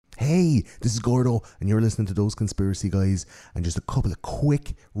Hey, this is Gordo, and you're listening to Those Conspiracy Guys. And just a couple of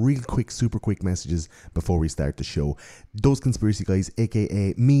real quick, super quick messages before we start the show. Those Conspiracy Guys,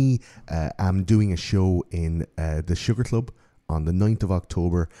 aka me, I'm doing a show in the Sugar Club on the 9th of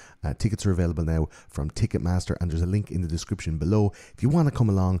October. Tickets are available now from Ticketmaster, and there's a link in the description below. If you want to come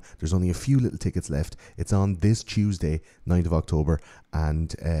along, there's only a few little tickets left. It's on this Tuesday, 9th of October,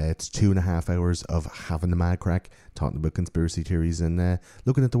 and it's 2.5 hours of having the mad crack, talking about conspiracy theories and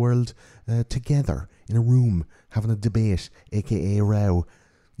looking at the world together in a room, having a debate, aka a row.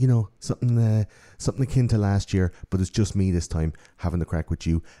 You know, something akin to last year, but it's just me this time having the crack with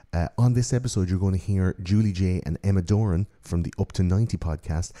you. On this episode, you're going to hear Julie J and Emma Doran from the Up to 90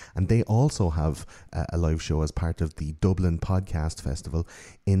 podcast, and they also have a live show as part of the Dublin Podcast Festival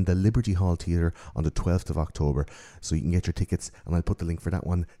in the Liberty Hall Theatre on the 12th of October. So you can get your tickets, and I'll put the link for that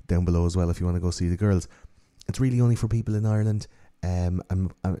one down below as well if you want to go see the girls. It's really only for people in Ireland.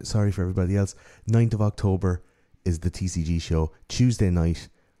 I'm sorry for everybody else. 9th of October is the TCG show, Tuesday night.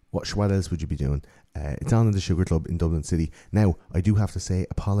 What else would you be doing? It's on in the Sugar Club in Dublin City. Now, I do have to say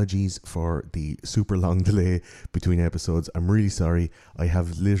apologies for the super long delay between episodes. I'm really sorry. I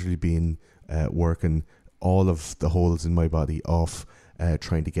have literally been working all of the holes in my body off,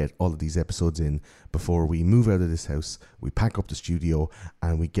 trying to get all of these episodes in before we move out of this house, we pack up the studio,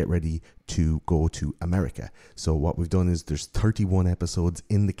 and we get ready to go to America. So what we've done is there's 31 episodes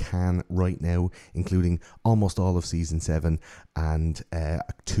in the can right now, including almost all of season 7 and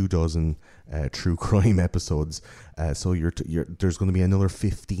 24 true crime episodes. So there's going to be another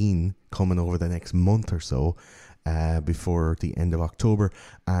 15 coming over the next month or so. Before the end of October,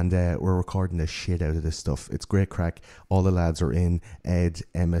 and we're recording the shit out of this stuff. It's great crack. All the lads are in. Ed,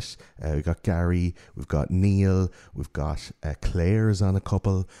 Emmett, we've got Gary, we've got Neil, we've got Claire's on a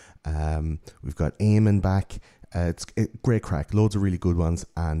couple, we've got Eamon back. It's great crack, loads of really good ones,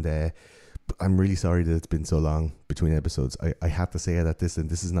 and I'm really sorry that it's been so long between episodes. I had to say that this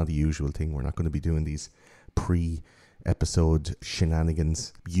is not a usual thing. We're not going to be doing these pre-episode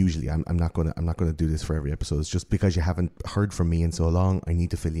shenanigans. Usually I'm not gonna do this for every episode. It's just because you haven't heard from me in so long, I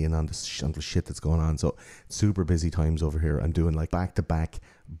need to fill you in on the shit that's going on. So super busy times over here. I'm doing like back-to-back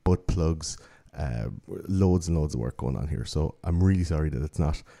butt plugs, loads and loads of work going on here. So I'm really sorry that it's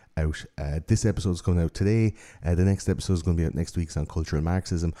not out. This episode is coming out today. The next episode is going to be out next week. It's on cultural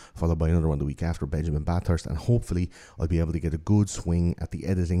Marxism, followed by another one the week after, Benjamin Bathurst, and hopefully I'll be able to get a good swing at the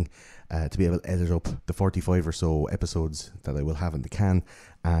editing to be able to edit up the 45 or so episodes that I will have in the can,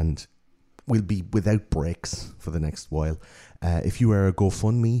 and we'll be without breaks for the next while. If you are a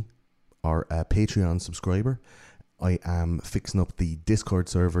GoFundMe or a Patreon subscriber, I am fixing up the Discord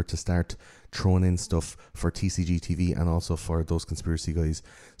server to start throwing in stuff for TCG TV and also for Those Conspiracy Guys.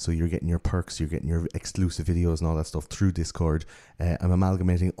 So you're getting your perks, you're getting your exclusive videos and all that stuff through Discord. I'm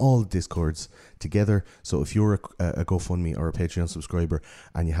amalgamating all the Discords together. So if you're a GoFundMe or a Patreon subscriber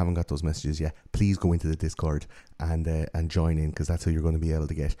and you haven't got those messages yet, please go into the Discord and join in, because that's how you're going to be able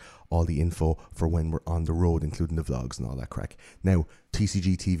to get all the info for when we're on the road, including the vlogs and all that crack. Now,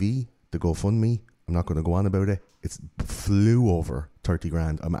 TCG TV, the GoFundMe, I'm not going to go on about it. It's flew over 30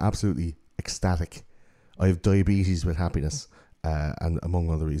 grand. I'm absolutely ecstatic. I have diabetes with happiness, and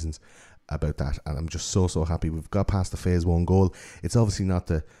among other reasons about that, and I'm just so happy we've got past the phase 1 goal. It's obviously not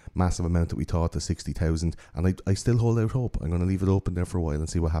the massive amount that we thought, the 60,000, and I still hold out hope. I'm going to leave it open there for a while and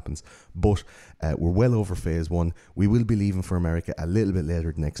see what happens, but we're well over phase 1. We will be leaving for America a little bit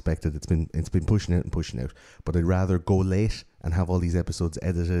later than expected. It's been pushing out, but I'd rather go late and have all these episodes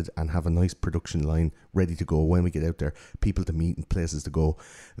edited and have a nice production line ready to go when we get out there, people to meet and places to go,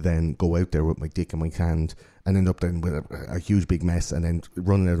 than go out there with my dick in my hand and end up then with a huge big mess and then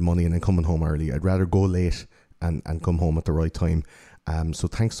running out of money and then coming home early. I'd rather go late and come home at the right time. So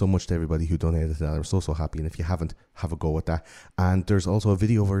thanks so much to everybody who donated to that. I'm so happy, and if you haven't, have a go at that. And there's also a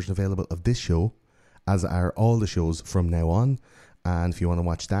video version available of this show, as are all the shows from now on. And if you want to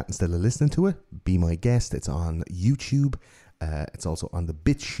watch that instead of listening to it, be my guest. It's on YouTube. It's also on the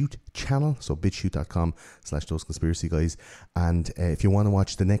BitChute channel, so bitchute.com/Those Conspiracy Guys. And if you want to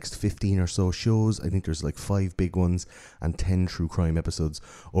watch the next 15 or so shows, I think there's like 5 big ones and 10 true crime episodes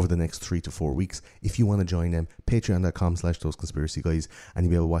over the next 3 to 4 weeks. If you want to join them, patreon.com/Those Conspiracy Guys, and you'll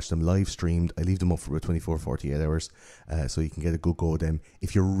be able to watch them live streamed. I leave them up for about 24-48 hours, so you can get a good go at them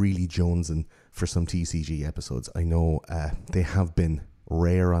if you're really jonesing for some TCG episodes. I know they have been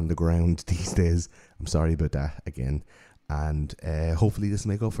rare on the ground these days. I'm sorry about that again. And hopefully this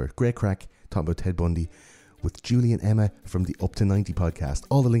will make up for it. Great crack, talking about Ted Bundy with Julie and Emma from the Up to 90 podcast.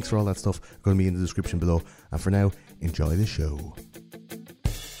 All the links for all that stuff are going to be in the description below. And for now, enjoy the show.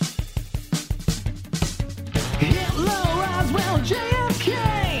 Hitler, Roswell,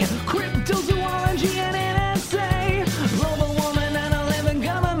 JFK,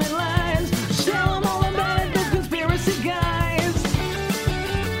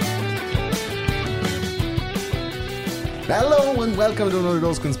 and welcome to another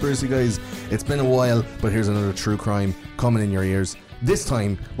Dose Conspiracy, guys. It's been a while, but here's another true crime coming in your ears. This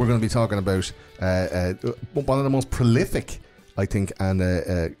time, we're going to be talking about one of the most prolific, I think, and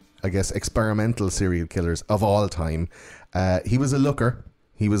I guess experimental serial killers of all time. He was a looker.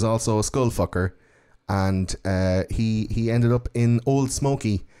 He was also a skullfucker, and he ended up in Old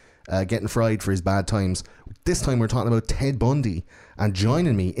Smoky, getting fried for his bad times. This time, we're talking about Ted Bundy, and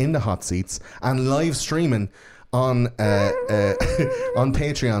joining me in the hot seats and live streaming on on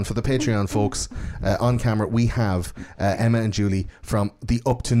Patreon, for the Patreon folks, on camera, we have Emma and Julie from the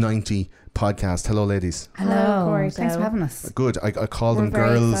Up to 90 podcast. Hello, ladies. Hello. Thanks for having us. Good. I called them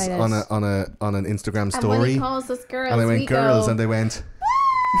girls on an Instagram story. And when he calls us girls, and I went girls, go, and they went.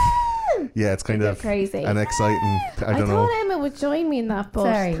 Yeah, it's kind of crazy and exciting. I don't know. I thought Emma would join me in that, but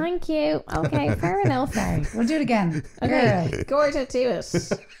Sorry. Thank you. Okay, fair enough. Sorry, we'll do it again. Okay, Gorda, do it.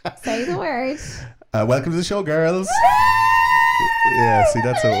 Say the word. Welcome to the show, girls. Yeah, see,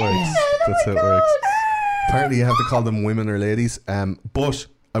 that's how it works. That's how it works. Apparently, you have to call them women or ladies. But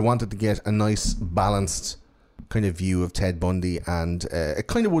I wanted to get a nice, balanced kind of view of Ted Bundy, and it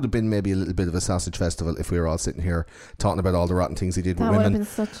kind of would have been maybe a little bit of a sausage festival if we were all sitting here talking about all the rotten things he did with women, been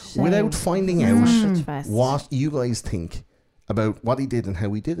such a shame. without finding out what you guys think about what he did and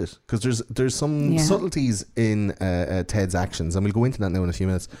how he did it, because there's some subtleties in Ted's actions, and we'll go into that now in a few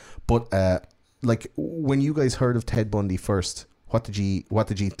minutes. But like, when you guys heard of Ted Bundy first, what did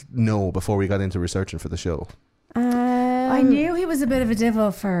you know before we got into researching for the show? I knew he was a bit of a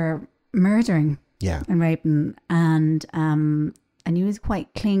devil for murdering, and raping, and I knew he was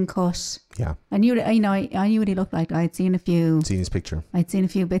quite clean cut. Yeah, I knew what he looked like. I'd seen his picture. I'd seen a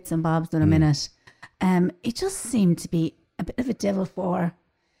few bits and bobs in a minute. It just seemed to be a bit of a devil for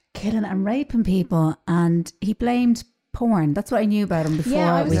killing and raping people, and he blamed porn. That's what I knew about him before.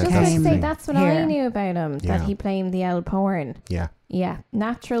 Yeah, I was just going to say that's what here. I knew about him. That he blamed the old porn. Yeah,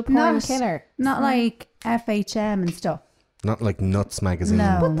 natural porn killer. Not like FHM and stuff. Not like Nuts magazine.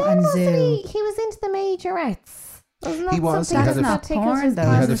 No, but then and wasn't Zoo. he was into the majorettes. He was. Something That's not porn, though. He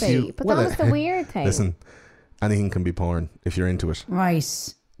had a few, but that was the weird thing. Listen, anything can be porn if you're into it.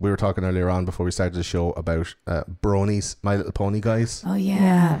 Right. We were talking earlier on before we started the show about bronies, My Little Pony guys. Oh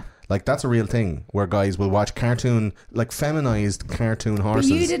yeah. Like, that's a real thing where guys will watch cartoon, like feminized cartoon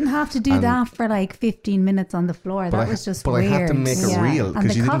horses. But you didn't have to do that for like 15 minutes on the floor. That was just weird. But I had to make it real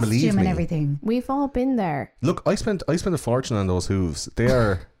because you didn't believe me. And the costume and everything. We've all been there. Look, I spent a fortune on those hooves. They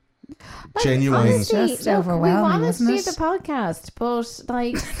are genuine. Honestly, just overwhelming, we wanted to wasn't do it? the podcast, but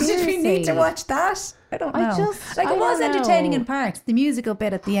like, Did we need to watch that? I don't know. It was entertaining in parts. The musical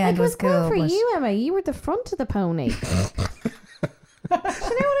bit at the end was cool. It was good for you, Emma. You were the front of the pony. Do you know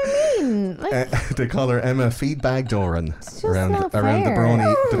what I mean? Like, they call her Emma Feedbag Doran around the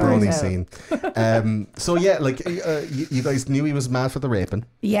Oh, brony scene. So yeah, like you guys knew he was mad for the raping.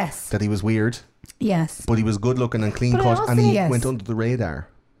 Yes. That he was weird. Yes. But he was good looking and clean cut, and he went under the radar.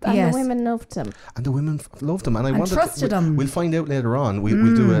 And the women loved him. And the women loved him, and I wanted trusted him. We'll find out later on.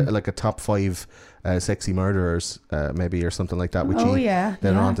 We'll do a top 5 sexy murderers, maybe, or something like that. With you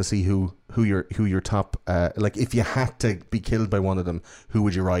later on to see who your top like, if you had to be killed by one of them, who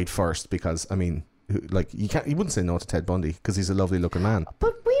would you ride first? Because I mean, you wouldn't say no to Ted Bundy because he's a lovely looking man.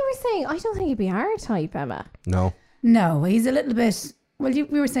 But we were saying, I don't think he'd be our type, Emma. No, he's a little bit. Well,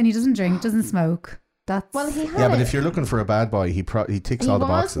 we were saying he doesn't drink, doesn't smoke. He had but if you're looking for a bad boy, he ticks all the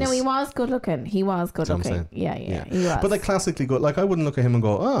boxes. No, he was good looking. He was good looking. Yeah, he was. But like, classically good. Like, I wouldn't look at him and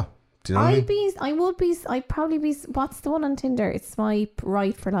go, oh. Do you know I'd probably be. What's the one on Tinder? It's swipe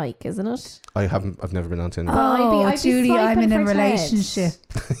right for like, isn't it? I've never been on Tinder. I'd Julie, I'm in a relationship.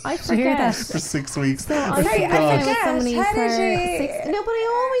 I forget that for 6 weeks. So I forget with somebody for 6. No, but I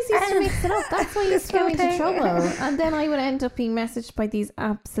always used to mix it up. That's why I used to go into trouble. And then I would end up being messaged by these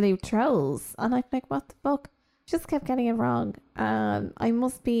absolute trolls, and I'm like, what the fuck? Just kept getting it wrong. I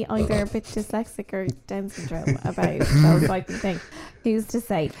must be either a bit dyslexic or Down syndrome about those type of thing. Who's to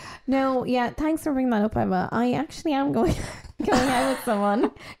say? No, thanks for bringing that up, Emma. I actually am going out with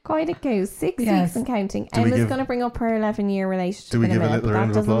someone. Quite a goose. 6 weeks and counting. Emma's going to bring up her 11-year relationship. Do we in give a a little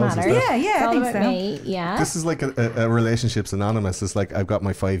round of applause? Matter. Yeah, it's I all think about so. Me. Yeah. This is like a relationships anonymous. It's like, I've got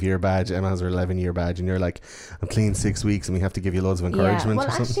my 5-year badge, Emma has her 11-year badge, and you're like, I'm clean 6 weeks, and we have to give you loads of encouragement. Well,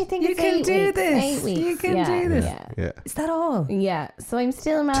 or something. actually, think you it's can 8 do weeks. this. 8 weeks. You can do this. Yeah. Is that all? Yeah. So I'm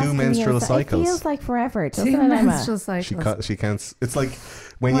still masking 2 menstrual cycles. It feels like forever, doesn't 2 it, Emma? menstrual cycles. She counts. It's like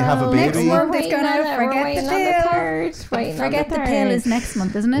when you have a next baby. month it's going to forget the pill. Forget the pill is next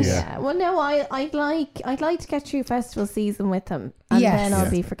month, isn't it? Yeah. Well, no, I'd like to get through festival season with him, and then I'll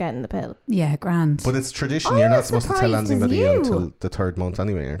be forgetting the pill. Yeah, grand. But it's tradition. You're not supposed to tell anybody until the 3rd month,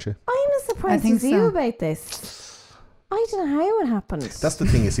 anyway, aren't you? I'm as surprised as you about this. I don't know how it happened. That's the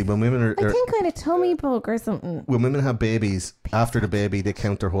thing, you see, when women are... I think I had a tummy bug or something. When women have babies, after the baby, they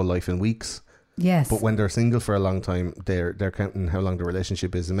count their whole life in weeks. Yes. But when they're single for a long time, they're counting how long the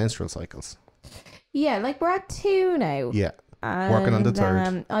relationship is in menstrual cycles. Yeah, like we're at 2 now. Yeah. Working on the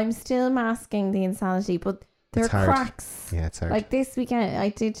third. I'm still masking the insanity, but there are It's hard. cracks. Yeah, it's hard. Like this weekend, I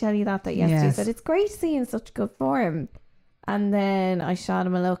did tell you that yesterday. Yes. Said it's great to see you in such good form. And then I shot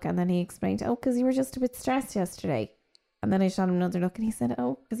him a look, and then he explained, because you were just a bit stressed yesterday. And then I shot him another look, and he said,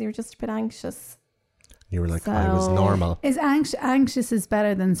 because you were just a bit anxious. You were like, I was normal. Is anxious is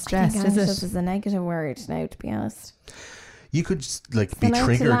better than stressed, I think is anxious it? is a negative word now, to be honest. You could just like So be now to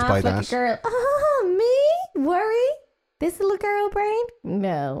triggered laugh by like that. A girl, me? Worry? This little girl brain?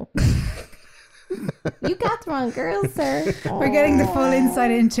 No. You got the wrong girl, sir. We're getting the full insight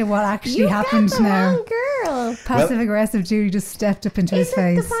into what actually You happened got the now. wrong girl. Passive aggressive Judy just stepped up into his Is it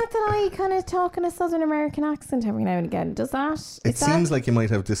face. the fact that I kind of talk in a Southern American accent every now and again? Does that? It seems like you might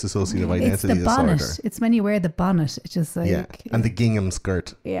have dissociative identity It's the disorder. bonnet. It's when you wear the bonnet. It's just like Yeah, and the gingham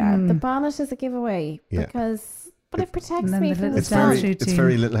skirt. Yeah, the bonnet is a giveaway Yeah. but it protects And then me the from the little It's very, Sounds it's routine.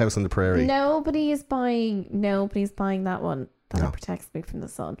 very Little House on the Prairie. Nobody's buying that one. That No. protects me from the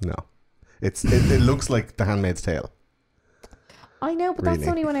sun. No. It looks like The Handmaid's Tale. I know, but that's Really?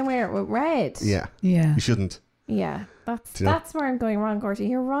 only when I wear it with red. Yeah. Yeah. You shouldn't. Yeah, Do you know? that's where I'm going wrong, Gorty.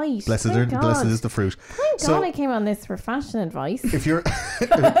 You're right. Blessed Thank God. is the fruit. Thank So- God I came on this for fashion advice. If you're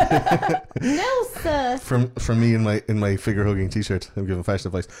No, sir. from me in my figure hugging t-shirt, I'm giving fashion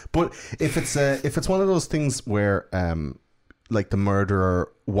advice. But if it's one of those things where like the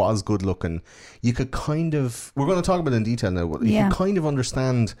murderer was good looking, you could kind of, we're going to talk about it in detail now, but you Yeah. could kind of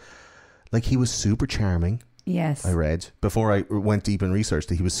understand, like, he was super charming. Yes. I read before I went deep in research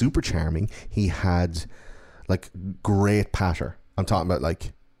that he was super charming. He had like great patter. I'm talking about,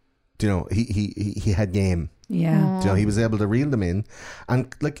 like, you know, he had game. Yeah. You know, he was able to reel them in.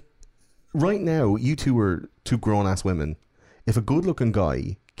 And like right now, you two are two grown ass women. If a good looking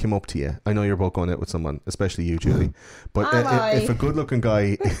guy came up to you, I know you're both going out with someone, especially you, Julie, but Am I? if a good looking guy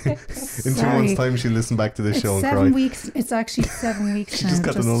in 2 Sorry. months' time she'll listen back to this It's show and 7 cry. weeks. It's actually 7 weeks She now. just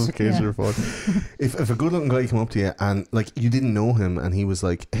got the notification yeah. report. If a good looking guy came up to you and like you didn't know him and he was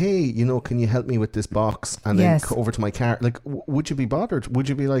like, hey, you know, can you help me with this box and then Yes. go over to my car, like would you be bothered? Would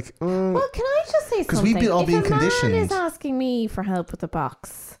you be like, Well, can I just say 'Cause something? we'd be all if being a man conditioned. is asking me for help with the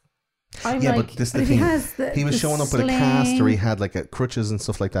box, I'm yeah, like, but this is But the if he thing. has the He was the showing up with a cast or sling, he had like a crutches and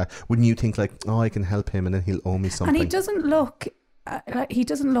stuff like that. Wouldn't you think like, oh, I can help him and then he'll owe me something? and he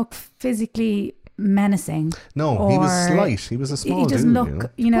doesn't look physically menacing. No, he was or- slight. He was a small he doesn't dude.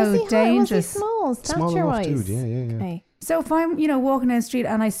 look, you know? was he high? Was he dangerous. small, Small stature enough wise? dude. Yeah. Okay. So if I'm, walking down the street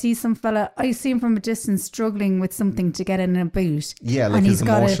and I see some fella, I see him from a distance struggling with something to get in a boot. Yeah, like and his he's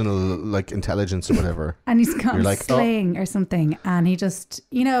got emotional like intelligence or whatever. And he's got You're a like, oh. sling or something. And he just,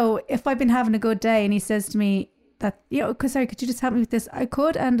 if I've been having a good day and he says to me that, sorry, could you just help me with this? I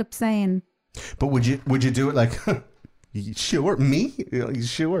could end up saying, But would you do it like, sure, me?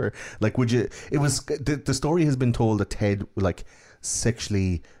 Sure. Like, would you? It was the story has been told that Ted like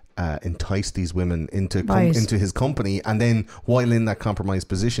sexually enticed these women into Right. into his company, and then while in that compromised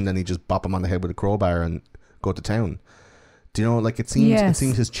position, then he just bop them on the head with a crowbar and go to town. Do you know? Like it Yes.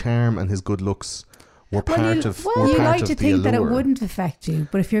 seemed his charm and his good looks were part of. you were part like of to the think that it allure. wouldn't affect you,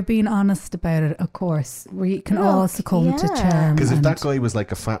 but if you're being honest about it, of course, we can Look, all succumb to yeah. charm. Because if and- that guy was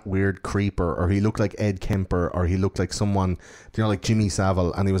like a fat weird creeper, or he looked like Ed Kemper, or he looked like someone, like Jimmy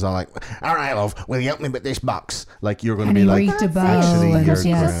Savile, and he was all like, "All right, love, will you help me with this box?" Like you're going to And be he like, reeked a bow actually, and- you're He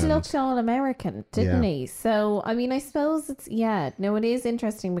yeah. just grand. looked all American, didn't Yeah. he? So, I mean, I suppose it is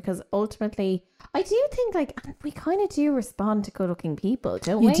interesting because ultimately, I do think like we kind of do respond to good-looking people,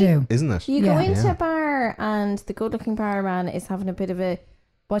 don't you we? do. Isn't it? You go Yeah. into Yeah. a bar and the good-looking barman is having a bit of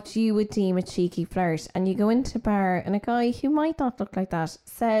what you would deem a cheeky flirt, and you go into a bar and a guy who might not look like that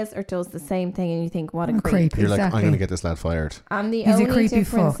says or does the same thing, and you think, what a creep. You're exactly. like, I'm going to get this lad fired. And the He's a only creepy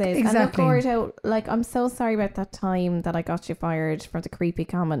difference fuck. is, Exactly. and look, Gordo, like, I'm so sorry about that time that I got you fired for the creepy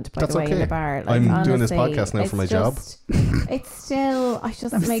comment, by That's the way, in okay. the bar. Like, I'm doing this honestly, podcast now for my it's job. just- It's still,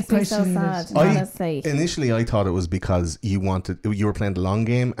 I'm makes me so surprised you sad, did. honestly. Initially, I thought it was because you were playing the long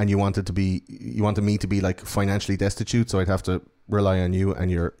game, and you wanted me to be like financially destitute, so I'd have to rely on you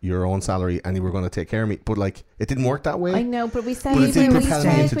and your own salary, and you were going to take care of me. But like, it didn't work that way. I know, but we said But it did we propel me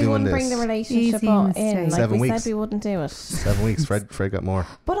said into we doing wouldn't bring this. the relationship Easy in. mistake. Like 7 we weeks. said we wouldn't do it. 7 weeks. Fred got more.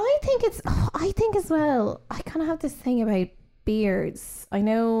 But I think as well, I kind of have this thing about beards. I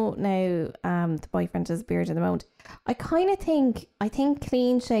know now the boyfriend has a beard at the moment. I think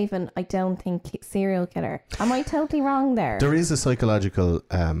clean shaven, I don't think serial killer. Am I totally wrong there? There is a psychological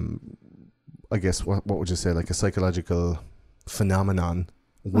I guess, what would you say, like a psychological phenomenon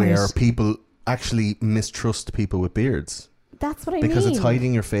where people actually mistrust people with beards. That's what I because mean. It's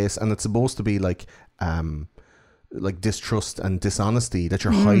hiding your face, and it's supposed to be like distrust and dishonesty, that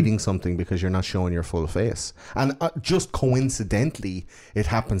you're hiding something because you're not showing your full face. And just coincidentally, it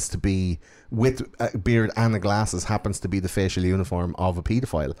happens to be, with a beard and the glasses, happens to be the facial uniform of a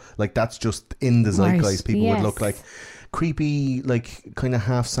paedophile. Like, that's just in the zeitgeist. People would look like creepy, like kind of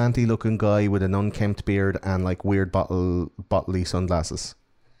half Santy looking guy with an unkempt beard and like weird bottle-y sunglasses.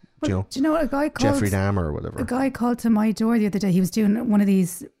 Do you know what a guy called Jeffrey Dahmer or whatever? A guy called to my door the other day. He was doing one of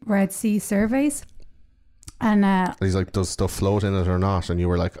these Red Sea surveys, and he's like, does stuff float in it or not? And you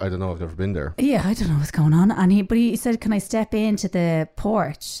were like, I don't know, I've never been there. Yeah, I don't know what's going on. And he said, can I step into the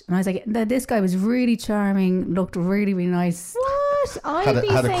porch? And I was like, this guy was really charming, looked really, really nice. What?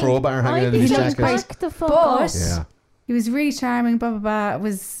 Had a crowbar hanging in his jacket. Back the fuck up. Yeah. He was really charming, blah, blah, blah.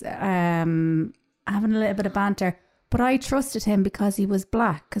 Was having a little bit of banter. But I trusted him because he was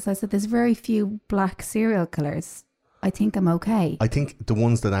black. Because I said, there's very few black serial killers. I think I'm okay. I think the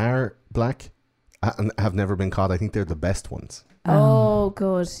ones that are black and have never been caught, I think they're the best ones. Oh,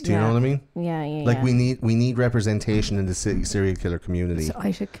 good. Do you know what I mean? Yeah. Like, we need representation in the serial killer community. So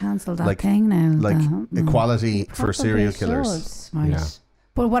I should cancel that thing now. Like, equality for serial killers. Right. Yeah.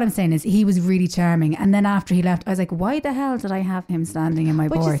 But what I'm saying is, he was really charming. And then after he left, I was like, why the hell did I have him standing in my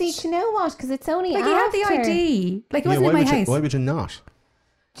porch? But you see, do you know what? Because it's only like, after. he had the ID. Like, it wasn't in my house. Why would you not?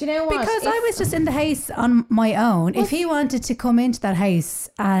 Do you know what? Because I was just in the house on my own. If he wanted to come into that house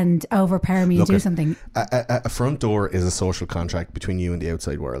and overpower me and do something. A front door is a social contract between you and the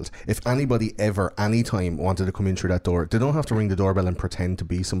outside world. If anybody ever, anytime wanted to come in through that door, they don't have to ring the doorbell and pretend to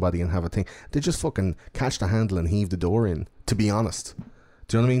be somebody and have a thing. They just fucking catch the handle and heave the door in, to be honest.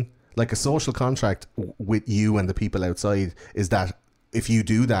 Do you know what I mean? Like, a social contract with you and the people outside is that if you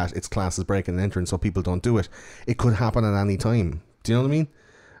do that, it's classed as breaking and entering, so people don't do it. It could happen at any time. Do you know what I mean?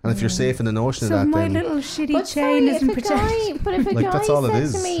 And if you're safe in the notion of that, my then little shitty chain isn't protected. But if a like, guy that's all it said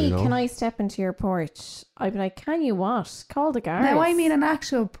is, to me, you know? can I step into your porch? I'd be like, can you what? Call the guards. No, I mean an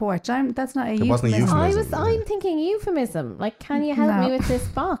actual porch. That's not a euphemism. wasn't a euphemism. I'm thinking euphemism. Like, can you help me with this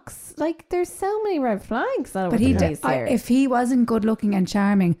box? Like, there's so many red flags. But if he wasn't good looking and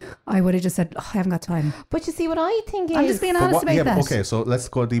charming, I would have just said, I haven't got time. But you see, what I think is, I'm just being honest about that. Okay, so let's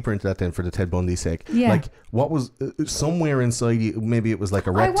go deeper into that then, for the Ted Bundy sake. Yeah. Like, what was somewhere inside you? Maybe it was like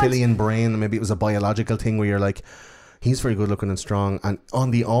a reptilian brain. Maybe it was a biological thing where you're like, he's very good looking and strong, and on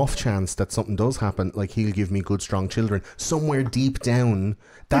the off chance that something does happen, like, he'll give me good strong children. Somewhere deep down,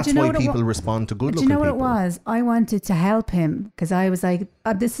 that's why people respond to good looking people. Do you know what it was? I wanted to help him because I was like,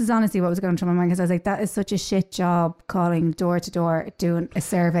 this is honestly what was going through my mind, because I was like, that is such a shit job, calling door to door, doing a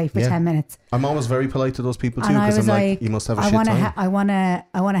survey for 10 minutes. I'm always very polite to those people too, because I'm like, you must have a shit time. I want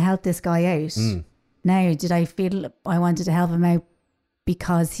to help this guy out. Now, did I feel I wanted to help him out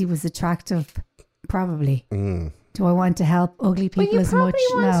because he was attractive? Probably. Do I want to help ugly people as much?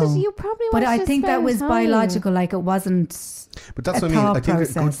 No. You probably but I to think that was time. biological. Like, it wasn't. But that's what I mean. I think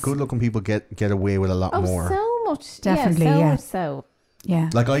that good looking people get away with a lot more. So much. Definitely. Yeah. So much so. Yeah.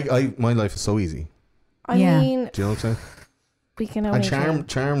 Like, I my life is so easy. I mean, do you know what I'm saying? We can only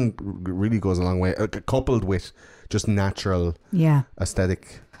charm really goes a long way, coupled with just natural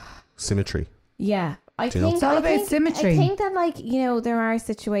aesthetic symmetry. Yeah. I think it's all about symmetry. I think that, like, you know, there are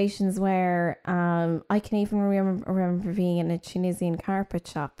situations where I can even remember being in a Tunisian carpet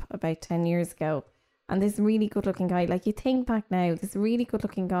shop about 10 years ago, and this really good looking guy, like, you think back now, this really good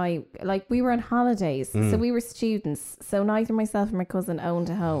looking guy, like, we were on holidays, so we were students, so neither myself or my cousin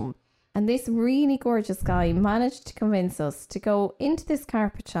owned a home, and this really gorgeous guy managed to convince us to go into this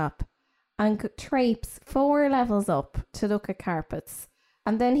carpet shop and traipse 4 levels up to look at carpets.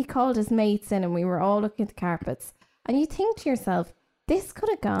 And then he called his mates in and we were all looking at the carpets. And you think to yourself, this could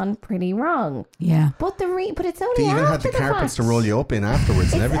have gone pretty wrong. Yeah. But but it's only they even after had the carpets to roll you up in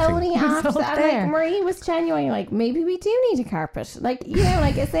afterwards and everything. It's only after that. Like, Marie was genuinely like, maybe we do need a carpet. Like, you know,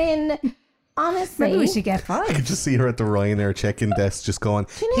 like, as in, honestly. Maybe we should get 5. I could just see her at the Ryanair check-in desk just going,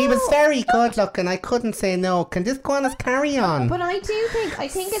 he was very good looking, I couldn't say no. Can this go on as carry on? But I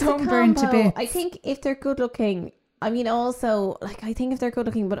think it's Sunburned a to combo. bits. I think if they're good looking, I mean, also, like, I think if they're good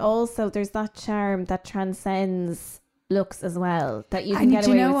looking, but also there's that charm that transcends looks as well, that you can get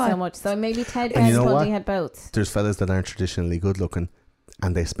away with so much. So maybe Ted Bundy had both. There's fellas that aren't traditionally good looking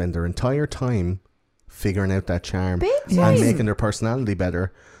and they spend their entire time figuring out that charm and making their personality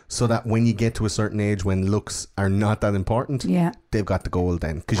better, so that when you get to a certain age when looks are not that important, they've got the gold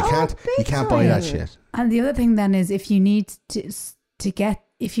then. Because you can't buy that shit. And the other thing then is, if you need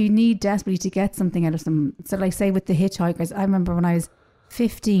if you need desperately to get something out of them, so like say with the hitchhikers, I remember when I was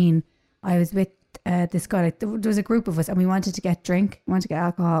 15, I was with this guy. Like, there was a group of us, and we wanted to get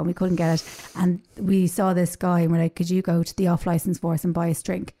alcohol, and we couldn't get it. And we saw this guy, and we're like, "Could you go to the off license for us and buy us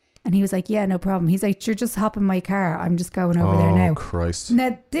drink?" And he was like, "Yeah, no problem." He's like, "Sure, just hop in my car. I'm just going over there now." Oh, Christ.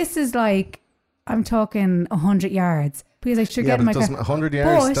 Now, this is like, I'm talking 100 yards. But he's like, "Sure, get in my car." 100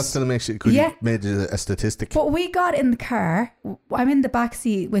 yards, But, that still makes it, could you made it a statistic. But we got in the car. I'm in the back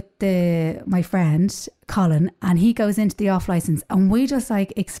seat with my friend, Colin, and he goes into the off license, and we just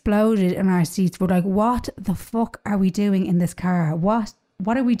like exploded in our seats. We're like, "What the fuck are we doing in this car? What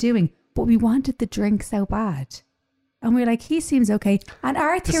are we doing?" But we wanted the drink so bad. And we're like, he seems okay. And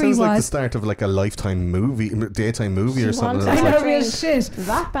our This theory sounds like the was, start of like a Lifetime movie, daytime movie or something. wanted I Like, know, real shit.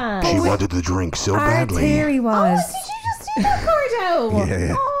 That bad. She wanted the drink so Our badly. theory was, Did you just do that, Gordo?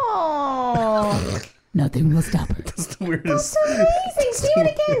 Yeah. Oh, nothing will stop her. that's the weirdest. that's amazing. Do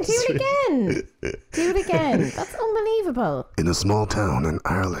it again. Do it again. That's unbelievable. In a small town in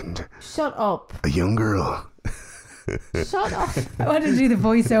Ireland, Shut up. a young girl. Shut up. I want to do the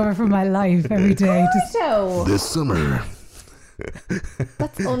voiceover for my life every day. Just Gordo. This summer,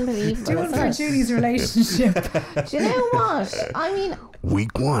 That's unbelievable. do it isn't for it? Julie's relationship. Do you know what? I mean,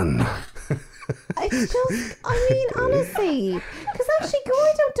 week 1. it's just, I mean, honestly, because actually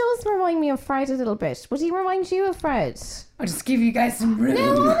Gordo does remind me of Fred a little bit. Would he remind you of Fred? I'll just give you guys some room.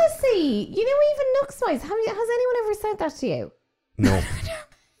 No, honestly, you know, even looks-wise, has anyone ever said that to you? No.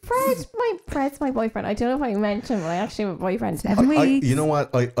 Fred's my boyfriend. I don't know if I mentioned, but I actually have a boyfriend. 7 weeks. You know what?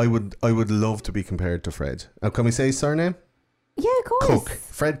 I would love to be compared to Fred. Can we say his surname? Yeah, of course. Cook.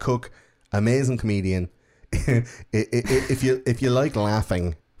 Fred Cook, amazing comedian. if you like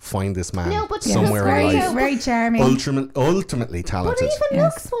laughing, find this man No, but somewhere in Gordo- life. Very charming. Ultimately But talented. even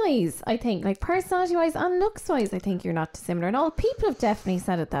Yes. looks-wise, I think, like personality-wise and looks-wise, I think you're not dissimilar at all. People have definitely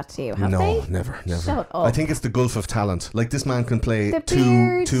said that to you, have No, they? never. Shut up. I think it's the gulf of talent. Like this man can play The two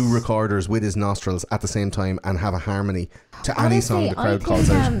beard. recorders with his nostrils at the same time and have a harmony to any Honestly, song the I crowd think, calls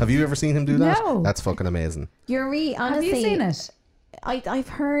out. um, Have you ever seen him do that? No. That's fucking amazing. You're Have honestly. you seen it? I've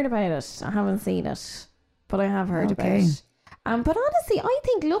heard about it. I haven't seen it, but I have heard about Okay. it. But honestly, I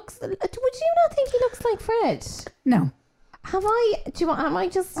think would you not think he looks like Fred? No. Have I? Am I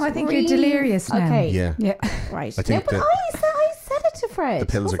just? I think really, you're delirious now. Okay, Yeah. Yeah. right. I think no, but that- I said it to Fred. The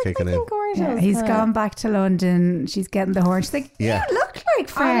pills are Wasn't kicking in. fucking gorgeous, Yeah, he's huh? gone back to London. She's getting the horn. She's like, Yeah. "You look like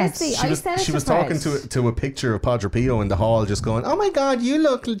Fred." Honestly, I said it She to was Fred. talking to a picture of Padre Pio in the hall, just going, "Oh my God, you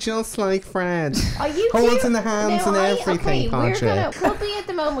look just like Fred." Are you Holds do- in the hands No, and I- everything, Okay, Padre. could be at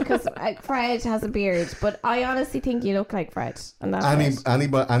the moment because Fred has a beard, but I honestly think you look like Fred, and that's it.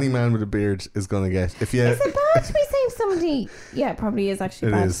 Any man with a beard is gonna get if you. Is it bad to be saying somebody? Yeah, it probably is actually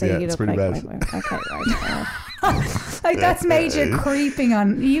It bad is, to say yeah, you it's look pretty like bad. my boyfriend. Okay, right. Like, that's major creeping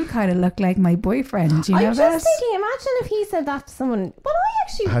on. You kind of look like my boyfriend. Do you know I'm that? just thinking, imagine if he said that to someone. But I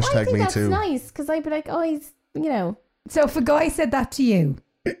actually, I Hashtag think me that's too. nice because I'd be like, oh, he's, you know. So if a guy said that to you,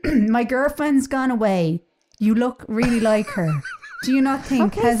 my girlfriend's gone away. You look really like her. Do you not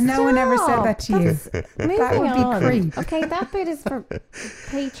think? Okay, Has no one ever said that to you? Moving That would be on. creep. Okay, that bit is for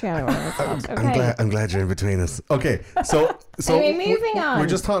Patreon. Or whatever it's called. Okay. I'm glad you're in between us. Okay, so Anyway, moving on. We're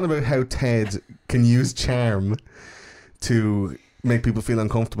just talking about how Ted can use charm to make people feel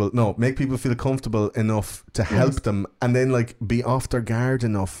uncomfortable. No, make people feel comfortable enough to help them, and then like be off their guard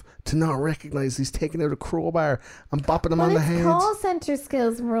enough to not recognize he's taking out a crowbar and bopping them Well, on the it's head. call center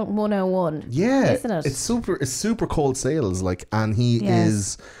skills 101. Yeah, isn't it? It's super cold sales, like, and he Yes.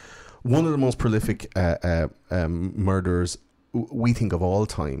 is one of the most prolific murderers we think of all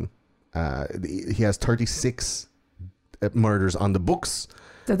time. He has 36 murders on the books.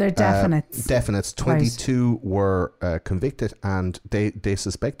 So they're definites. Definites. 22 were convicted, and they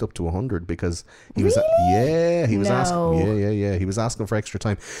suspect up to 100 because he was he was No. asking he was asking for extra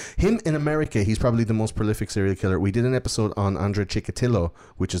time. Him in America, he's probably the most prolific serial killer. We did an episode on Andrei Chikatilo,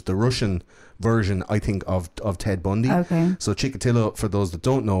 which is the Russian version, I think, of Ted Bundy. Okay. So Chikatilo, for those that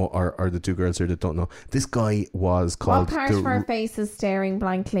don't know, are the two girls here that don't know, this guy was called What part of our faces staring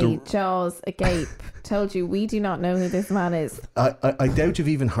blankly, jaws agape, told you we do not know who this man is? I doubt you've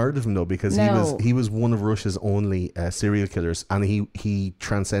even heard of him though, because No. he was one of Russia's only serial killers, and he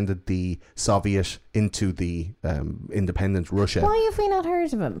transcended the Soviet into the independent Russia, Why have we not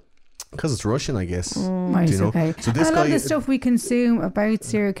heard of him? because it's Russian, I guess. Right, Do you know? okay. So this and a lot guy, of the stuff we consume about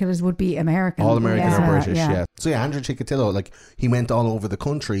serial killers would be American. all American Yeah, or British, yeah. So yeah, Andrew Chikatilo, like, he went all over the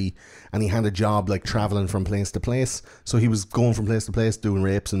country, and he had a job like traveling from place to place. So he was going from place to place, doing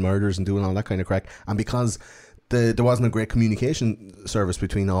rapes and murders and doing all that kind of crack. And because there wasn't a great communication service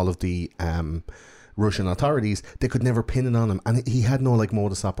between all of the Russian authorities, they could never pin it on him, and he had no like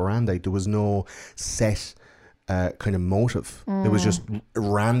modus operandi. There was no set kind of motive. It was just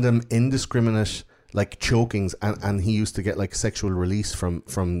random, indiscriminate like chokings, and he used to get like sexual release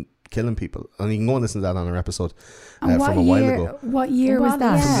from killing people. And you can go and listen to that on our episode from a while ago. What year was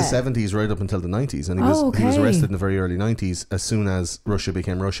that? From the 70s right up until the 90s. And he was arrested in the very early 90s as soon as Russia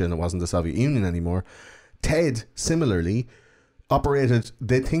became Russia and it wasn't the Soviet Union anymore. Ted, similarly, operated,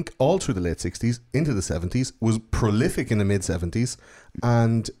 they think, all through the late 60s into the 70s, was prolific in the mid 70s,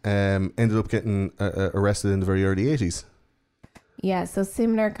 and ended up getting arrested in the very early 80s. Yeah, so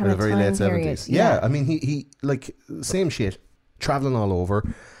similar kind or of the very time late period. 70s. Yeah, I mean, he like, same shit, travelling all over.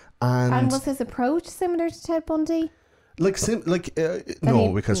 And was his approach similar to Ted Bundy?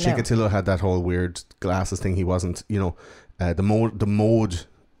 No, because Chikatilo had that whole weird glasses thing. He wasn't, the mode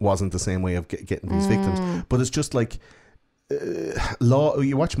wasn't the same way of getting these victims. But it's just like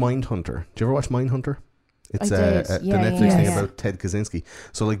you watch Mindhunter. Do you ever watch Mindhunter? It's the Netflix thing about Ted Kaczynski.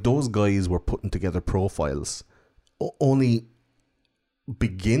 So like those guys were putting together profiles only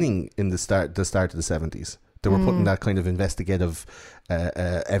beginning in the start of the 70s. They were putting that kind of investigative,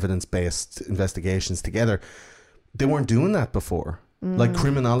 evidence-based investigations together. They weren't doing that before. Like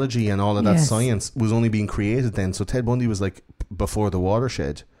criminology and all of that science was only being created then. So Ted Bundy was like before the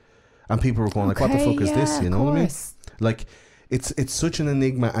watershed. And people were going like, what the fuck is this? You know what I mean? Like, it's such an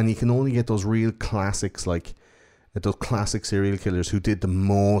enigma, and you can only get those real classics, like those classic serial killers who did the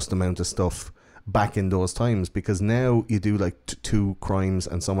most amount of stuff back in those times, because now you do like two crimes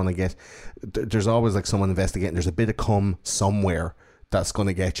and someone there's always like someone investigating, there's a bit of cum somewhere that's going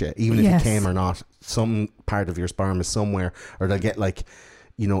to get you, even if it came or not. Some part of your sperm is somewhere, or they'll get like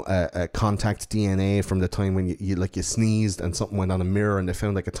a contact DNA from the time when you sneezed and something went on a mirror and they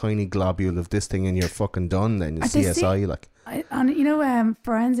found like a tiny globule of this thing and you're fucking done then. CSI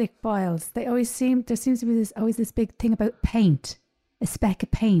forensic files, there seems to be this big thing about paint. A speck of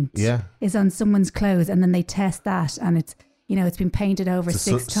paint is on someone's clothes, and then they test that, and it's been painted over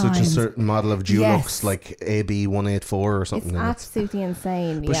six times. Such a certain model of Dulux, like AB184 or something. It's absolutely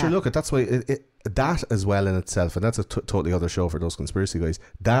insane. But sure, look, that's why that as well in itself, and that's a totally other show for those conspiracy guys.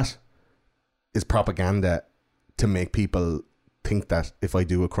 That is propaganda to make people think that if I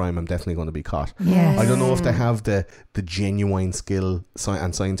do a crime, I'm definitely going to be caught. Yes. I don't know if they have the genuine skill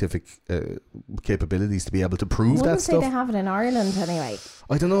and scientific capabilities to be able to prove that stuff. Wouldn't say they have it in Ireland anyway.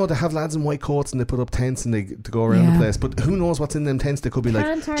 I don't know. They have lads in white coats and they put up tents and they go around the place. But who knows what's in them tents? They could be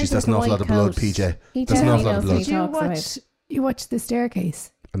like, geez, that's an awful lot of blood, PJ. That's an awful lot of blood. You watch The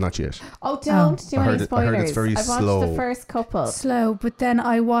Staircase? Not yet. Oh, don't do any spoilers. I heard it's very slow. I watched the first couple. Slow, but then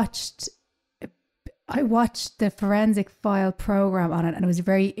I watched the forensic file program on it, and it was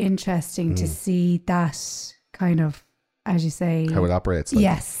very interesting to see that kind of, as you say, how it operates. Like.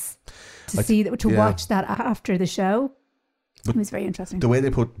 Yes, watch that after the show. But it was very interesting. The way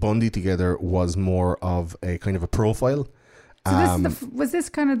they put Bundy together was more of a kind of a profile. So was this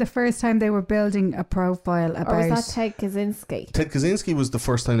kind of the first time they were building a profile about... Or was that Ted Kaczynski? Ted Kaczynski was the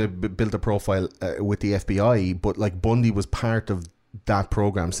first time they built a profile with the FBI, but like Bundy was part of that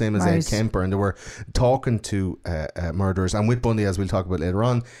program, same as Ed Kemper, and they were talking to murderers. And with Bundy, as we'll talk about later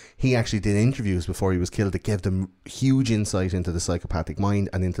on, he actually did interviews before he was killed that gave them huge insight into the psychopathic mind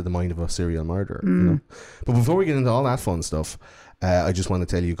and into the mind of a serial murderer. But before we get into all that fun stuff, I just want to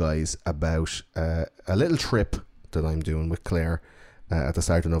tell you guys about a little trip that I'm doing with Claire at the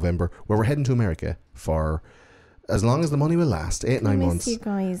start of November, where we're heading to America for as long as the money will last, 8-9 months. You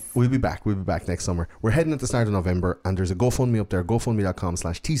guys. We'll be back next summer. We're heading at the start of November, and there's a GoFundMe up there,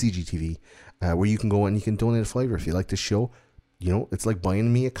 gofundme.com/TCGTV, where you can go and you can donate a $5 if you like this show. It's like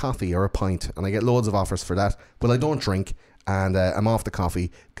buying me a coffee or a pint, and I get loads of offers for that, but I don't drink, and I'm off the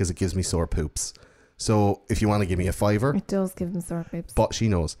coffee because it gives me sore poops. So if you want to give me a $5, it does give me sore poops. But she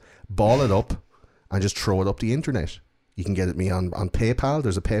knows. Ball it up and just throw it up the internet. You can get it me on PayPal.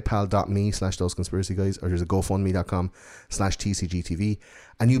 There's a paypal.me/those conspiracy guys, or there's a gofundme.com/TCGTV,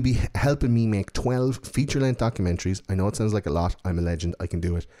 and you'll be helping me make 12 feature-length documentaries. I know it sounds like a lot. I'm a legend. I can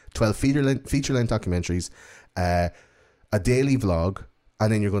do it. 12 feature-length documentaries, a daily vlog, and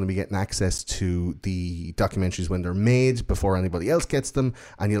then you're going to be getting access to the documentaries when they're made before anybody else gets them.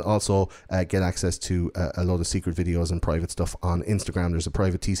 And you'll also get access to a load of secret videos and private stuff on Instagram. There's a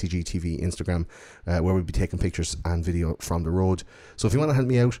private TCG TV Instagram where we'll be taking pictures and video from the road. So if you want to help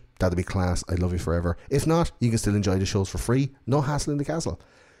me out, that'll be class. I'd love you forever. If not, you can still enjoy the shows for free. No hassle in the castle.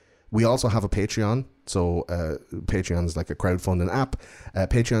 We also have a Patreon. So Patreon is like a crowdfunding app.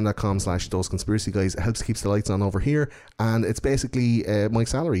 Patreon.com/those conspiracy guys. It helps keeps the lights on over here, and it's basically my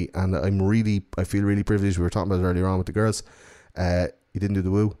salary. And I feel really privileged. We were talking about it earlier on with the girls. You didn't do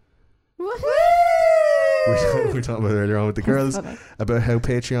the woo. Woohoo! we were talking about earlier on with the girls funny. about how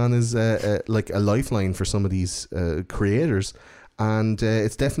Patreon is like a lifeline for some of these creators, and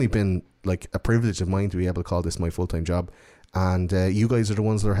it's definitely been like a privilege of mine to be able to call this my full-time job, and you guys are the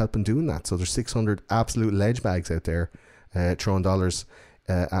ones that are helping doing that. So there's 600 absolute ledge bags out there throwing dollars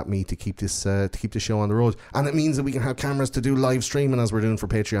at me to keep this show on the road, and it means that we can have cameras to do live streaming as we're doing for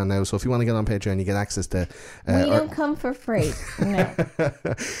Patreon now. So if you want to get on Patreon, you get access to We don't come for free. No.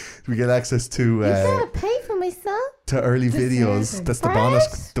 we get access to You gotta pay for my son. to early videos. That's the bonnet.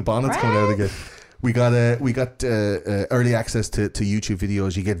 The bonnet's coming out again. We got early access to YouTube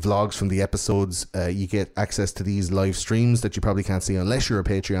videos. You get vlogs from the episodes. You get access to these live streams that you probably can't see unless you're a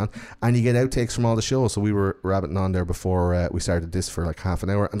Patreon, and you get outtakes from all the shows. So we were rabbiting on there before we started this for like half an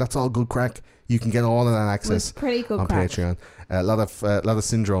hour, and that's all good crack. You can get all of that access It's pretty good on crack. Patreon. A lot of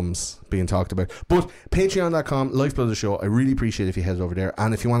syndromes being talked about. But patreon.com, Lifeblood of the Show. I really appreciate if you head over there.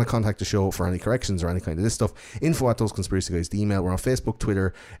 And if you want to contact the show for any corrections or any kind of this stuff, info@thoseconspiracyguys, the email. We're on Facebook,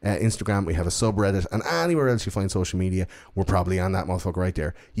 Twitter, Instagram. We have a subreddit, and anywhere else you find social media, we're probably on that motherfucker right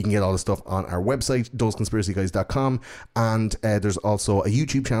there. You can get all the stuff on our website, thoseconspiracyguys.com. And there's also a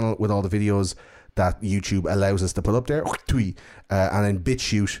YouTube channel with all the videos that YouTube allows us to put up there. And then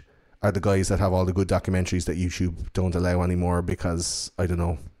BitChute are the guys that have all the good documentaries that YouTube don't allow anymore because, I don't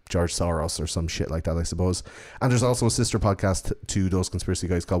know, George Soros or some shit like that, I suppose. And there's also a sister podcast to Those Conspiracy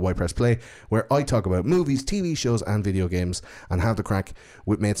Guys called Why Press Play, where I talk about movies, TV shows and video games and have the crack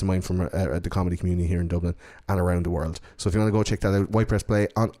with mates of mine from the comedy community here in Dublin and around the world. So if you want to go check that out, Why Press Play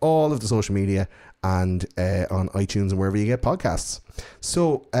on all of the social media and on iTunes and wherever you get podcasts.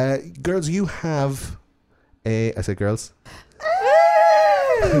 So, girls, you have I said girls?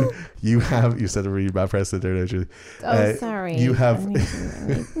 You said a really bad precedent there, Julie. Sorry. You have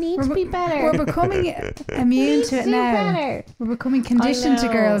need to be better. We're becoming immune to it Do now. better. We're becoming conditioned to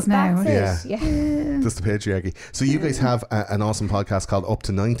girls now. That's it. Yeah. just the patriarchy. So you guys have an awesome podcast called Up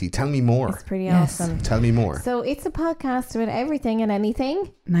to 90. Tell me more. It's pretty Yes. awesome. Tell me more. So it's a podcast about everything and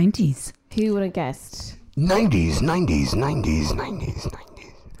anything. 90s. Who would have guessed? 90s, 90s, 90s, 90s,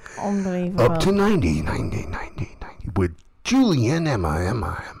 90s. Unbelievable. Up to 90, 90, 90, 90. With Julie and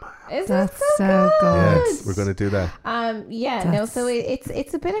Emma. Isn't That's that so good? good. Yes, we're going to do that. So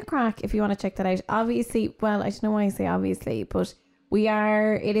it's a bit of crack if you want to check that out. Obviously, well, I don't know why I say obviously, but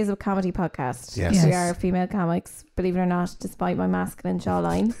it is a comedy podcast. Yes. We are female comics, believe it or not, despite my masculine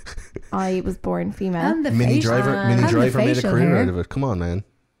jawline. I was born female. And the Mini facial- Driver and the made a facial career hair. out of it. Come on, man.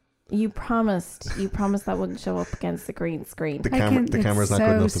 You promised that wouldn't show up against the green screen. The it's camera's not so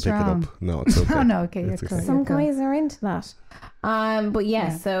good enough to strong. pick it up. No, it's okay. Oh, no, okay. It's You're okay. correct. Some guys are into that. But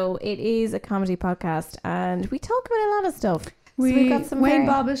Yeah. so it is a comedy podcast and we talk about a lot of stuff. So We've we've got some Wayne very-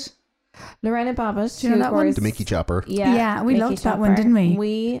 Bobbitt. Lorena Bobbitt. Do you know who, that of one? course- The Mickey Chopper. Yeah, we Mickey loved that one, Chopper. didn't we?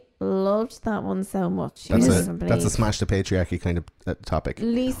 We loved that one so much. That's You a wouldn't that's a believe. smash the patriarchy kind of topic.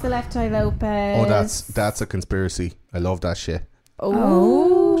 Lisa Left Eye Lopez. Oh, that's a conspiracy. I love that shit.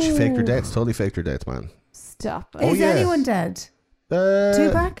 Oh. She faked her death. Totally faked her death, man. Stop it. Oh, Is yeah. anyone dead? Uh,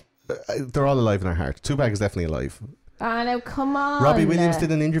 Tupac? They're all alive in our heart. Tupac is definitely alive. Ah, now come on. Robbie Williams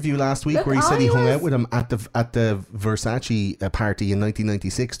did an interview last week Look, where he said I he hung was- out with him at the Versace party in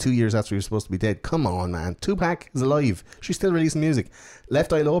 1996, 2 years after he was supposed to be dead. Come on, man. Tupac is alive. She's still releasing music.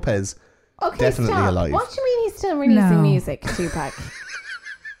 Left Eye Lopez. Okay, definitely stop. alive. What do you mean he's still releasing No. music, Tupac?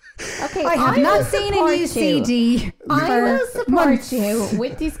 Okay, I have not will seen a support new you. CD. I for will support months. you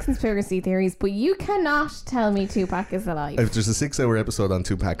with these conspiracy theories, but you cannot tell me Tupac is alive. There's a 6-hour episode on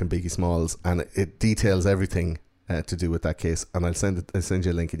Tupac and Biggie Smalls, and it details everything to do with that case. And I'll send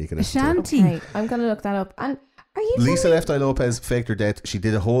you a link and you can listen to it. Ashanti. Okay, I'm gonna look that up. And are you Lisa telling me- Left Eye Lopez faked her death. She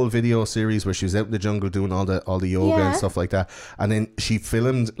did a whole video series where she was out in the jungle doing all the yoga Yeah. and stuff like that. And then she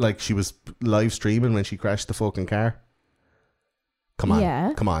filmed like she was live streaming when she crashed the fucking car. Come on,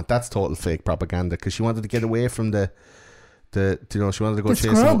 Yeah. come on, that's total fake propaganda because she wanted to get away from the she wanted to go The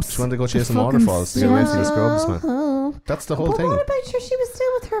chase scrubs. she wanted to go The chase some fucking waterfalls to get away from the scrubs, man. Oh. That's the whole But thing. what about her? She was still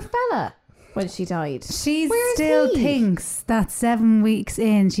with her fella when she died. She Where's still he? thinks that 7 weeks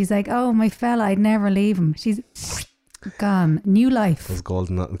in, she's like, oh, my fella, I'd never leave him. She's gone. New life. Those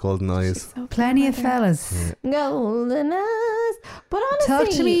golden eyes. So Plenty of clever. fellas. Golden eyes. But honestly, Talk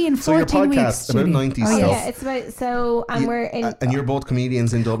to me in So your 14 podcast weeks. about Julie. 90s Oh, stuff. yeah. Yeah, it's about and we're in. And you're both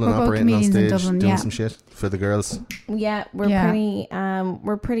comedians in Dublin, We're both operating on comedians in stage, Dublin, doing yeah. some shit for the girls. Yeah, we're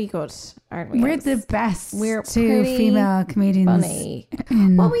pretty good, aren't we? We're Alex? the best We're two pretty female comedians. funny.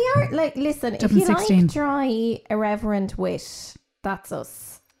 in- Well, we are like. Listen, if Dublin you 16. like dry, irreverent wit, that's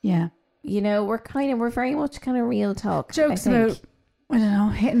us. yeah. You know, we're very much kind of real talk. Jokes I think. about, I don't know,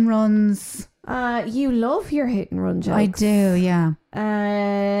 hit and runs. You love your hit and run jokes. I do, yeah.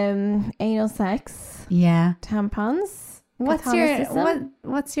 Anal sex. Yeah. tampons.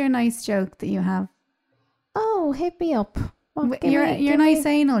 What's your nice joke that you have? Oh, hit me up. Well, Your nice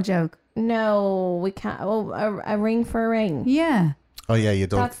anal joke. No, we can't. Oh, a ring for a ring. Yeah. Oh yeah, you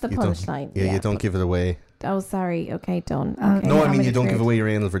don't. That's the punchline. Yeah, you don't give it away. Oh, sorry. Okay, done. Okay. Okay, No, I mean you don't comedy give away your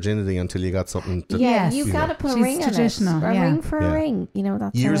anal virginity until you got something. To, Yeah, Yes. you've got to put a She's ring traditional, on it. A yeah. ring for a Yeah. ring. You know,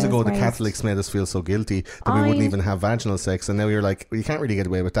 that's Years how I ago, was the raised. Catholics made us feel so guilty that we wouldn't even have vaginal sex, and now you're like, well, you can't really get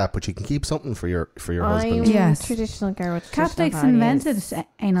away with that, but you can keep something for your husband. I'm Yes. traditional girl with Catholics traditional values. invented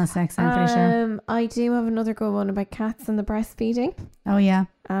anal sex, I'm pretty sure. I do have another good one about cats and the breastfeeding. Oh, yeah.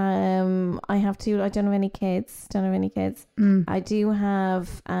 I have two. I don't have any kids. Mm. I do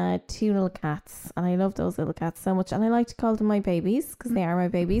have 2 little cats, and I love those little cats so much. And I like to call them my babies because they are my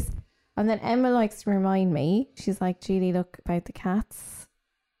babies. And then Emma likes to remind me. She's like, "Julie, look about the cats.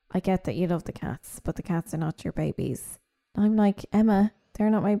 I get that you love the cats, but the cats are not your babies." And I'm like, Emma, they're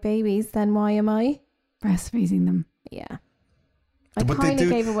not my babies. Then why am I? Breastfeeding them. Yeah. I But they kind of do,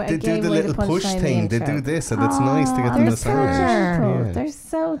 gave away. they do the little push punchline in thing. They intro. do this, and it's nice to get the They're massage. so gentle. Yeah. They're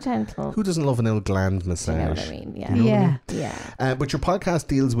so gentle. Who doesn't love an old gland massage? You know what I mean? Yeah. You know what I mean? Yeah. But your podcast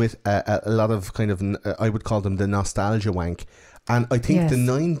deals with a lot of kind of, I would call them the nostalgia wank. And I think the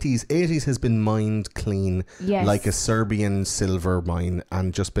 90s, 80s has been mined clean Yes. like a Serbian silver mine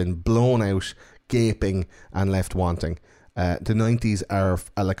and just been blown out, gaping and left wanting. The 90s are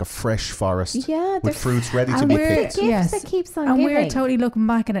like a fresh forest Yeah, with they're fruits ready to And be we're- picked. gift Yes. that keeps on And giving. we're totally looking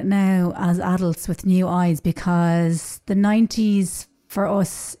back at it now as adults with new eyes, because the 90s for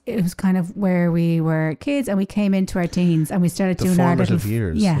us, it was kind of where we were kids and we came into our teens and we started The doing our little formative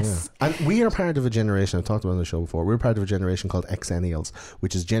years. Yes. Yeah. And we are part of a generation, I've talked about it on the show before, we're part of a generation called Xennials,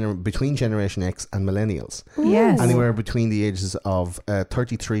 which is between Generation X and Millennials. Yes. Anywhere between the ages of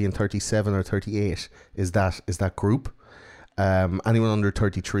 33 and 37 or 38 is that group. Anyone under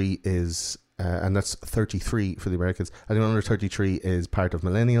 33 is, and that's 33 for the Americans, anyone under 33 is part of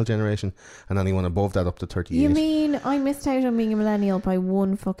millennial generation, and anyone above that up to 38. You mean I missed out on being a millennial by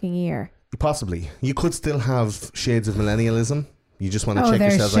 1 fucking year? Possibly. You could still have shades of millennialism. You just want to Oh, check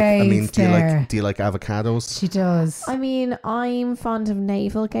there's yourself. Like, I mean, shades there. do you like avocados? She does. I mean, I'm fond of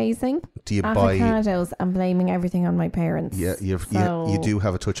navel gazing, Do you buy? avocados, and blaming everything on my parents. Yeah, you So- do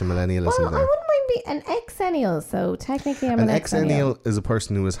have a touch of millennialism Well, I there. wouldn't mind being an exennial, so technically I'm An an exennial is a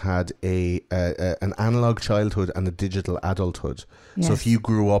person who has had an analog childhood and a digital adulthood. Yes. So if you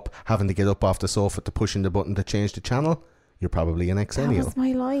grew up having to get up off the sofa to push in the button to change the channel, you're probably an That exennial. was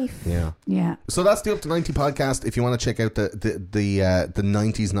my life. Yeah. Yeah. So that's the Up to 90 podcast. If you want to check out the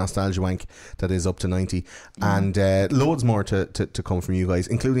 90s nostalgia wank that is Up to 90, and loads more to come from you guys,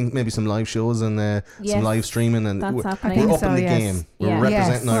 including maybe some live shows and some Yes, live streaming, and that's we're happening. up in So, the yes. game. We're Yeah.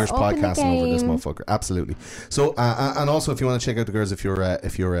 representing Yes. Irish We're up in the podcasting over this game. motherfucker. Absolutely. So and also if you want to check out the girls, if you're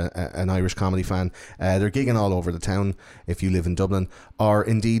an Irish comedy fan, they're gigging all over the town. If you live in Dublin or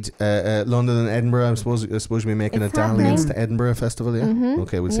indeed London and Edinburgh, I suppose we're making It's a dalliance happening. to Edinburgh Festival. Yeah. Mhm.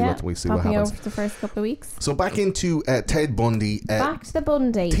 Okay, we'll see what Popping happens. over for the first couple of weeks. So back into Ted Bundy. Back to the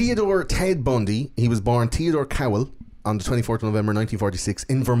Bundy. Theodore Ted Bundy. He was born Theodore Cowell on the 24th of November 1946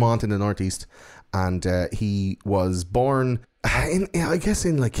 in Vermont in the Northeast, and he was born in I guess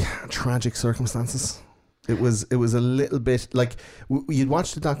in like tragic circumstances. It was a little bit like you'd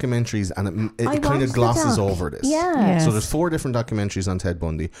watch the documentaries and I it kind of watched the glosses doc. over this. Yeah. Yes. So there's 4 different documentaries on Ted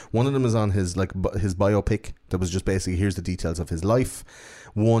Bundy. One of them is on his his biopic that was just basically here's the details of his life.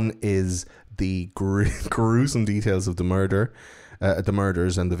 One is the gruesome details of the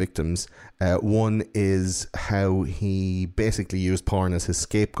murders and the victims. One is how he basically used porn as his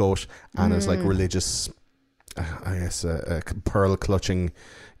scapegoat and as like religious, I guess, pearl clutching,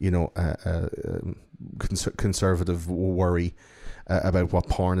 conservative worry about what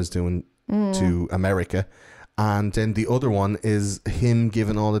porn is doing to America. And then the other one is him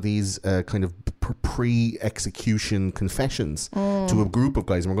giving all of these kind of pre-execution confessions to a group of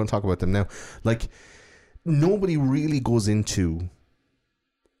guys, and we're going to talk about them now. Like, nobody really goes into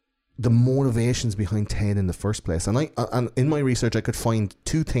the motivations behind Ted in the first place. And in my research, I could find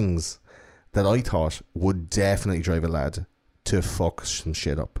 2 things that I thought would definitely drive a lad to fuck some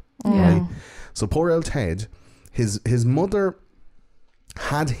shit up. Yeah. Right? So poor old Ted, his mother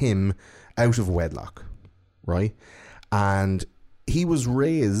had him out of wedlock, right? And he was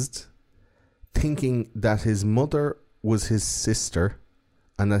raised thinking that his mother was his sister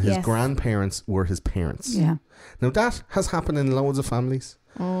and that his Yes. grandparents were his parents. Yeah. Now that has happened in loads of families.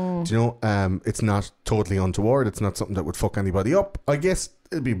 Do you know, it's not totally untoward. It's not something that would fuck anybody up. I guess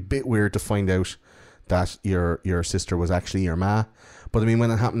it'd be a bit weird to find out that your sister was actually your ma. But I mean,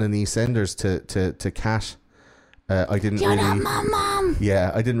 when it happened in EastEnders to Kat, I didn't You're really. not my mom.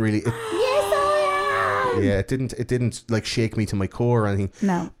 Yeah, I didn't really. Yes, I Yeah, it didn't like shake me to my core or anything.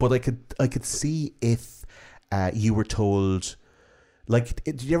 No. But I could see if you were told, like,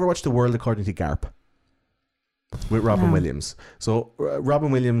 did you ever watch The World According to Garp with Robin Williams? So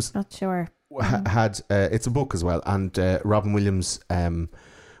Robin Williams, Not sure. had it's a book as well, and Robin Williams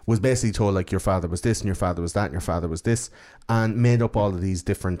was basically told, like, your father was this and your father was that and your father was this, and made up all of these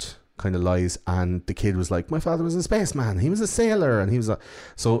different kind of lies. And the kid was like, my father was a spaceman, he was a sailor, and he was a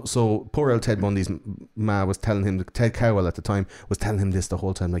so poor old Ted Bundy's ma was telling him, Ted Cowell at the time was telling him this the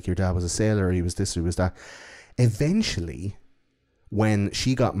whole time, like, your dad was a sailor, he was this, he was that. Eventually, when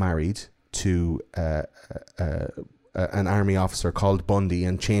she got married to an army officer called Bundy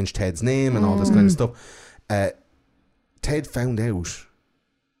and changed Ted's name and all this kind of stuff, Ted found out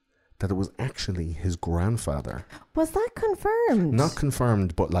that it was actually his grandfather. Was that confirmed? Not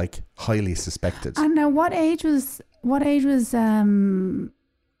confirmed, but like highly suspected. And now, what age was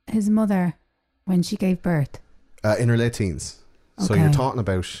his mother when she gave birth? In her late teens. So Okay. you're talking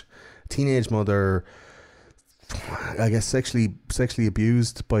about teenage mother, I guess sexually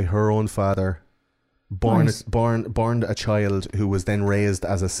abused by her own father. Born a child who was then raised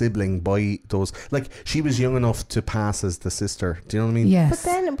as a sibling by those, like, she was young enough to pass as the sister. Do you know what I mean? Yes.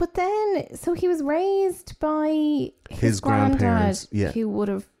 But then, so he was raised by His granddad, grandparents, yeah. who would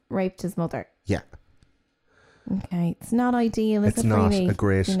have raped his mother. Yeah. Okay, it's not ideal. Is It's it not really? a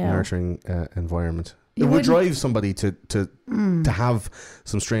great You know? nurturing environment. You It would wouldn't- drive somebody to have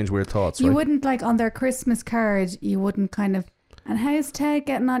some strange weird thoughts, right? You wouldn't, like, on their Christmas card, you wouldn't kind of, and how's Ted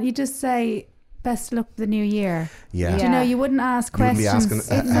getting on? You just say, best of luck for the new year. Yeah. Do you know, you wouldn't ask You wouldn't be questions.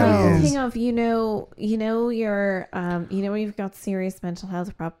 asking, It's how the he is. thing of, you're when you've got serious mental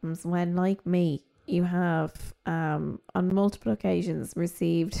health problems, when, like me, you have on multiple occasions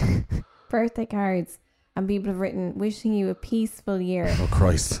received birthday cards and people have written wishing you a peaceful year. Oh,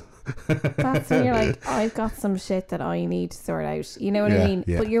 Christ. That's when you're like, I've got some shit that I need to sort out. You know what Yeah, I mean?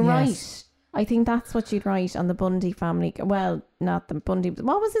 yeah. But you're Yes. right. I think that's what you'd write on the Bundy family. Well, not the Bundy. But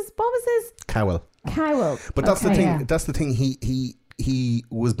what was his? Cowell. Cowell. But that's the Okay. thing. yeah. That's the thing. He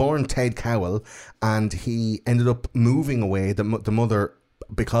was born Ted Cowell, and he ended up moving away. The mother,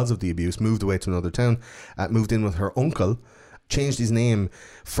 because of the abuse, moved away to another town. Moved in with her uncle. Changed his name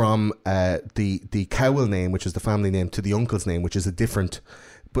from the Cowell name, which is the family name, to the uncle's name, which is a different.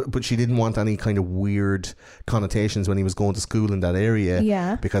 But she didn't want any kind of weird connotations when he was going to school in that area.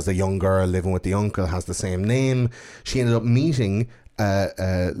 Yeah. Because the young girl living with the uncle has the same name. She ended up meeting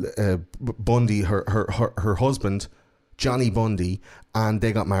Bundy, her husband, Johnny Bundy, and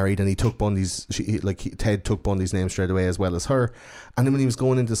they got married. And he took Ted took Bundy's name straight away as well as her. And then when he was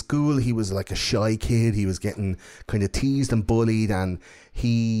going into school, he was like a shy kid. He was getting kind of teased and bullied, and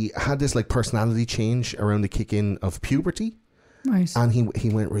he had this like personality change around the kick in of puberty. Right. And he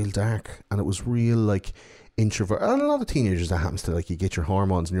went real dark, and it was real like introvert. And a lot of teenagers, that happens to, like, you get your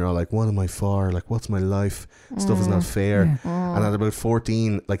hormones and you're all like, what am I for? Like, what's my life? Stuff is not fair. And at about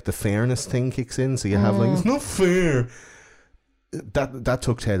 14, like, the fairness thing kicks in, so you have like, it's not fair. That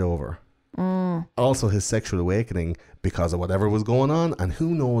took Ted over. Also his sexual awakening because of whatever was going on, and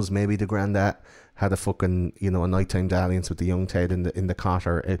who knows, maybe the granddad had a fucking, a nighttime dalliance with the young Ted in the cot,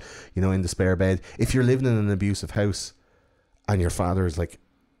 or in the spare bed. If you're living in an abusive house and your father is like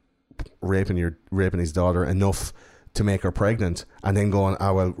raping his daughter enough to make her pregnant, and then going,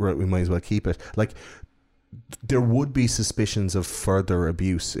 well, right, we might as well keep it. Like, there would be suspicions of further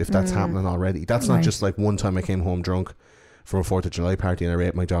abuse if that's happening already. That's not just like one time I came home drunk from a 4th of July party and I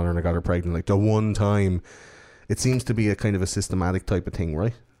raped my daughter and I got her pregnant. Like, the one time, it seems to be a kind of a systematic type of thing,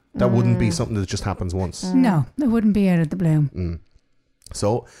 right? That wouldn't be something that just happens once. No, it wouldn't be out of the blue.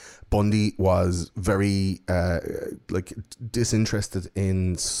 So Bundy was very disinterested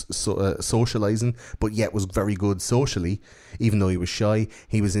in socializing, but yet was very good socially. Even though he was shy,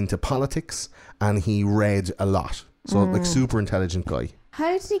 he was into politics and he read a lot. So like, super intelligent guy.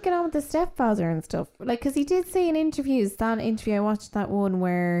 How did he get on with the stepfather and stuff? Like, because he did say in interviews, that interview, I watched that one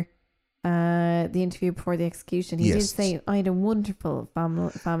where the interview before the execution, he did Yes. say, I had a wonderful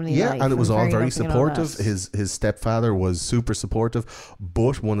family Yeah, life. and it was all very loving and all supportive. that." His stepfather was super supportive,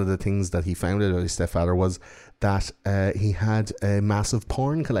 but one of the things that he found out about his stepfather was that he had a massive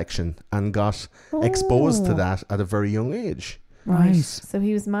porn collection and got exposed to Oh. that at a very young age. Right. Right. So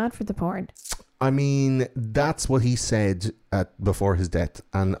he was mad for the porn. I mean, that's what he said before his death,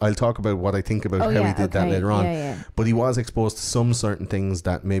 and I'll talk about what I think about how he did that later on. Yeah. But he was exposed to some certain things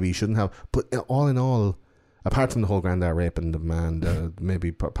that maybe he shouldn't have. But all in all, apart from the whole granddad raping the man,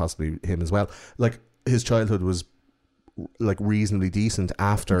 maybe possibly him as well, like, his childhood was like reasonably decent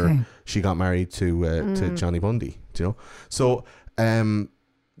after Okay. she got married to Johnny Bundy. Do you know? So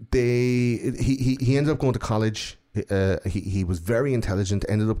he ended up going to college. He was very intelligent.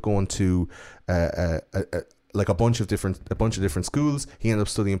 Ended up going to like a bunch of different schools. He ended up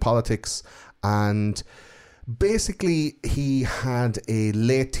studying politics, and basically he had a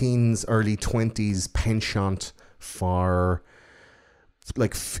late teens, early 20s penchant for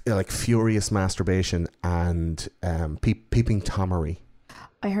like furious masturbation and peeping Tomery.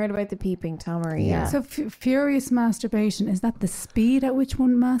 I heard about the peeping Tomery. Yeah. So furious masturbation, is that the speed at which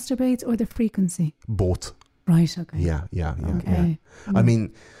one masturbates or the frequency? Both. Right. Okay. Yeah. Okay. I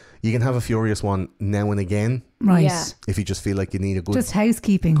mean, you can have a furious one now and again. Right. Yeah. If you just feel like you need a good, just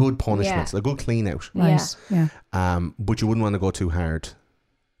housekeeping, good punishment, a good clean out. Right. Yeah. But you wouldn't want to go too hard.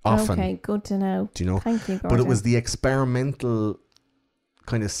 Often. Okay, good to know. Do you know? Thank you, Gordon. But it was the experimental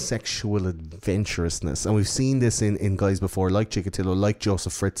kind of sexual adventurousness, and we've seen this in guys before, like Chikatilo, like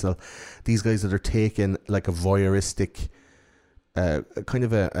Joseph Fritzl. These guys that are taking like a voyeuristic, kind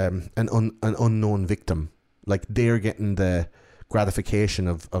of an unknown victim, like they're getting the gratification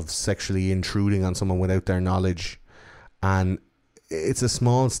of sexually intruding on someone without their knowledge, and it's a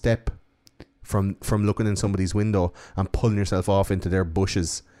small step from looking in somebody's window and pulling yourself off into their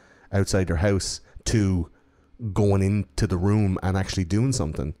bushes outside their house to going into the room and actually doing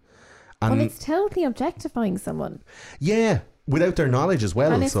something. And well, it's totally objectifying someone. Yeah, without their knowledge as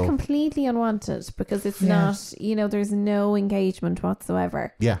well. And it's completely unwanted because it's not, there's no engagement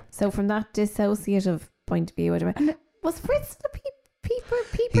whatsoever. Yeah. So from that dissociative point of view, was Fritz the peeper?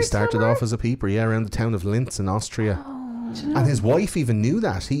 He started off as a peeper, around the town of Linz in Austria. And his wife even knew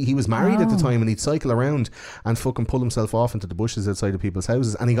that. He was married at the time, and he'd cycle around and fucking pull himself off into the bushes outside of people's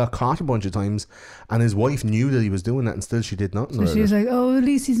houses, and he got caught a bunch of times, and his wife knew that he was doing that, and still she did nothing. So she was like, oh, at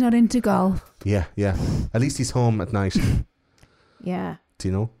least he's not into golf. Yeah. At least he's home at night. Yeah. Do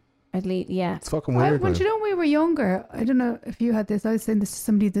you know? At least, yeah. It's fucking weird. When we were younger, I don't know if you had this, I was saying this to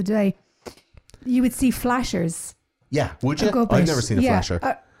somebody the other day, you would see flashers. Yeah, would you? I've never seen a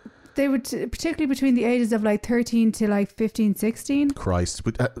flasher. They would, particularly between the ages of like 13 to like 15, 16. Christ.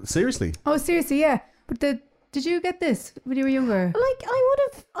 But, seriously? Oh, seriously, yeah. But did you get this when you were younger? Like, I would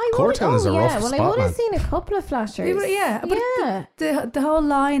have. Cortown is a rough spot, I would have man. seen a couple of flashers. But the whole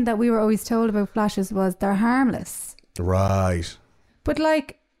line that we were always told about flashers was they're harmless. Right. But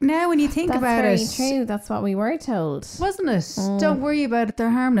like, now when you think about it, that's very true. That's what we were told, wasn't it? Don't worry about it,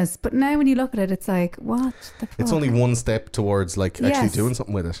 they're harmless. But now when you look at it, it's like, what the fuck? It's only one step towards like actually doing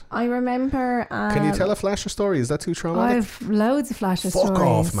something with it. I remember. Can you tell a flasher story? Is that too traumatic? I've loads of flasher stories. Fuck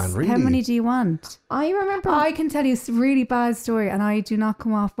off, man! Really? How many do you want? I remember. I can tell you a really bad story, and I do not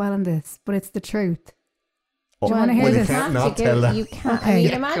come off well on this, but it's the truth. Do you want to hear you this? can't not tell that. You can't. Okay. I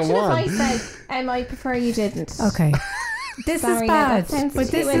mean, imagine if I said, I prefer you didn't. Okay. This Sorry, is bad, that but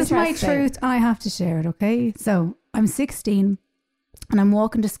this too is my interesting. truth and I have to share it, okay? So I'm 16 and I'm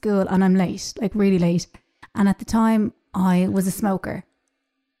walking to school and I'm late, like really late. And at the time I was a smoker.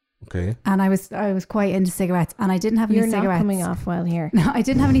 Okay. And I was quite into cigarettes and I didn't have You're any cigarettes. not coming off well here. No, I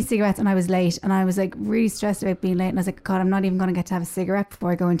didn't have any cigarettes and I was late and I was like really stressed about being late and I was like, God, I'm not even going to get to have a cigarette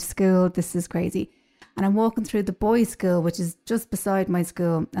before I go into school. This is crazy. And I'm walking through the boys' school, which is just beside my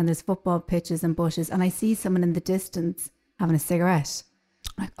school, and there's football pitches and bushes, and I see someone in the distance having a cigarette.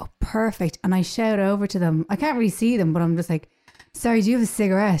 I'm like, oh, perfect. And I shout over to them. I can't really see them, but I'm just like, sorry, do you have a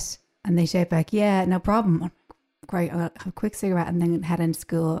cigarette? And they shout back, yeah, no problem. I'm like, great, I'll have a quick cigarette and then head into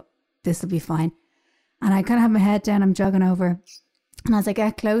school. This will be fine. And I kind of have my head down, I'm jogging over. And as I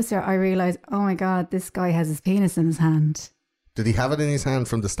get closer, I realise, oh my God, this guy has his penis in his hand. Did he have it in his hand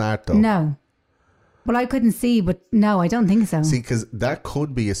from the start though? No. Well, I couldn't see, but no, I don't think so. See, because that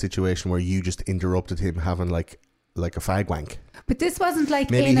could be a situation where you just interrupted him having like a fag wank. But this wasn't like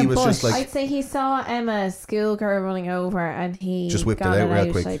Maybe in he a was bush. just like- I'd say he saw Emma, schoolgirl, running over, and he Just whipped got it out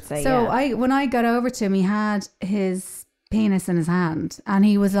real quick. I'd say, So yeah. when I got over to him, he had his penis in his hand, and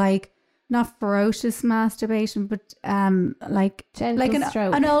he was like, not ferocious masturbation, but like Gentle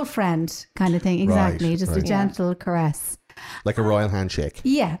stroke. an old friend kind of thing. Exactly, Right, just a right. gentle caress. Like a royal handshake.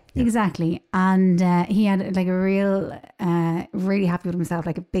 Yeah, exactly. And he had like a real, really happy with himself,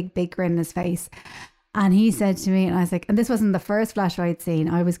 like a big grin on his face. And he said to me, and I was like, and this wasn't the first flasher I'd seen.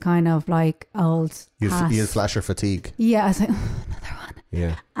 I was kind of like old. You hat. had flasher fatigue. Yeah, I was like, oh, another one.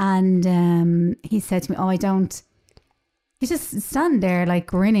 Yeah. And he said to me, oh, I don't. He's just standing there like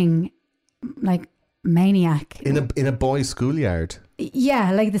grinning, like maniac. In a boys' schoolyard.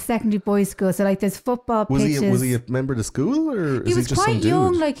 Yeah, like the secondary boys' school. So like there's football pitches. Was he a member of the school, or He is was he just some quite dude?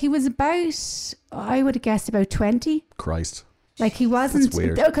 young. Like he was about, I would have guessed about 20. Christ. Like he wasn't, That's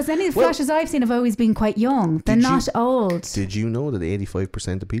weird. because any of the Well, flashes I've seen have always been quite young. They're Did you- not old. Did you know that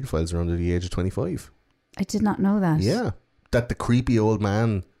 85% of paedophiles are under the age of 25? I did not know that. Yeah. That the creepy old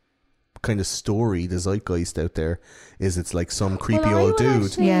man kind of story, the zeitgeist out there is it's like some creepy Well, I old would dude.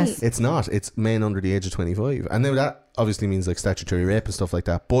 actually- Yes. It's not. It's men under the age of 25. And now that obviously means like statutory rape and stuff like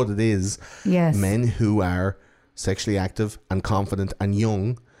that. But it is Yes. men who are sexually active and confident and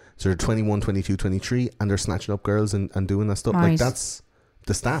young. So they're 21, 22, 23 and they're snatching up girls and doing that stuff. Like Right. that's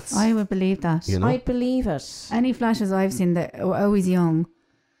the stats. I would believe that. You know? I'd believe it. Any flashes I've seen that are always young.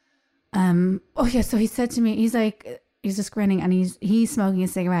 Oh yeah, so he said to me, he's like, he's just grinning and he's smoking a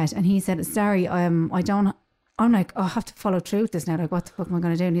cigarette and he said, sorry, I don't, I'm like, oh, I have to follow through with this now. Like, what the fuck am I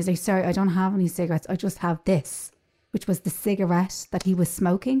going to do? And he's like, sorry, I don't have any cigarettes. I just have this, which was the cigarette that he was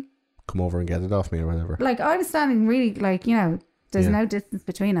smoking. Come over and get it off me or whatever. Like, I'm standing really, like, you know, there's Yeah. no distance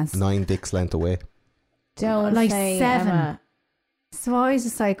between us. 9 dicks length away. Don't Like say 7. Emma. So I was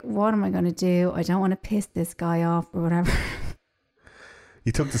just like, what am I going to do? I don't want to piss this guy off or whatever.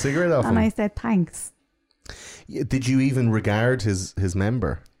 You took the cigarette off And him. I said, thanks. Yeah, did you even regard his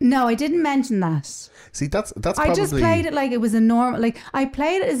member? No, I didn't mention that. See, that's I probably... just played it like it was a normal, like I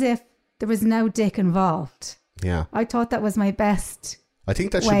played it as if there was no dick involved. Yeah. I thought that was my best. I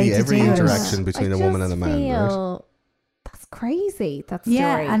think that should Way be to every do it. interaction between I a woman and just a man, right? feel that's crazy. That story.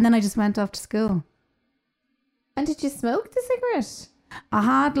 Yeah, and then I just went off to school. And did you smoke the cigarette? I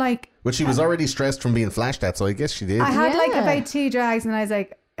had like, But she was already stressed from being flashed at, so I guess she did. I had like Yeah. about 2 drags and I was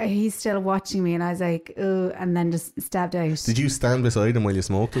like, he's still watching me and I was like, oh, and then just stabbed out. Did you stand beside him while you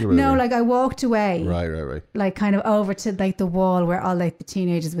smoked it? Or No, whatever? like I walked away. Right. Like kind of over to like the wall where all like the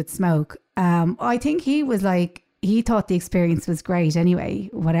teenagers would smoke. I think he was like, he thought the experience was great anyway.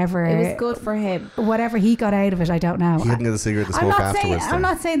 Whatever. It was good for him. Whatever he got out of it, I don't know. He hadn't got a cigarette to I'm smoke not saying afterwards. I'm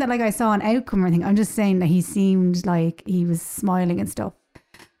not saying that like I saw an outcome or anything. I'm just saying that he seemed like he was smiling and stuff.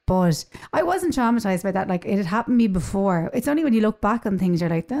 But I wasn't traumatized by that. Like it had happened to me before. It's only when you look back on things you're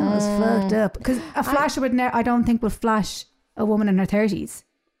like, that was fucked up. Because a flasher would I don't think would flash a woman in her 30s.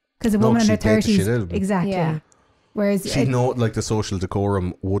 Because a No, woman in her she'd beat the shit 30s, out of them. exactly. Yeah. Whereas She'd know like the social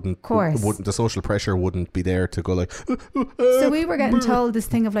decorum wouldn't, Course. the social pressure wouldn't be there to go like. so we were getting told this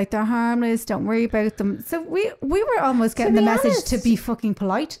thing of like they're harmless, don't worry about them. So we were almost getting the be message honest. to be fucking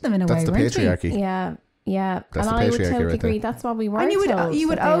polite to them in a That's way, the weren't we? patriarchy. Yeah. Yeah. That's and the I would patriarchy totally right there. agree. That's what we were And you told. would that they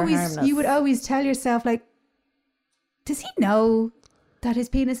were always harmless. tell yourself like, does he know that his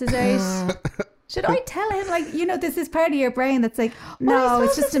penis is out? Should I tell him like, you know, this is part of your brain that's like, no, Well, I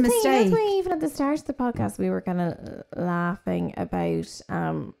it's suppose just a that's the thing. mistake. That's why even at the start of the podcast we were kind of laughing about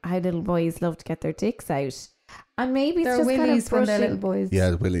how little boys love to get their dicks out, and maybe it's They're just kind willies of when brushing. they're little boys. Yeah,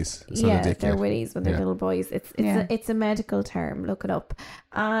 the willies. It's not a dick. they're Yeah. willies when they're Yeah. little boys. It's Yeah. it's a medical term. Look it up.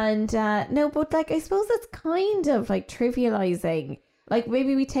 And no, but like I suppose it's kind of like trivializing. Like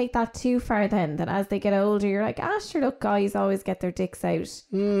maybe we take that too far then. That as they get older, you're like, sure, look, guys always get their dicks out.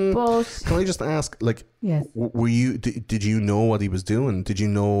 But Can I just ask, like, Yes. were you? Did you know what he was doing? Did you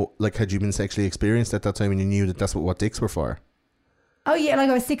know, like, had you been sexually experienced at that time and you knew that that's what dicks were for? Oh yeah, like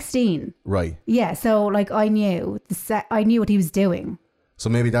I was 16. Right. Yeah, so like I knew I knew what he was doing. So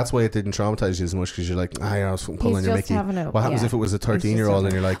maybe that's why it didn't traumatize you as much because you're like, I was pulling He's your just Mickey. having a- What happens yeah. if it was a He's just 13-year-old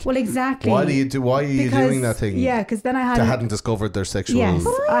and having you're like, Well, exactly. why are you doing that thing? Yeah, because then I had They hadn't discovered their sexual. Yes,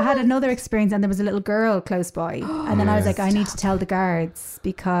 I had another experience, and there was a little girl close by, and then I was like, I need to tell the guards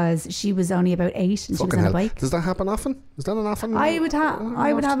because she was only about 8 and she was Fucking on a hell. bike. Does that happen often? Is that an often? I would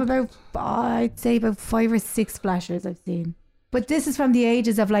have about, I'd say about 5 or 6 flashers I've seen. But this is from the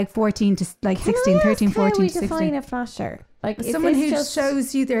ages of like 14 to like 16, 13, how 14, we 16. define a flasher? Like is Someone this who just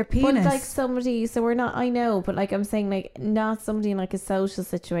shows you their But penis. like somebody, so we're not. I know, but like I'm saying, like not somebody in like a social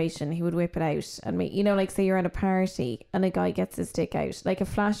situation who would whip it out and make, you know, like say you're at a party and a guy gets his dick out. Like a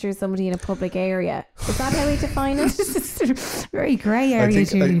flasher is somebody in a public area. Is that how we define it? This is very grey I area, think,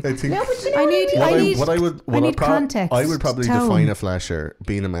 Julie. I think No, but you know I what need- I mean? I need context, I would probably tone. define a flasher,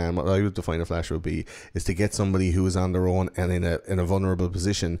 being a man, what I would define a flasher would be is to get somebody who is on their own and in a vulnerable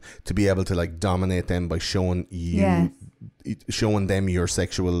position to be able to like dominate them by showing showing them your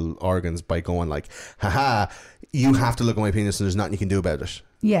sexual organs by going like, haha, you have to look at my penis and there's nothing you can do about it.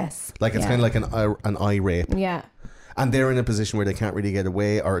 Yes. Like it's Yeah. kind of like an eye rape. Yeah. And they're in a position where they can't really get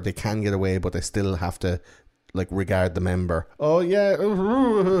away, or they can get away, but they still have to like regard the member. Oh yeah,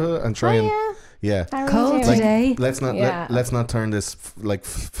 and try and yeah. How are you Cold doing? today. Let's not Yeah. let's not turn this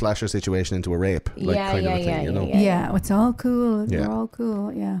flasher situation into a rape. Like Yeah, kind yeah, of a thing, yeah, you know. yeah. Yeah, it's all cool. Yeah. We're all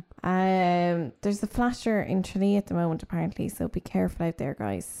cool. Yeah. There's a flasher in Tralee at the moment apparently, so be careful out there,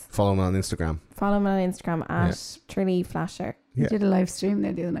 guys. Follow me on Instagram. Follow me on Instagram at Tralee Flasher. We Yeah. did a live stream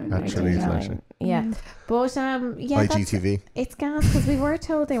there the other night. Actually, Yeah. flashing. Yeah. But yeah, IGTV. it's gas because we were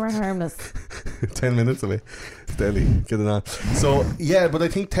told they were harmless. 10 minutes away. Steady. Get it on. So, yeah, but I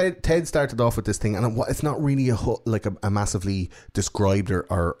think Ted started off with this thing, and it's not really a massively described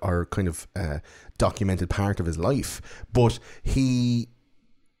or kind of documented part of his life, but he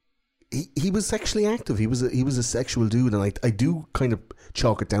was sexually active. He was a sexual dude, and I do kind of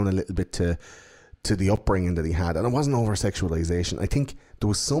chalk it down a little bit to the upbringing that he had, and it wasn't over sexualization. I think there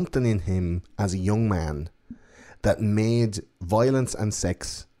was something in him as a young man that made violence and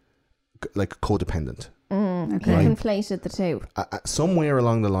sex like codependent. Okay. He conflated the two. Somewhere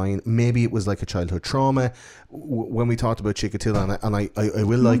along the line, maybe it was like a childhood trauma. When we talked about Chikatilo, and I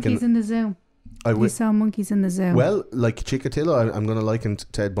will liken. Monkeys in the zoo. We saw monkeys in the zoo. Well, like Chikatilo, I'm going to liken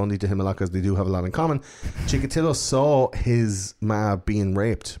Ted Bundy to him a lot because they do have a lot in common. Chikatilo saw his ma being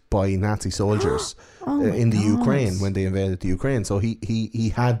raped by Nazi soldiers in the Ukraine when they invaded the Ukraine. So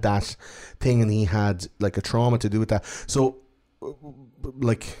he had that thing, and he had like a trauma to do with that. So,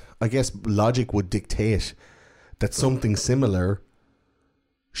 like, I guess logic would dictate that something similar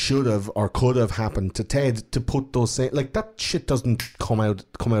should have or could have happened to Ted, to put those like that shit doesn't come out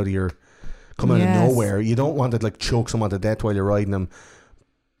of nowhere. You don't want to like choke someone to death while you're riding them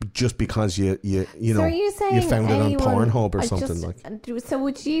just because you know, So are you saying you found it on anyone- Pornhub or I something just- like. So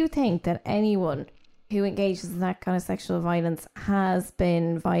would you think that anyone who engages in that kind of sexual violence has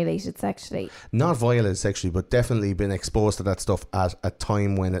been violated sexually? Not violated sexually, but definitely been exposed to that stuff at a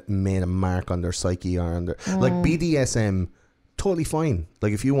time when it made a mark on their psyche or on their like BDSM. Totally fine.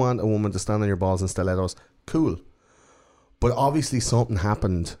 Like if you want a woman to stand on your balls and stilettos, cool. But obviously something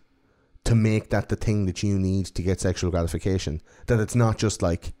happened to make that the thing that you need to get sexual gratification. That it's not just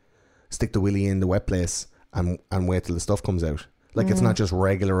like stick the willy in the wet place and wait till the stuff comes out. Like it's not just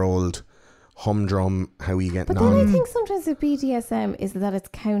regular old humdrum how you getting But then on. I think sometimes with BDSM is that it's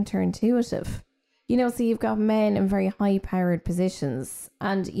counterintuitive. You know, so you've got men in very high powered positions,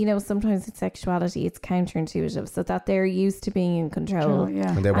 and you know, sometimes with sexuality it's counterintuitive, so that they're used to being in control.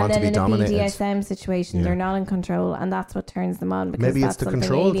 Yeah. And they want to then be in dominated. a BDSM situation, Yeah. they're not in control, and that's what turns them on. Because Maybe that's it's the something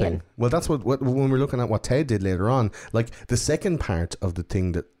control alien. thing. Well, that's what when we're looking at what Ted did later on, like the second part of the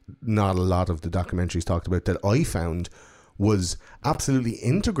thing that not a lot of the documentaries talked about that I found was absolutely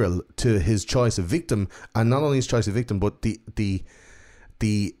integral to his choice of victim, and not only his choice of victim, but the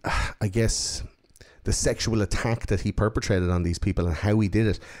I guess the sexual attack that he perpetrated on these people and how he did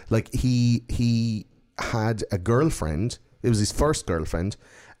it. Like he had a girlfriend. It was his first girlfriend.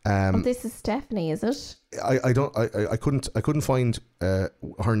 This is Stephanie, is it? I couldn't find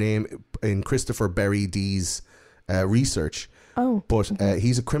her name in Christopher Berry D's research. Oh, But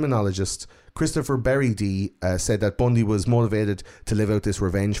he's a criminologist. Christopher Berry D said that Bundy was motivated to live out this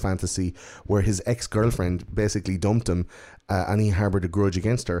revenge fantasy where his ex-girlfriend basically dumped him and he harboured a grudge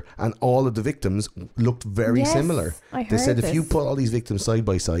against her. And all of the victims looked very Yes, similar. I They said heard if you this. put all these victims side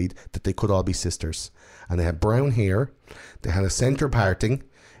by side, that they could all be sisters. And they had brown hair, they had a centre parting,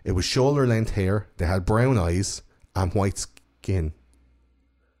 it was shoulder length hair, they had brown eyes and white skin.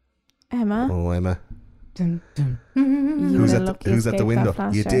 Emma. Oh, Emma. Dun, dun. Who's will at the window?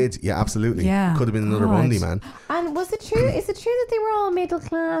 You did, yeah, absolutely. Yeah, Could have been another God. Bundy man. And was it true? Is it true that they were all middle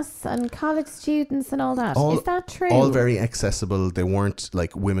class and college students and all that? All- Is that true? All very accessible. They weren't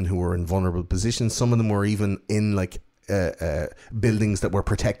like women who were in vulnerable positions. Some of them were even in like buildings that were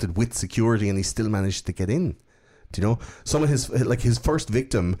protected with security, and he still managed to get in. Do you know? Some of his first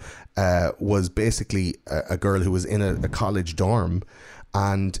victim was basically a girl who was in a college dorm.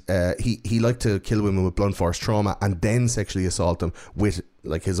 And he liked to kill women with blunt force trauma and then sexually assault them with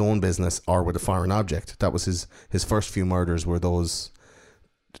like his own business or with a foreign object. That was his first few murders were those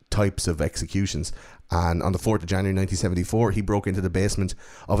types of executions. And on the 4th of January 1974, he broke into the basement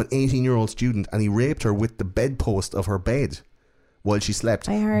of an 18-year-old student and he raped her with the bedpost of her bed while she slept.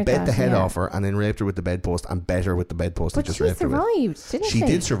 I heard Bet that, the head yeah. off her and then raped her with the bedpost and bet her with the bedpost. But he just she raped her with. survived, didn't she? She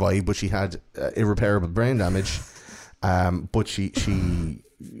did survive, but she had irreparable brain damage. But she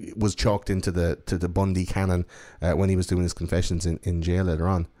was chalked into the Bundy canon when he was doing his confessions in jail later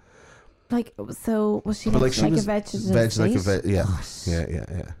on. Like, so was she But like, she like was a vegetative state?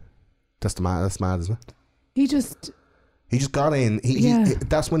 Yeah. That's mad, isn't it? He just He just got in.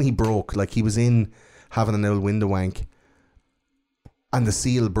 That's when he broke. Like he was in having an old window wank, and the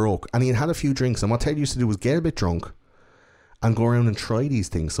seal broke. And he had a few drinks. And what Ted used to do was get a bit drunk and go around and try these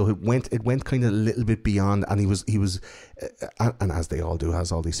things. So it went kind of a little bit beyond, and he was, and as they all do,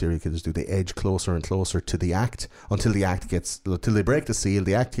 as all these serial killers do, they edge closer and closer to the act until they break the seal,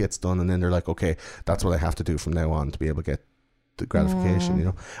 the act gets done, and then they're like, okay, that's what I have to do from now on to be able to get the gratification, you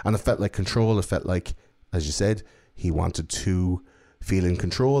know. And it felt like control. It felt like, as you said, He wanted to feel in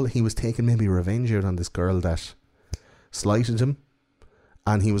control. He was taking maybe revenge out on this girl that slighted him.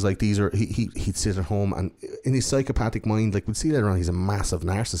 And he was like, he'd sit at home, and in his psychopathic mind, like we'd see later on, he's a massive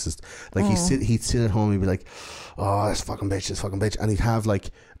narcissist. Like he'd sit at home, he'd be like, oh, this fucking bitch. And he'd have like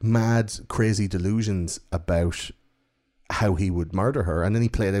mad, crazy delusions about how he would murder her. And then he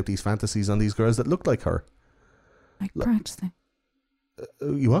played out these fantasies on these girls that looked like her. Like practicing.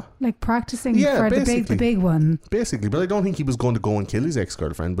 You what? Like practicing for the big one. Basically, but I don't think he was going to go and kill his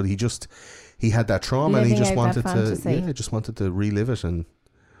ex-girlfriend, but he had that trauma and he just wanted to relive it, and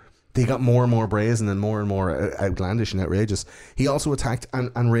they got more and more brazen and more outlandish and outrageous. He also attacked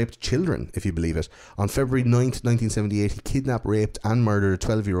and raped children, if you believe it. On February 9th, 1978, he kidnapped, raped and murdered a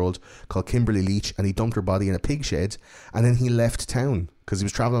 12-year-old called Kimberly Leach, and he dumped her body in a pig shed, and then he left town because he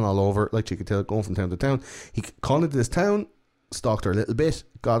was travelling all over, like you could tell, going from town to town. He called into this town, stalked her a little bit,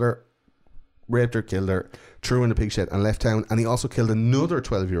 got her, raped her, killed her, threw her in the pig shed and left town. And he also killed another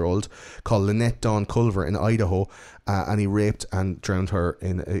 12-year-old called Lynette Dawn Culver in Idaho, and he raped and drowned her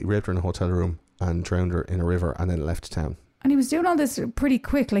in a hotel room and drowned her in a river, and then left town. And he was doing all this pretty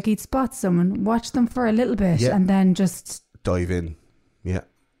quick. Like he'd spot someone, watch them for a little bit, and then just dive in. Yeah.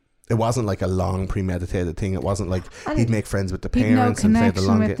 It wasn't like a long premeditated thing. It wasn't like he'd make friends with the parents and play the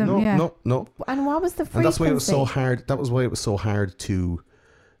long game. No. And what was the frequency? And that's why it was so hard. That was why it was so hard to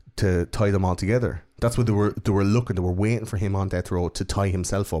tie them all together. That's what they were looking. They were waiting for him on death row to tie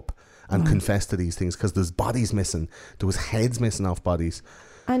himself up and confess to these things, because there's bodies missing. There was heads missing off bodies.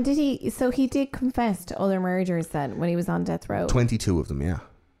 And he did confess to other murders then when he was on death row? 22 of them, yeah.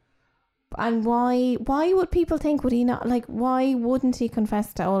 And why would people think, would he not, like, why wouldn't he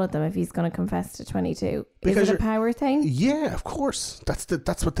confess to all of them if he's going to confess to 22? Because is it a power thing? Yeah, of course.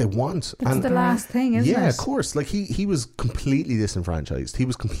 That's what they want. That's the last thing, isn't it? Yeah, of course. Like he was completely disenfranchised. He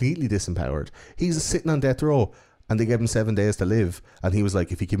was completely disempowered. He's sitting on death row, and they gave him 7 days to live, and he was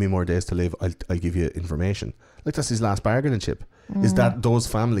like, if you give me more days to live, I'll give you information. Like, that's his last bargaining chip. Is that those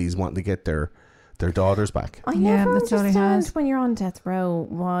families wanting to get their daughters back. I never understand when you're on death row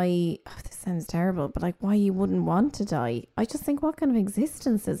why, this sounds terrible, but like why you wouldn't want to die. I just think, what kind of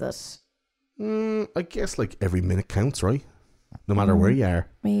existence is it? I guess like every minute counts, right? No matter where you are.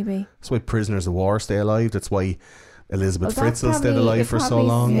 Maybe. That's why prisoners of war stay alive. That's why Elizabeth Fritzl stayed alive for so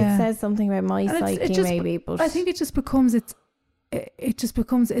long. It says something about my psyche, maybe. But I think it just becomes its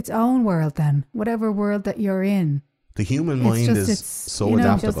own world then. Whatever world that you're in. The human mind is so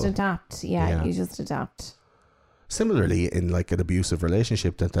adaptable. Just adapt. Yeah, you just adapt. Similarly, in like an abusive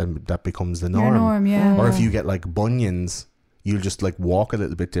relationship, that becomes the norm. Your norm, yeah. Or if you get like bunions, you'll just like walk a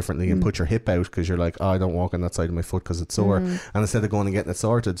little bit differently and put your hip out because you're like, oh, I don't walk on that side of my foot because it's sore. And instead of going and getting it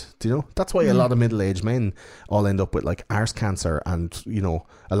sorted, do you know? That's why a lot of middle-aged men all end up with like arse cancer, and you know,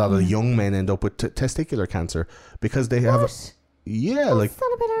 a lot of young men end up with testicular cancer because they have. What's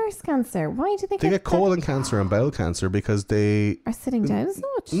that about arse cancer? Why do they get colon cancer and bowel cancer because they are sitting down so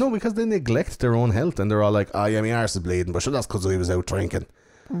much? No, because they neglect their own health, and they're all like, oh yeah, my arse is bleeding, but sure, that's because I was out drinking.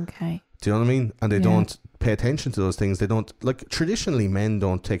 Okay. Do you know what I mean? And they don't pay attention to those things. They don't, like, traditionally men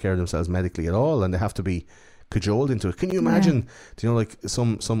don't take care of themselves medically at all, and they have to be cajoled into it. Can you imagine, do you know, like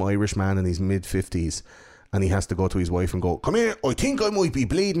some Irish man in his mid-50s, and he has to go to his wife and go, come here, I think I might be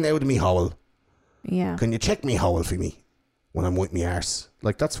bleeding out of me howel. Yeah. Can you check me howel for me when I'm with me arse?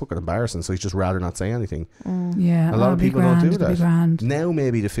 Like, that's fucking embarrassing. So he's just rather not say anything. Yeah, a lot of people don't do that. Now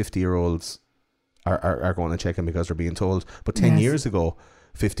maybe the 50-year-olds are going to check him because they're being told, but 10 years ago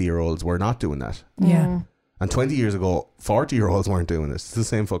 50-year-olds were not doing that. Yeah. And 20 years ago 40-year-olds weren't doing this. It's the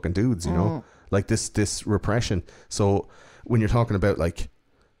same fucking dudes, you know, like this repression. So when you're talking about, like,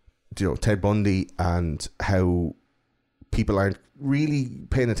 you know, Ted Bundy and how people aren't really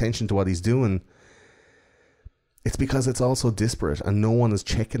paying attention to what he's doing, it's because it's also disparate and no one is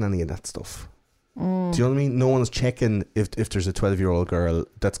checking any of that stuff. Do you know what I mean? No one is checking if there's a 12-year-old girl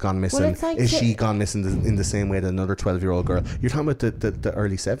that's gone missing. Well, is she gone missing in the same way that another 12-year-old girl? You're talking about the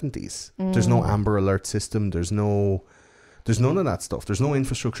early 70s. There's no Amber Alert system. There's none of that stuff. There's no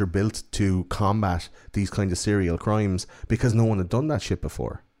infrastructure built to combat these kind of serial crimes because no one had done that shit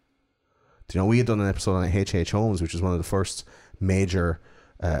before. Do you know, we had done an episode on H.H. Holmes, which is one of the first major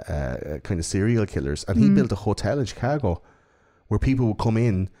kind of serial killers, and he built a hotel in Chicago where people would come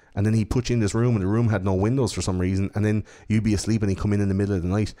in, and then he'd put you in this room, and the room had no windows for some reason, and then you'd be asleep and he'd come in the middle of the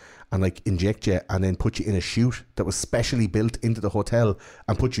night and like inject you and then put you in a chute that was specially built into the hotel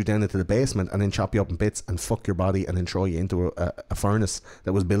and put you down into the basement and then chop you up in bits and fuck your body and then throw you into a furnace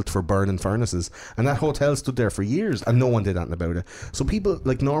that was built for burning furnaces. And that hotel stood there for years and no one did anything about it. So people,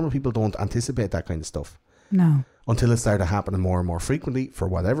 like normal people, don't anticipate that kind of stuff. No. Until it started happening more and more frequently for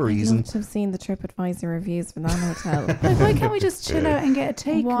whatever reason. I'd love to have seen the TripAdvisor reviews for that hotel. Like, why can't we just chill out and get a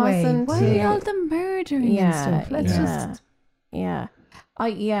takeaway? Why are all the murdering and stuff? Let's just... Yeah. I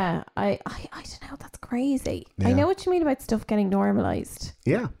don't know. That's crazy. Yeah. I know what you mean about stuff getting normalized.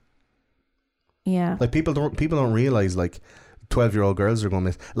 Yeah. Yeah. Like people don't realize like 12-year-old girls are going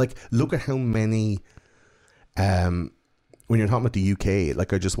miss. Like look at how many when you're talking about the UK,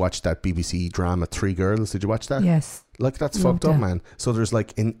 like I just watched that BBC drama Three Girls. Did you watch that? Yes. Like that's fucked up, man. So there's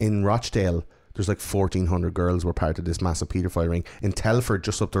like in Rochdale, there's like 1,400 girls were part of this massive paedophile ring. In Telford,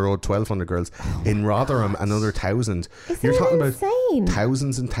 just up the road, 1,200 girls. In Rotherham, another 1,000. You're talking insane? About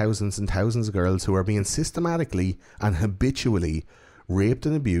thousands and thousands and thousands of girls who are being systematically and habitually raped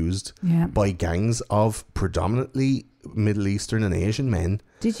and abused by gangs of predominantly Middle Eastern and Asian men.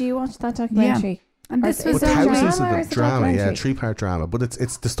 Did you watch that documentary? Yeah. And this was thousands drama, of the drama, 3-part drama. But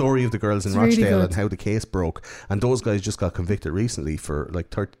it's the story of the girls in Rochdale really and how the case broke. And those guys just got convicted recently for like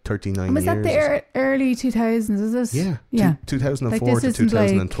 39 years. Was that the early 2000s? Is this? Yeah. 2004 to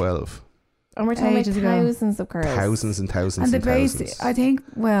 2012. And we're talking about thousands of girls. Thousands and thousands and thousands. I think,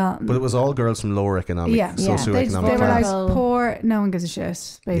 but it was all girls from lower economic, socioeconomic they were class. like poor, no one gives a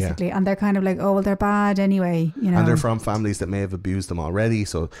shit, basically. Yeah. And they're kind of like, oh, well, they're bad anyway, you know. And they're from families that may have abused them already.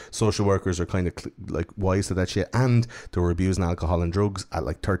 So social workers are kind of like wise to that shit. And they were abusing alcohol and drugs at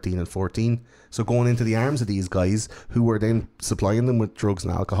like 13 and 14. So going into the arms of these guys who were then supplying them with drugs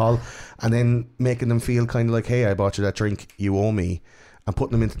and alcohol and then making them feel kind of like, hey, I bought you that drink, you owe me. And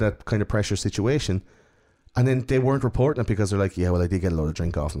putting them into that kind of pressure situation, and then they weren't reporting it because they're like, yeah, well, I did get a load of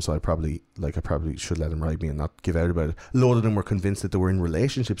drink off him, so I probably should let him ride me and not give out about it. A load of them were convinced that they were in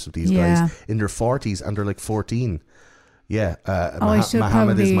relationships with these guys in their 40s, and they're like 14. Yeah,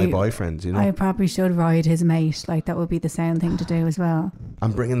 Mohammed is my boyfriend. You know, I probably should ride his mate. Like that would be the sound thing to do as well.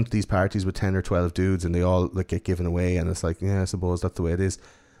 I'm bringing these parties with 10 or 12 dudes, and they all like get given away, and it's like, yeah, I suppose that's the way it is.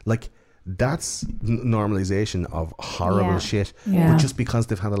 Like. That's normalization of horrible shit. But just because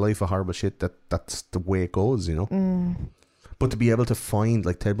they've had a life of horrible shit, that's the way it goes, you know. But to be able to find,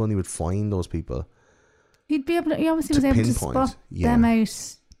 like Ted Bundy would find those people, he'd be able to. He obviously was able to spot them out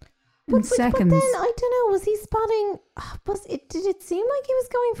in seconds. But then I don't know. Was he spotting? Did it seem like he was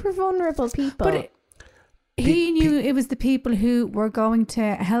going for vulnerable people? But he knew it was the people who were going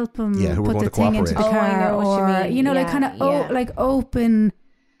to help him put the thing into the car, or you know, like kind of like open.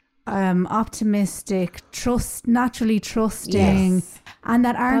 Optimistic, naturally trusting, and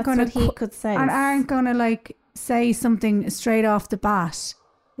that aren't going to like say something straight off the bat.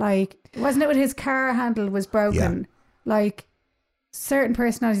 Like, wasn't it when his car handle was broken? Like certain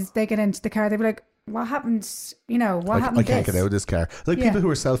personalities, they get into the car, they'd be like, "What happened? You know, what happened? I can't get out of this car." Like people who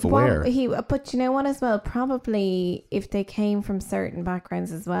are self-aware. But you know what? As well, probably if they came from certain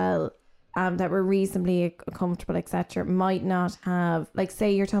backgrounds as well. That were reasonably comfortable, etc., might not have, like,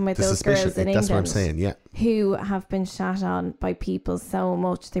 say you're talking about those girls in England. That's what I'm saying, who have been shat on by people so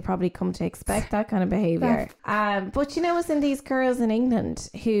much, they probably come to expect that kind of behaviour. But you know, it's in these girls in England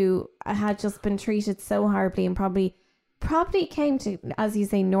who had just been treated so horribly and probably came to, as you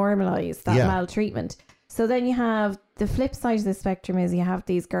say, normalise that maltreatment. So then you have the flip side of the spectrum is you have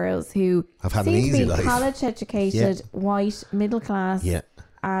these girls who have had an easy life, college educated, white, middle class.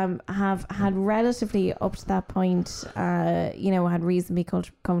 Have had relatively up to that point, had reasonably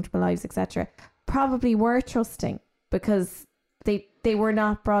comfortable lives, etc. Probably were trusting because they were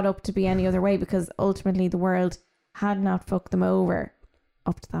not brought up to be any other way, because ultimately the world had not fucked them over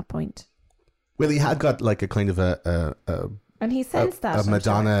up to that point. Well, he had got like a kind of and he sensed that a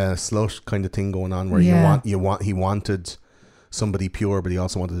Madonna slut kind of thing going on where he wanted somebody pure, but he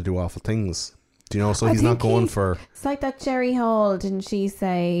also wanted to do awful things. Do you know? So he's not going for. It's like that Jerry Hall, didn't she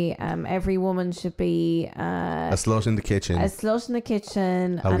say? Every woman should be a slut in the kitchen. A slut in the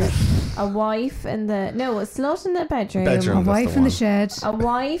kitchen, and a wife in the a slut in the bedroom. A wife in the shed. A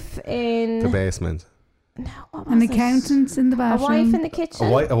wife in the basement. No, what was an accountant in the bathroom. A wife in the kitchen.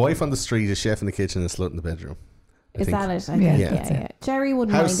 A wife on the street, a chef in the kitchen, and a slut in the bedroom. Is that it? I think. Yeah. Jerry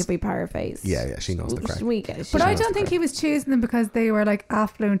wouldn't mind if we paraphrased. Yeah, she knows the crack. But I don't think he was choosing them because they were like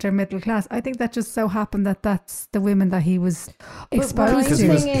affluent or middle class. I think that just so happened that that's the women that he was exposed to.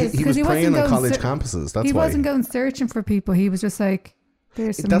 Because he was preying on college campuses. That's why. He wasn't going searching for people. He was just like,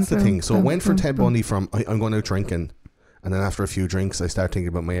 there's some. That's the thing. So it went for Ted Bundy from, I'm going out drinking. And then after a few drinks, I start thinking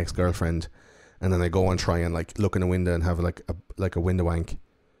about my ex-girlfriend. And then I go and try and like look in a window and have like a window wank.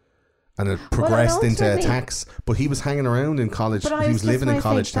 And it progressed into attacks. But he was hanging around in college. He was living in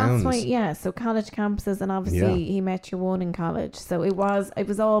college towns. So college campuses, and obviously he met your one in college. So it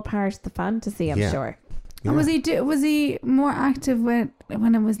was all part of the fantasy, I'm sure. And was he more active when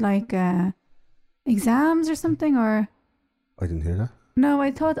it was like exams or something, or I didn't hear that. no,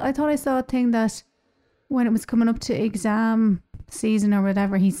 I thought I saw a thing that when it was coming up to exam season or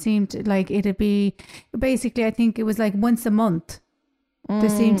whatever, he seemed like it'd be basically, I think it was like once a month. There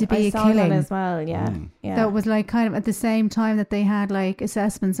seemed to be I a saw killing that as well. Yeah, yeah. that was like kind of at the same time that they had like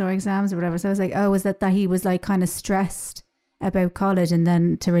assessments or exams or whatever. So I was like, oh, was that he was like kind of stressed about college, and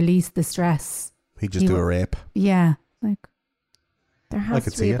then to release the stress, He'd just do a rape. yeah, like There has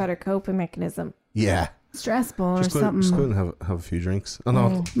to be a better coping mechanism. Yeah. stress ball or Just go something. and have a few drinks. Oh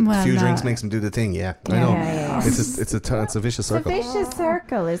no, Well, a few no. drinks makes him do the thing. Yeah, I know. Yeah. It's a vicious circle. It's a vicious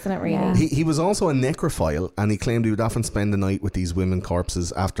circle, isn't it? Really. Yeah. He was also a necrophile, and he claimed he would often spend the night with these women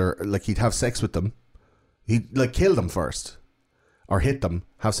corpses after, like, he'd have sex with them. He'd like kill them first, or hit them,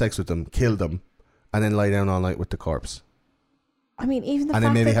 have sex with them, kill them, and then lie down all night with the corpse. I mean, even the And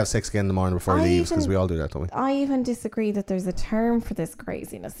fact then maybe that have sex again in the morning before he leaves, because we all do that, don't we? I even disagree that there's a term for this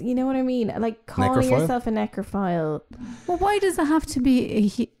craziness. You know what I mean? Like calling Necrophile? yourself a necrophile. Well, why does it have to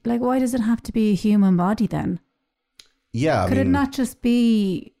be why does it have to be a human body then? Yeah, Could it not just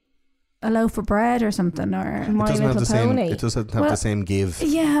be a loaf of bread or something? Or It doesn't have the same. It doesn't have the same give.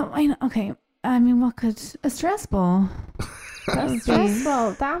 yeah, I know. Okay, I mean, what could a stress ball? That's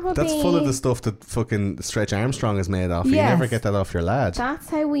stressful. That would That's be. full of the stuff that fucking Stretch Armstrong is made of. You Yes. never get that off your lad. That's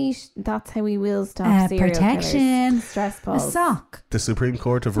how we will stop serial Protection. killers. Stress A balls. sock. The Supreme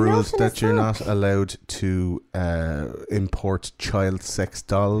Court have Not ruled in a that you're not sock. allowed to import child sex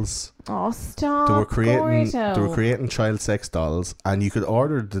dolls. Oh, stop! They were creating Gordo. child sex dolls, and you could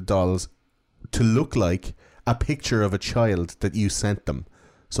order the dolls to look like a picture of a child that you sent them.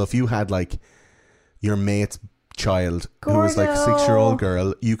 So if you had like your mate's child who was like a Gordo. 6-year-old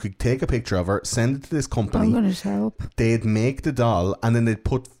girl, you could take a picture of her, send it to this I'm company. gonna help. They'd make the doll, and then they'd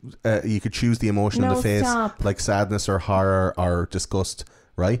put you could choose the emotion on No, the face, stop. like sadness or horror or disgust,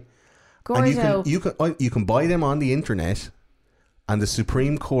 right? Gordo. And you can buy them on the internet, and the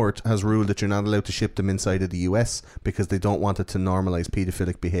Supreme Court has ruled that you're not allowed to ship them inside of the US because they don't want it to normalize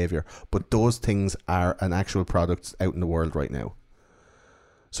paedophilic behavior. But those things are an actual product out in the world right now.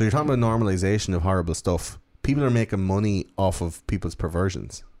 So you're talking about normalization of horrible stuff. People are making money off of people's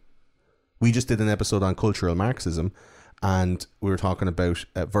perversions. We just did an episode on cultural Marxism, and we were talking about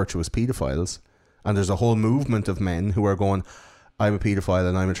virtuous paedophiles, and there's a whole movement of men who are going, I'm a paedophile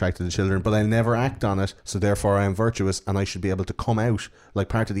and I'm attracted to children, but I never act on it, so therefore I am virtuous and I should be able to come out like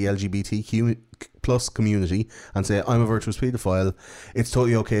part of the LGBTQ plus community and say, I'm a virtuous paedophile. It's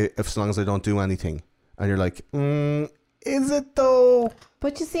totally okay as long as I don't do anything. And you're like, is it though?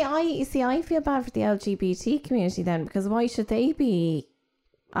 But you see, I feel bad for the LGBT community then, because why should they be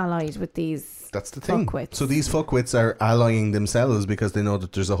allied with these? That's the thing. Fuckwits. So these fuckwits are allying themselves because they know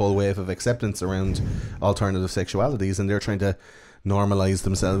that there's a whole wave of acceptance around alternative sexualities, and they're trying to normalize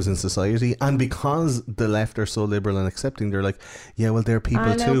themselves in society. And because the left are so liberal and accepting, they're like, yeah, well, they're people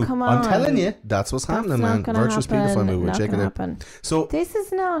I know, too. come I'm on. telling you, that's what's happening, man. Virtuous paedophile movement. Check it out. So This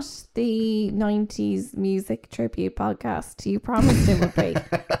is not the 90s music tribute podcast. You promised it would be.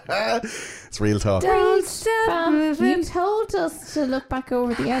 it's real talk. Don't stop You moving. told us to look back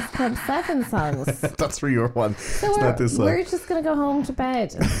over the S Club 7 songs. That's for your one. So It's not this we're song. just going to go home to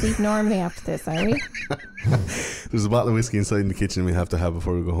bed and sleep normally after this, are we? There's a bottle of whiskey inside in the kitchen we have to have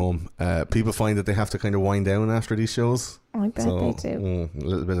before we go home. People find that they have to kind of wind down after these shows. I bet So, they do. a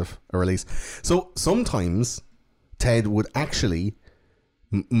little bit of a release. So sometimes Ted would actually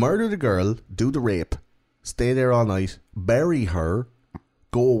murder the girl, do the rape, stay there all night, bury her,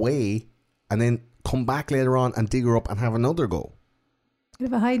 go away, and then come back later on and dig her up and have another go. Bit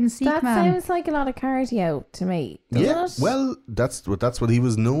of a hide and seek That man. sounds like a lot of cardio to me. Doesn't Yeah, it? well, that's what he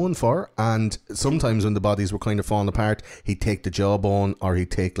was known for. And sometimes when the bodies were kind of falling apart, he'd take the jawbone or he'd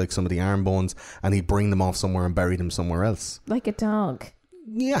take like some of the arm bones and he'd bring them off somewhere and bury them somewhere else. Like a dog.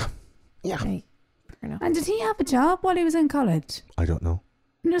 Yeah. Okay, fair enough. And did he have a job while he was in college? I don't know.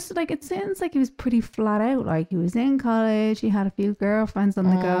 Just like it sounds like he was pretty flat out. Like he was in college, he had a few girlfriends on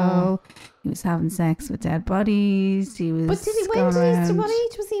the go. He was having sex with dead bodies. He was. But did he? going around. What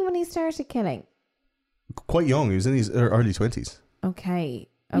age was he when he started killing? Quite young. He was in his early 20s. Okay.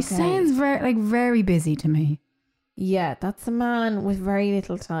 He sounds very busy to me. Yeah, that's a man with very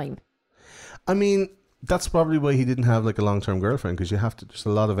little time. I mean, that's probably why he didn't have like a long-term girlfriend, because you have to. There's a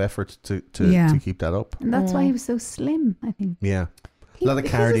lot of effort to keep that up. And that's why he was so slim, I think. Yeah, a lot of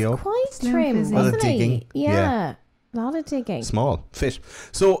cardio, He was quite Slim trim, physique. wasn't Lot of digging. he? Yeah. A lot of digging. small, fit.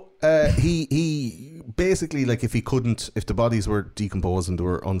 So he basically, like, if the bodies were decomposed and they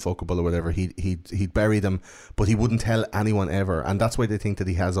were unfuckable or whatever, he'd bury them, but he wouldn't tell anyone ever, and that's why they think that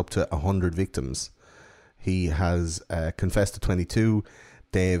he has up to 100 victims. He has confessed to 22.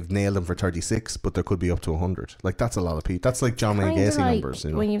 they've nailed them for 36, but there could be up to 100. Like, that's a lot of people. That's like John Wayne Kinda Gacy like numbers.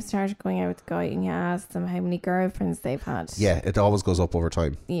 You know? when you've started going out with a guy and you ask them how many girlfriends they've had. Yeah, it always goes up over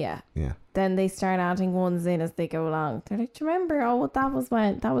time. Yeah. Yeah. Then they start adding ones in as they go along. They're like, do you remember? Oh, that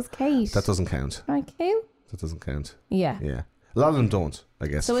was Kate. That doesn't count. Like who? That doesn't count. Yeah. Yeah. A lot of them don't, I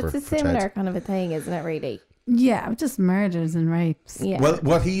guess. So it's a for similar Ted. kind of a thing, isn't it? Really? Yeah, just murders and rapes. Yeah. Well,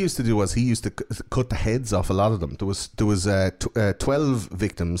 what he used to do was he used to cut the heads off a lot of them. There was 12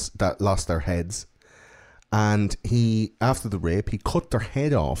 victims that lost their heads, and he, after the rape, he cut their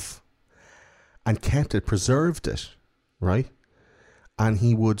head off and kept it, preserved it, right? And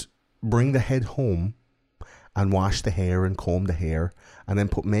he would bring the head home and wash the hair and comb the hair, and then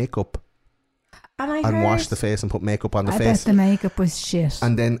put makeup and wash the face and put makeup on the I face. bet the makeup was shit.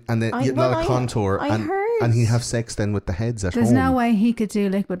 And then a lot of contour, and he'd have sex then with the heads at There's home. no way he could do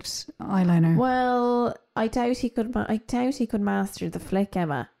liquid eyeliner. Well, I doubt he could. I doubt he could master the flick,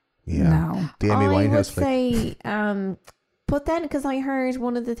 Emma. Yeah, No. the Amy I would Winehouse flick. say, but then because I heard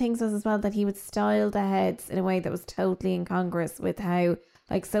one of the things was as well that he would style the heads in a way that was totally incongruous with how,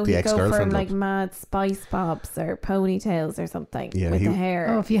 like, so The he'd go from ex-girlfriend like look. mad spice bobs or ponytails or something Yeah, with he- the hair.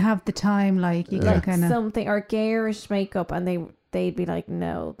 Oh, if you have the time, like you can like kind of something or garish makeup, and they'd be like,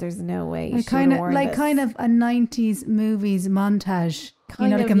 no, there's no way. You kind of worn like this. kind of a 90s movies montage.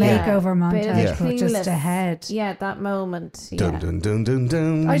 Kind like of, a yeah. makeover Bit of montage, but just Clueless. a head. Yeah, that moment. Dun Yeah. dun dun dun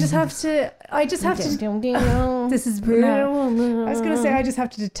dun. I just have to. This is no. I was gonna say I just have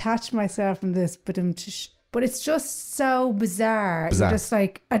to detach myself from this, but it's just so bizarre. Bizarre. You're just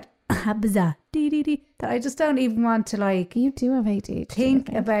like bizarre, that I just don't even want to like You do have ADHD. think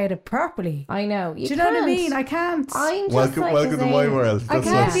about it properly. I know. Do you know what I mean? I can't. I'm just Welcome, like welcome to my saying- world. I That's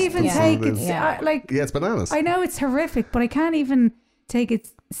can't what- even yeah. take it. Yeah. Like Yeah, it's bananas. I know it's horrific, but I can't even take it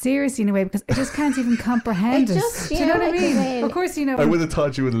seriously in a way because I just can't even comprehend It it. just, Do you know what I like, mean? as in- Of course, you know. I would have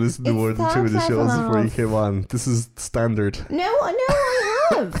thought you would have listened to It's more than two of the that shows level before you of- came on. This is standard. No, I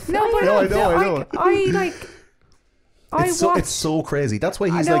have. No, but No, I know. I like. I It's watch. so crazy. That's why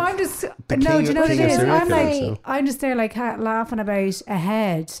I he's know. like I'm just. the No, king do you know of- what it king of is? serial I'm killers, like, so. I'm just there like laughing about a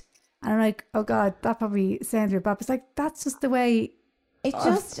head, and I'm like, oh god, that probably sounds weird, but it's like that's just the way.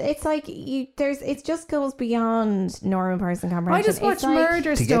 It's like it just goes beyond normal person comprehension. I just watch It's like,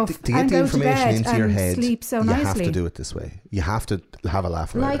 murder to get stuff the and go to information bed into your and head. sleep so you nicely. have to do it this way. You have to have a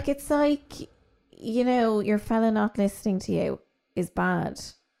laugh about Like it. it's like, you know, your fella not listening to you is bad,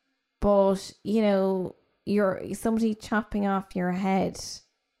 but you know, you're somebody chopping off your head,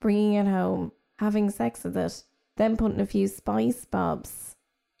 bringing it home, having sex with it, then putting a few spice bobs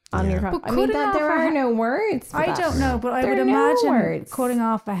on Yeah. your But crop. I mean, cutting off there a are he- no words. For I that. don't know, but I There would are no imagine words. cutting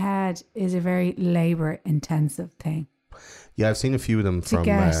off a head is a very labor-intensive thing. Yeah, I've seen a few of them from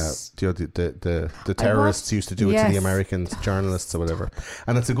get- the terrorists used to do it to Yes. the American journalists or whatever.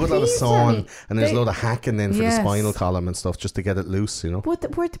 And it's a good lot of Please tell sawing me. and there's They- a load of hacking then for Yes. the spinal column and stuff just to get it loose, you know.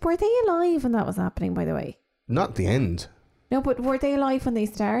 But were they alive when that was happening? By the way, Not at the end. no. But were they alive when they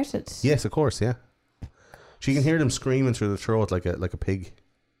started? Yes, of course, yeah. So you can hear them screaming through the throat like a pig.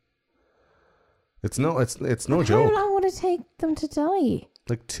 It's no How joke. long would it take them to die?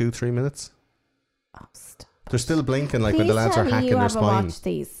 Like 2-3 minutes. Oh, stop. They're still blinking like Please when the lads tell are me hacking you their haven't spine. watched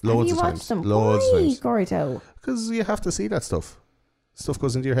these. Loads Have you of watched times. them? Loads of Why, times. Gordo? Because you have to see that stuff. Stuff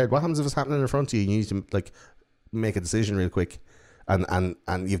goes into your head. What happens if it's happening in front of you and you need to like make a decision real quick and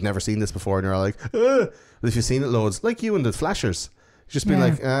you've never seen this before and you're all like, ugh. But if you've seen it loads, like you and the flashers, you've just been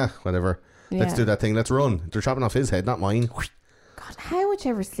Yeah. like, whatever. Let's Yeah. do that thing. Let's run. They're chopping off his head, not mine. God, how would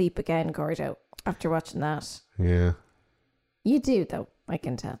you ever sleep again, Gordo, after watching that? Yeah. You do, though. I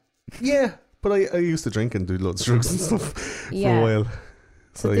can tell. Yeah. But I used to drink and do loads of drugs and stuff for Yeah. a while.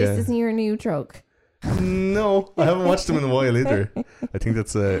 So So this yeah. isn't your new drug. No, I haven't watched them in a while either. I think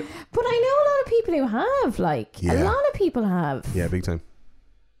that's But I know a lot of people who have, like, Yeah. a lot of people have. yeah, big time.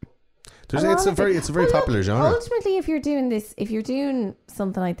 A lot It's a of very it- popular Well, look, genre. Ultimately, if you're doing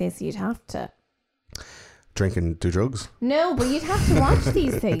something like this, you'd have to. Drink and do drugs. No, but you'd have to watch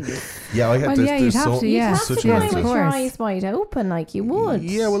these things. Yeah, I had. Well, there's, yeah, there's you'd have so, to, You'd yeah. have such to a go lot in of with course. your eyes wide open, like you would.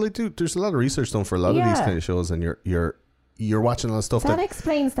 Yeah, well, I do. There's a lot of research done for a lot of these Yeah. kind of shows, and you're watching a lot of stuff that that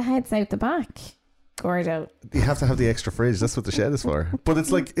explains the heads out the back, Gordo. you have to have the extra fridge. That's what the shed is for. But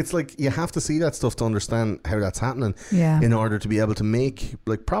it's like you have to see that stuff to understand how that's happening Yeah. in order to be able to make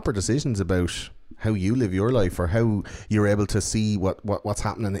like proper decisions about how you live your life or how you're able to see what's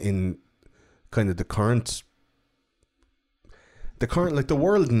happening in kind of the current like the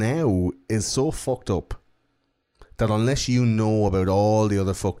world now is so fucked up that unless you know about all the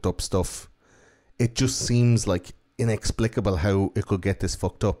other fucked up stuff, it just seems like inexplicable how it could get this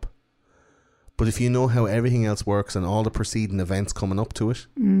fucked up. But if you know how everything else works and all the preceding events coming up to it,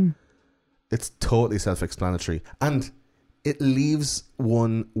 it's totally self-explanatory. And it leaves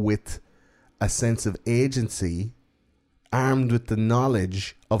one with a sense of agency, armed with the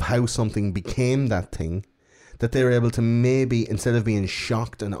knowledge of how something became that thing, that they're able to maybe, instead of being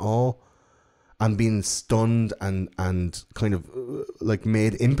shocked and awe and being stunned and kind of like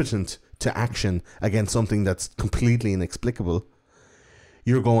made impotent to action against something that's completely inexplicable,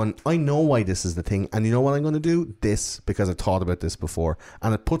 you're going, I know why this is the thing, and you know what I'm going to do? This, because I've thought about this before.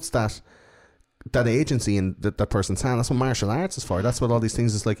 And it puts that agency in that person's hand. That's what martial arts is for. That's what all these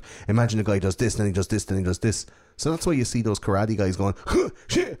things is like. Imagine a guy does this, then he does this, then he does this. So that's why you see those karate guys going,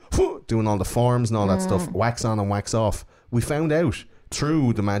 doing all the forms and all that stuff, wax on and wax off. We found out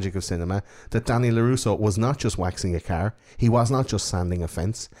through the magic of cinema that Danny LaRusso was not just waxing a car. He was not just sanding a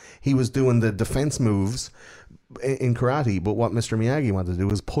fence. He was doing the defense moves in karate. But what Mr. Miyagi wanted to do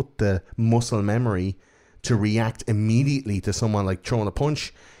was put the muscle memory to react immediately to someone like throwing a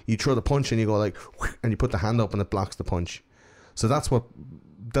punch. You throw the punch and you go like, and you put the hand up and it blocks the punch. So that's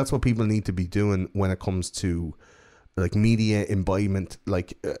what people need to be doing when it comes to like media imbibement,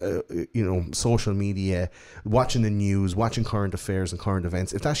 like social media, watching the news, watching current affairs and current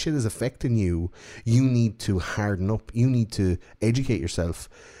events. If that shit is affecting you, you need to harden up. You need to educate yourself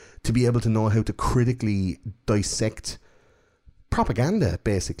to be able to know how to critically dissect propaganda,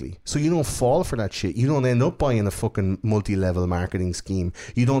 basically, so you don't fall for that shit. You don't end up buying a fucking multi-level marketing scheme.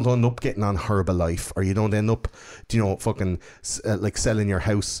 You don't end up getting on Herbalife, or you don't end up fucking like selling your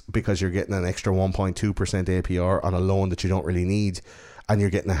house because you're getting an extra 1.2% APR on a loan that you don't really need, and you're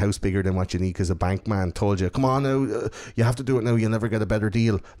getting a house bigger than what you need because a bank man told you, come on now, you have to do it now, you'll never get a better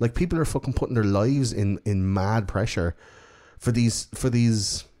deal. Like, people are fucking putting their lives in mad pressure for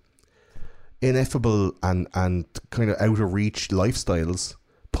these ineffable and kind of out of reach lifestyles,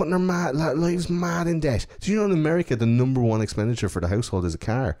 putting their lives mad in debt. Do you know in America the number one expenditure for the household is a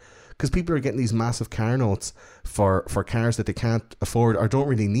car? Because people are getting these massive car notes for cars that they can't afford or don't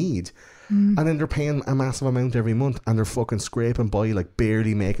really need, and then they're paying a massive amount every month, and they're fucking scraping by, like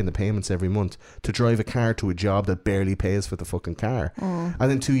barely making the payments every month to drive a car to a job that barely pays for the fucking car.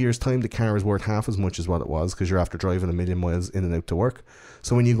 And in 2 years' time the car is worth half as much as what it was, because you're after driving 1 million miles in and out to work.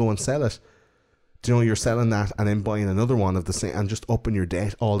 So when you go and sell it, you're selling that and then buying another one of the same and just upping your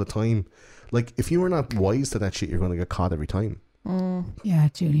debt all the time. Like, if you are not wise to that shit, you're going to get caught every time. Yeah,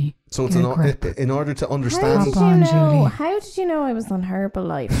 Julie. So it's in order to understand. How did you know I was on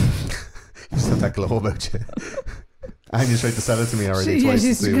Herbalife? You just have that glow about you. And you tried to sell it to me already twice.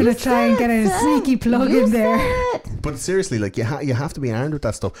 She's going to try and get a sneaky plug in there. But seriously, like, you have to be armed with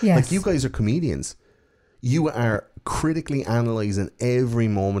that stuff. Yes. Like, you guys are comedians. You are critically analysing every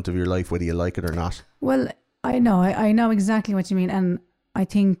moment of your life, whether you like it or not. Well, I know exactly what you mean. And I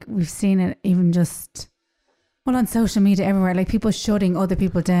think we've seen it even just, on social media everywhere, like people shutting other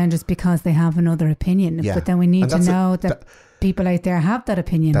people down just because they have another opinion. Yeah. But then we need to know that people out there have that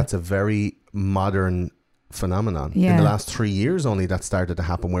opinion. That's a very modern phenomenon. In the last 3 years only that started to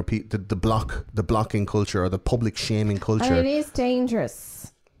happen, where the blocking culture or the public shaming culture. And it is dangerous.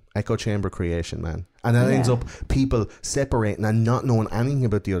 Echo chamber creation, man. And that ends up people separating and not knowing anything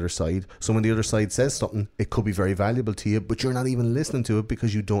about the other side. So when the other side says something, it could be very valuable to you, but you're not even listening to it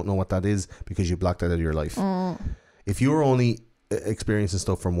because you don't know what that is, because you blocked that out of your life. If you're only experiencing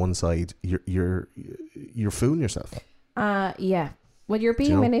stuff from one side, you're fooling yourself. Yeah. Well, you're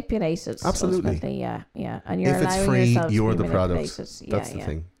being manipulated. Absolutely. Yeah. And you're if it's allowing free, yourself you're to be the product. manipulated. That's the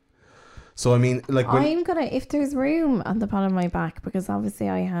thing. So I mean, like, I'm gonna, if there's room on the bottom of my back, because obviously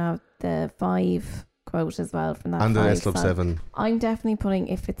I have the 5 quote as well from that, and the S Club 7. I'm definitely putting,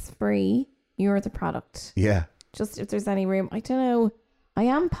 if it's free, you're the product. Yeah. Just if there's any room. I don't know. I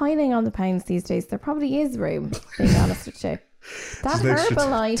am piling on the pounds these days. There probably is room, being honest with you. That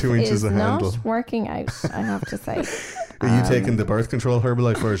Herbalife is not working out, I have to say. Are you taking the birth control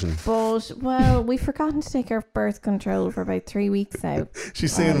Herbalife version? But, well, we've forgotten to take our birth control for about 3 weeks now.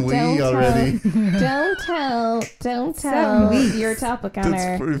 She's saying we already. Don't tell your topic on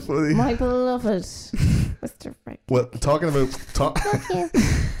That's pretty funny. My beloved Mr. Frank. Well, talking about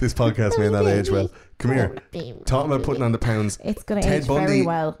this podcast may not age well. Come here. Talking about putting on the pounds. It's going to age very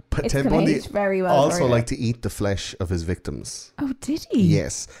well. Ted Bundy also liked to eat the flesh of his victims. Oh, did he?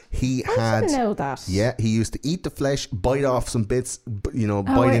 Yes. I didn't know that. Yeah, he used to eat the flesh, bite off some bits,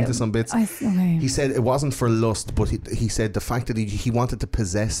 bite into some bits. He said it wasn't for lust, but he said the fact that he wanted to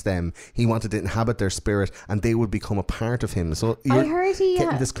possess them, he wanted to inhabit their spirit, and they would become a part of him. So I heard he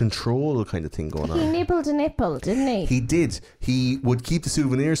getting this control kind of thing going on. He nibbled a nipple, didn't he? He did. He would keep the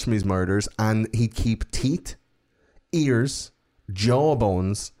souvenirs from his murders, and he'd keep teeth, ears,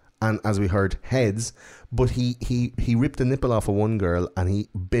 jawbones, and, as we heard, heads. But he ripped the nipple off of one girl and he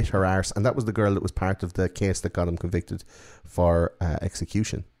bit her arse, and that was the girl that was part of the case that got him convicted for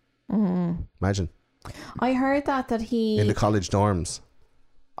execution. Imagine. I heard that he in the college dorms.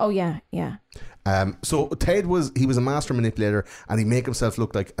 Oh yeah. So Ted was a master manipulator, and he'd make himself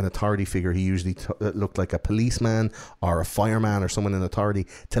look like an authority figure. He usually looked like a policeman or a fireman or someone in authority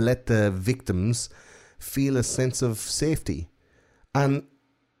to let the victims feel a sense of safety. And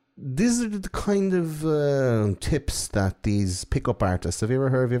these are the kind of tips that these pickup artists. Have you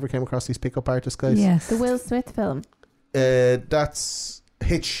ever came across these pickup artists, guys? Yes. The Will Smith film. That's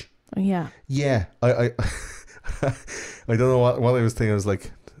Hitch. Yeah. Yeah. I don't know what I was thinking. I was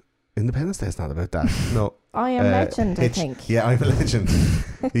like, Independence Day is not about that. No. I Am Legend, Hitch. I think. Yeah, I'm a Legend.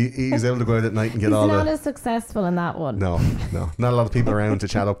 He's able to go out at night and get He's all not as successful in that one. No, not a lot of people around to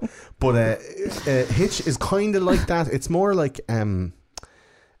chat up. But Hitch is kind of like that. It's more like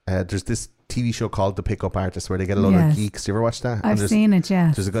there's this TV show called The Pickup Artist where they get a lot of geeks. Do you ever watch that? I've seen it,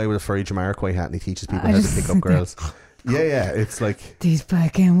 yeah. There's a guy with a furry Jamiroquai hat and he teaches people how to pick up girls. Yeah, it's like these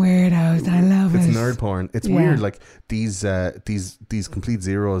fucking weirdos. I love it. It's nerd porn. It's weird. Like these complete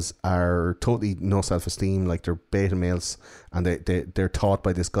zeros are totally no self-esteem. Like they're beta males, and they're taught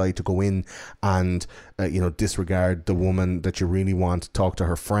by this guy to go in and disregard the woman that you really want. Talk to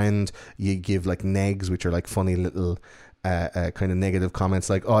her friend. You give like negs, which are like funny little kind of negative comments,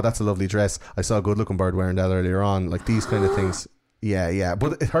 like, "Oh, that's a lovely dress. I saw a good-looking bird wearing that earlier on." Like these kind of things. Yeah,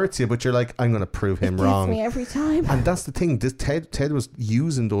 but it hurts you. But you're like, I'm going to prove him wrong. Me every time. And that's the thing. This Ted was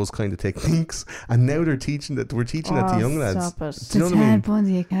using those kind of techniques, and now they're teaching that. We're teaching that to young lads. Stop it. Do you know the what I mean? Ted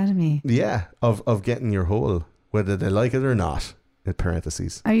Bundy Academy. Yeah, of getting your hole, whether they like it or not. In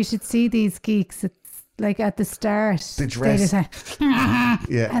parentheses. Oh, you should see these geeks. It's like at the start. The dress. They just like,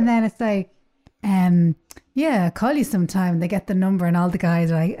 yeah, and then it's like, yeah, I'll call you sometime. They get the number, and all the guys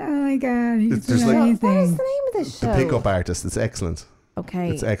are like, "Oh my god, he's amazing." What is the name of this show? The Pickup Artist. It's excellent. Okay,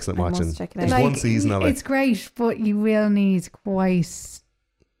 it's excellent watching. Check it There's out. one season of it. It's great, but you will need quite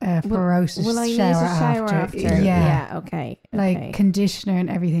a ferocious will I need shower a shower after? Yeah, okay. Like conditioner and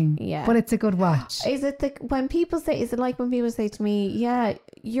everything. Yeah, but it's a good watch. Is it when people say? Is it like when people say to me, "Yeah,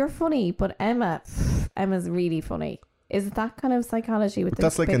 you're funny," but Emma's really funny? Is it that kind of psychology with the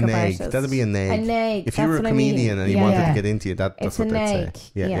that's like a nag? That'd be a nag. A nag. If you were a comedian and you wanted to get into it, that's it's what a they'd nag.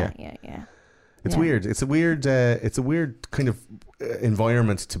 say. Yeah. It's weird. It's a weird kind of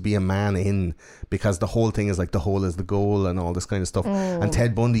environment to be a man in, because the whole thing is like the whole is the goal and all this kind of stuff. And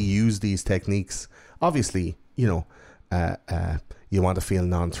Ted Bundy used these techniques. Obviously, you want to feel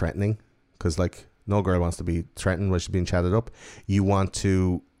non-threatening, because like no girl wants to be threatened when she's being chatted up. You want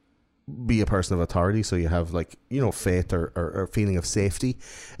to be a person of authority, so you have like faith or feeling of safety.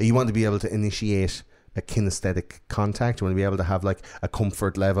 You want to be able to initiate a kinesthetic contact. You want to be able to have like a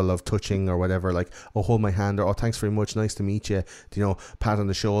comfort level of touching or whatever, like, "Oh, hold my hand," or "Oh, thanks very much, nice to meet you," pat on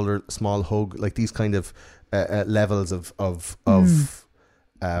the shoulder, small hug, like these kind of levels of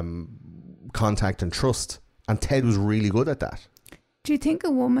contact and trust. And Ted was really good at that. Do you think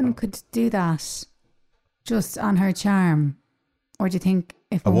a woman could do that just on her charm, or do you think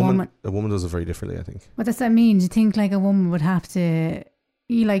if a woman does it very differently? I think. What does that mean? Do you think like a woman would have to,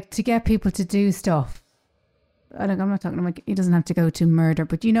 to get people to do stuff? I'm not talking about, he doesn't have to go to murder,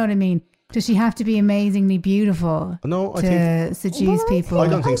 but you know what I mean? Does she have to be amazingly beautiful to seduce people? I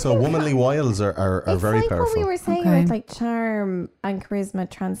don't think so. Womanly wiles are very like powerful. What we were saying with like charm and charisma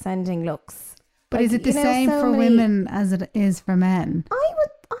transcending looks. But is it the same for women as it is for men? I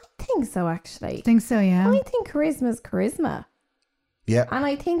think so, actually. I think so, yeah. I think charisma is charisma. Yeah. And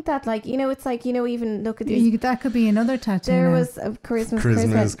I think that, like, it's like, even look at these. That could be another tattoo. There was a charisma is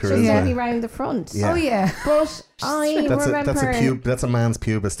charisma. Just really round the front. Yeah. Oh, yeah. But I remember... That's a man's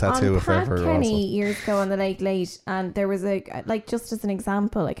pubis tattoo, if ever. Pat Kenny years ago on the Late, and there was just as an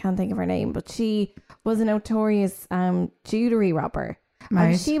example, I can't think of her name, but she was a notorious jewellery robber. Right.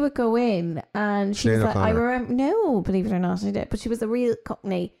 And she would go in and she was like, I remember, no, believe it or not, I did. But she was a real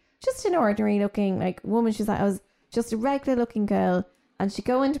cockney, just an ordinary looking woman. She's like, I was just a regular looking girl, and she'd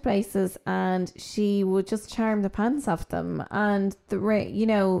go into places and she would just charm the pants off them, and the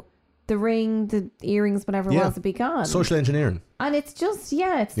ring, the ring, the earrings, whatever it was, would be gone. Social engineering. And it's just,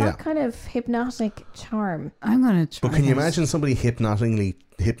 that kind of hypnotic charm. I'm going to try. But can you imagine somebody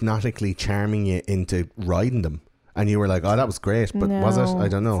hypnotically charming you into riding them? And you were like, "Oh, that was great," but was it? I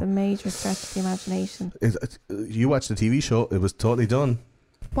don't know. It's a major stretch of the imagination. You watched the TV show; it was totally done.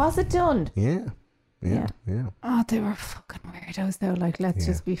 Was it done? Yeah. Oh, they were fucking weirdos, though. Like, let's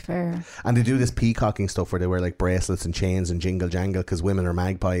just be fair. And they do this peacocking stuff where they wear like bracelets and chains and jingle jangle because women are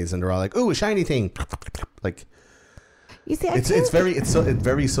magpies, and they're all like, "Oh, a shiny thing!" Like, You see, it's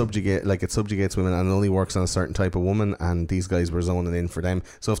very subjugate, like it subjugates women and only works on a certain type of woman, and these guys were zoning in for them.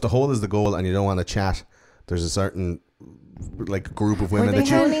 So if the hole is the goal and you don't want to chat, there's a certain like group of women were they that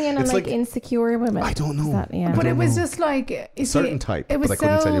you honing in on it's like insecure women. I don't know. But it was just like a certain type, but I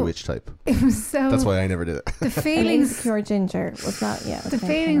couldn't tell you which type. It was so that's why I never did it. The feelings insecure ginger was that the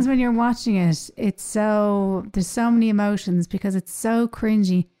feelings when you're watching it, it's so there's so many emotions because it's so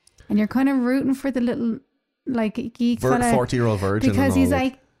cringy and you're kind of rooting for the little like geek 40-year-old virgin because he's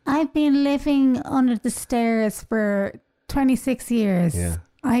like, I've been living under the stairs for 26 years. Yeah.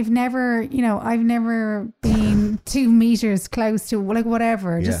 I've never been 2 meters close to like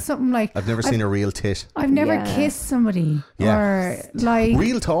whatever. Yeah. Just something like I've never seen a real tit. I've never kissed somebody. Yeah. Or like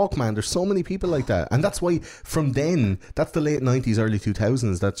real talk, man. There's so many people like that. And that's why from then, that's the late 90s, early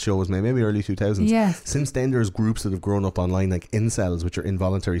 2000s, that show was made, maybe early 2000s. Yes. Since then there's groups that have grown up online like incels, which are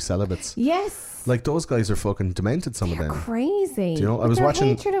involuntary celibates. Yes. Like those guys are fucking demented, some They're of them. crazy. Do you know, I was watching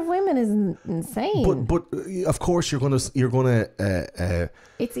hatred of women is insane. But of course you're gonna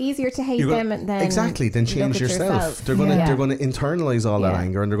it's easier to hate them than then change yourself. They're gonna internalize all that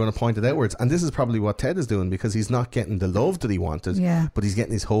anger and they're gonna point it outwards. And this is probably what Ted is doing because he's not getting the love that he wanted. Yeah. But he's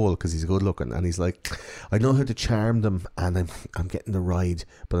getting his hole because he's good looking and he's like, I know how to charm them and I'm getting the ride,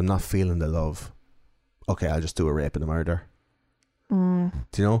 but I'm not feeling the love. Okay, I'll just do a rape and a murder. Do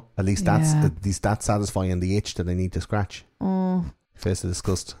you know? At least that's satisfying the itch that I need to scratch. Face of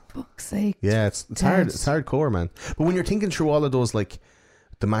disgust. Fuck's sake. Yeah, it's hard. It's hardcore, man. But when you're thinking through all of those, like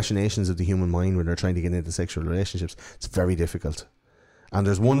the machinations of the human mind when they're trying to get into sexual relationships, it's very difficult. And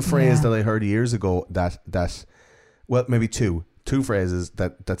there's one phrase that I heard years ago that well, maybe two phrases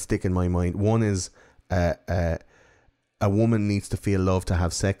that stick in my mind. One is a woman needs to feel love to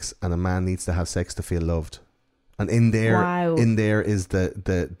have sex, and a man needs to have sex to feel loved. And in there is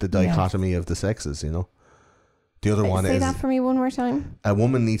the dichotomy of the sexes, you know. The other one is... Say that for me one more time. A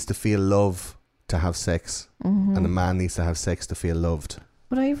woman needs to feel love to have sex, and a man needs to have sex to feel loved.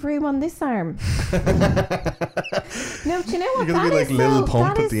 But I have room on this arm. No, do you know what? You're going to be like Lil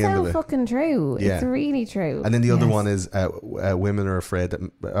Pump at the end of it. That is so fucking true. Yeah. It's really true. And then the other one is women are afraid that...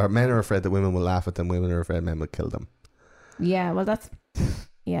 Or men are afraid that women will laugh at them. Women are afraid men will kill them. Yeah, well, that's...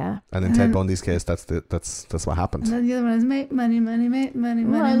 Yeah. And in Ted Bundy's case, that's what happened. And then the other one is make money.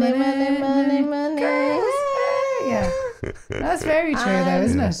 Yeah. That's very true though,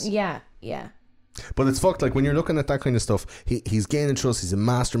 isn't it? Yeah. But it's fucked. Like when you're looking at that kind of stuff, he's gaining trust. He's a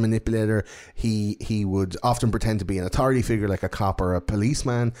master manipulator. He would often pretend to be an authority figure, like a cop or a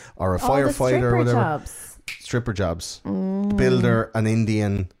policeman or a firefighter or whatever. Stripper jobs. Builder, an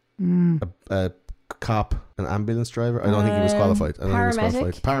Indian, a cop, an ambulance driver. I don't think he was qualified.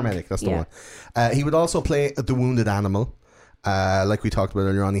 Paramedic, that's the one. He would also play the wounded animal. Like we talked about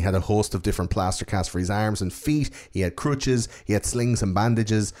earlier on, he had a host of different plaster casts for his arms and feet. He had crutches, he had slings and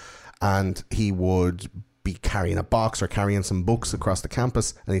bandages, and he would be carrying a box or carrying some books across the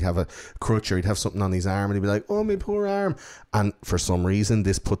campus, and he'd have a crutch or he'd have something on his arm and he'd be like, oh, my poor arm. And for some reason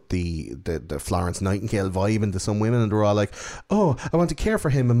this put the Florence Nightingale vibe into some women, and they're all like, oh, I want to care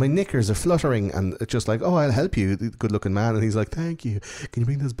for him and my knickers are fluttering, and it's just like, oh, I'll help you, good looking man. And he's like, thank you, can you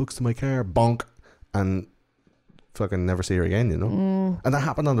bring those books to my car? Bonk. And fucking never see her again, you know. And that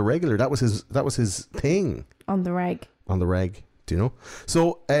happened on the regular. That was his thing on the reg. Do you know?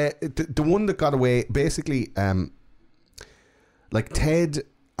 So the one that got away, basically, like Ted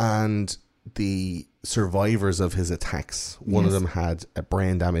and the survivors of his attacks, one of them had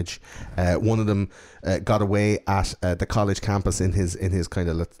brain damage. One of them got away at the college campus in his kind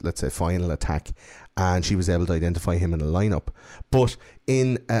of let's say final attack, and she was able to identify him in a lineup. But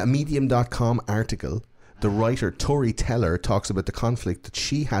in a Medium.com article, the writer Tori Teller talks about the conflict that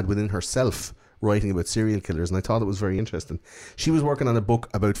she had within herself writing about serial killers, and I thought it was very interesting. She was working on a book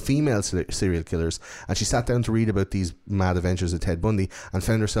about female serial killers, and she sat down to read about these mad adventures of Ted Bundy and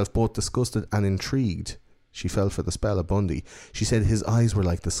found herself both disgusted and intrigued. She fell for the spell of Bundy. She said his eyes were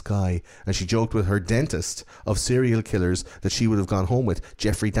like the sky, and she joked with her dentist of serial killers that she would have gone home with.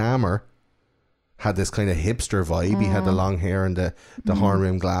 Jeffrey Dahmer had this kind of hipster vibe. He had the long hair and the horn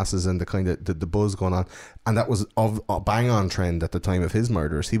rimmed glasses and the kind of the buzz going on, and that was a bang on trend at the time of his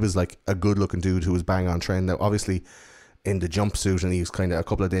murders. He was like a good looking dude who was bang on trend. Now obviously in the jumpsuit, and he was kind of a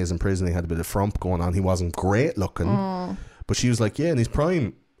couple of days in prison, he had a bit of frump going on. He wasn't great looking, but she was like, yeah, in his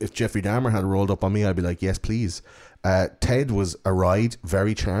prime, if Jeffrey Dahmer had rolled up on me, I'd be like, yes please. Ted was a ride,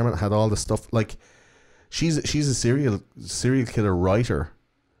 very charming, had all the stuff. Like she's a serial killer writer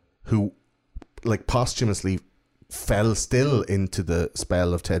who like posthumously fell still into the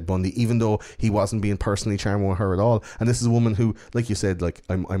spell of Ted Bundy, even though he wasn't being personally charming with her at all. And this is a woman who, like you said, like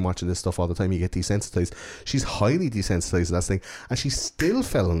I'm watching this stuff all the time, you get desensitized. She's highly desensitized to that thing, and she still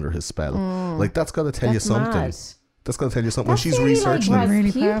fell under his spell. Like, that's got to tell you something. Mad. That's got to tell you something. That's When she's really researching like him. Really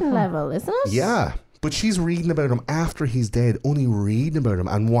Rasputin powerful. level, isn't it? Yeah, but she's reading about him after he's dead, only reading about him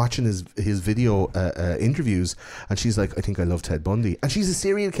and watching his video interviews, and she's like, I think I love Ted Bundy, and she's a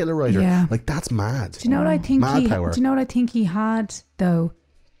serial killer writer. Yeah. Like, that's mad. Do you know what I think? Mad power. Do you know what I think he had though?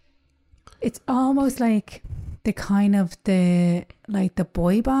 It's almost like the kind of the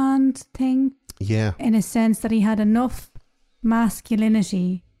boy band thing, Yeah, in a sense that he had enough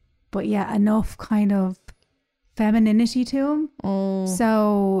masculinity, but yeah, enough kind of femininity to him.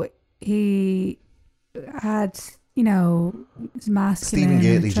 So he had, you know, his masculine. Stephen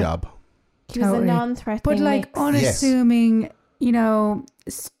Gately job. He was a Totally. non-threatening But like mix. unassuming, you know,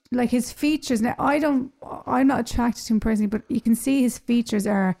 like his features. Now I'm not attracted to him personally, but you can see his features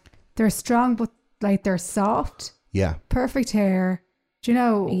they're strong, but like they're soft. Yeah, Perfect hair. Do you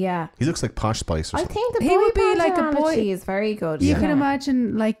know? Yeah. he looks like Posh Spice or I something. think the He boy would be band like a boy- analogy is very good. You Yeah. can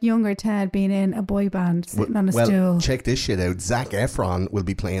imagine like younger Ted being in a boy band sitting on a Well, stool. check this shit out. Zac Efron will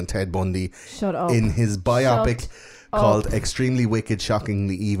be playing Ted Bundy Shut up. in his biopic Shut called up. Extremely Wicked,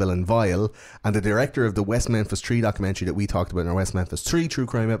 Shockingly Evil and Vile. And the director of the West Memphis 3 documentary that we talked about in our West Memphis 3 true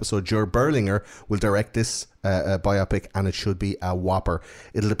crime episode, Jur Berlinger, will direct this biopic, and it should be a whopper.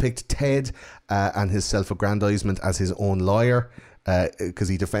 It'll depict Ted and his self-aggrandizement as his own lawyer, because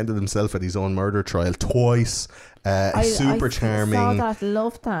he defended himself at his own murder trial twice. Super charming. I saw that,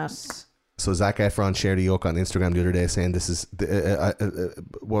 loved that. So Zac Efron shared a yoke on Instagram the other day saying, "This is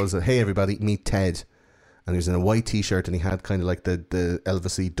what was it? Hey everybody, meet Ted." And he was in a white t-shirt, and he had kind of like the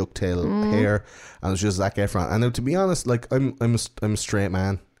Elvis-y ducktail hair, and it was just Zac Efron. And now, to be honest, like I'm a straight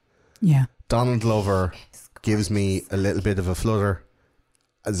man. Yeah. Donald Glover gives me a little bit of a flutter.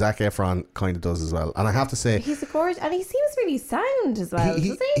 Zac Efron kind of does as well, and I have to say, He's a gorgeous, and he seems really sound as well, does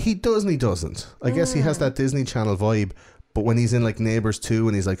he? he does and he doesn't. I guess he has that Disney Channel vibe. But when he's in like Neighbours 2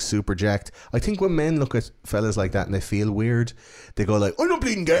 and he's like super jacked, I think when men look at fellas like that and they feel weird, they go like, I'm not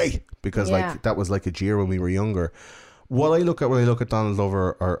bleeding gay, because Yeah. like that was like a jeer when we were younger. What I look at when I look at Donald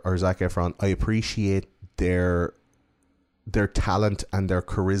Glover or Zac Efron, I appreciate their talent and their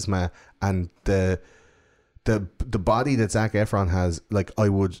charisma and the body that Zac Efron has. Like, I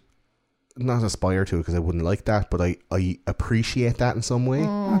would not aspire to, because I wouldn't like that, but I appreciate that in some way.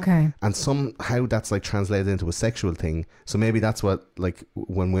 Okay. And somehow that's like translated into a sexual thing. So maybe that's what, like,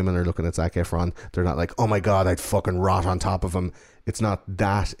 when women are looking at Zac Efron, they're not like, oh my god, I'd fucking rot on top of him. It's not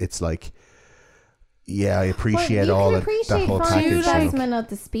that. It's like, yeah, I appreciate well, all you that, can that appreciate whole finding package. like- specimen of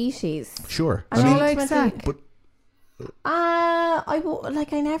the species. Sure. And I mean, like ultimately- Zac. but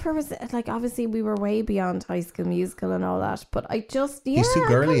I never was like, obviously we were way beyond High School Musical and all that, but I just He's too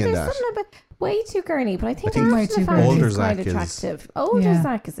girly in there's that. something about way too girly, but I think, think way after too the fact girly. Older he's quite Zac is- attractive. Older Yeah.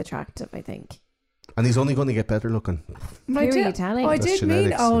 Zac is attractive, I think. and he's only going to get better looking. I Who are you did, telling? I That's did mean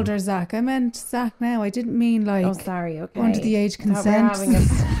genetics, older Zac. I meant Zac now. I didn't mean like Oh, sorry. Okay. under the age Thought we were consent. having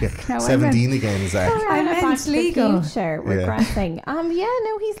a- Yeah. No, I 17 again, Zach. I Back meant to the legal. future, Yeah. regressing. Yeah,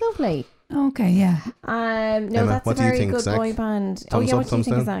 no, he's lovely. Okay, yeah. No, Emma, that's what a do you very think, good Zac? boy band. Thumbs yeah, up, what do you thumbs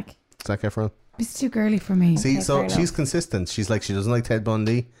think of down? Zac? Zac Efron. It's too girly for me. See, Okay, so fair enough. she's consistent. She's like, she doesn't like Ted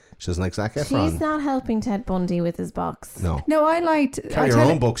Bundy. She doesn't like Zac Efron. She's not helping Ted Bundy with his box. No. No, I liked Carry your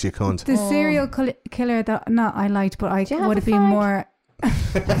own books, you cunt. the serial killer that not I liked, but I Do you have would a have been fag? more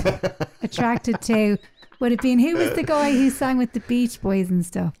attracted to. Would have been who was the guy who sang with the Beach Boys and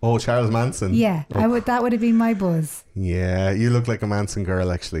stuff? Oh, Charles Manson. Yeah, Oh. I would. That would have been my buzz. Yeah, you look like a Manson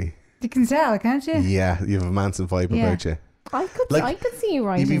girl, actually. You can tell, can't you? Yeah, you have a Manson vibe Yeah. about you. I Like, could see you You'd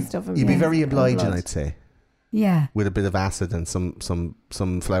writing be, stuff. you'd be in very obliging, blood. I'd say, Yeah. with a bit of acid and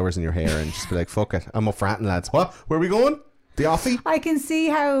some flowers in your hair, and just be like, fuck it, I'm up for ratting, lads. What? Where are we going? The offie? I can see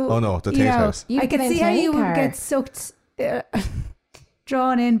how. Oh no, the you Tate know, House. You I get can see into how any you would car. get sucked,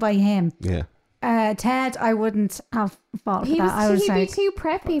 drawn in by him. Yeah. Ted, I wouldn't have fought for He that. I was, was he'd be like, too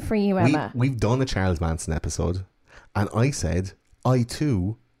preppy for you, Emma. We've done a Charles Manson episode, and I said I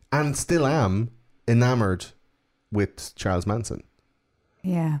too, and still am, enamoured with Charles Manson.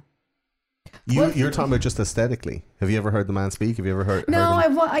 yeah. You're talking about just aesthetically. Have you ever heard the man speak? Have you ever heard? No,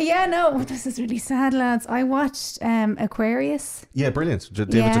 heard him? no. This is really sad, lads. I watched Aquarius. Yeah, brilliant.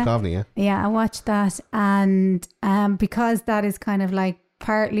 David Yeah. Duchovny. Yeah. Yeah, I watched that, and because that is kind of like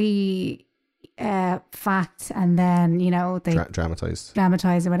partly fact, and then they Dramatized.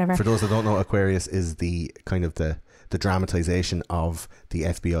 dramatize or whatever. For those that don't know, Aquarius is the kind of the dramatization of the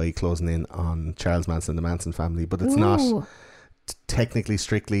FBI closing in on Charles Manson, the Manson family, but it's not Ooh. technically,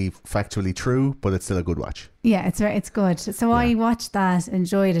 strictly, factually true, but it's still a good watch. Yeah, it's good. So I watched that,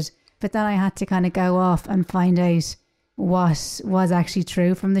 enjoyed it, but then I had to kind of go off and find out what was actually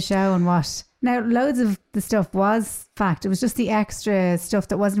true from the show and what. Now, loads of the stuff was fact. It was just the extra stuff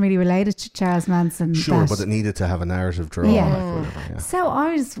that wasn't really related to Charles Manson. Sure, but it needed to have a narrative draw. Yeah. Like whatever, yeah. So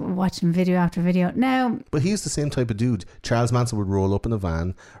I was watching video after video. Now, But he's the same type of dude. Charles Manson would roll up in a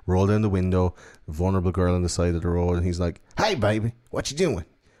van, roll down the window, vulnerable girl on the side of the road, and he's like, "Hey, baby, what you doing?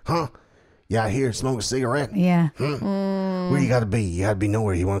 Huh? Yeah, here, smoke a cigarette. yeah, Where you gotta be? You gotta be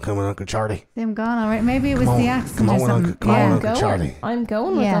nowhere. You want to come with Uncle Charlie? I'm gone. All right, maybe it was Come the on, accent come or on, something. Uncle- come on, Yeah. Uncle Charlie. I'm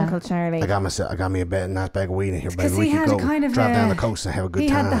going with Yeah. Uncle Charlie. I got me a nice bag of weed in here, baby. Because We he could had go kind of drive a- down the coast and have a good He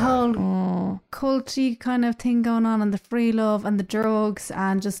time. had the whole culty kind of thing going on, and the free love and the drugs,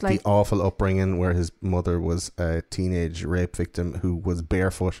 and just like the awful upbringing where his mother was a teenage rape victim who was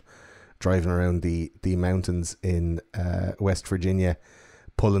barefoot driving around the mountains in West Virginia,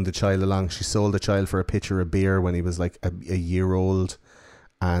 pulling the child along. She sold the child for a pitcher of beer when he was like a year old,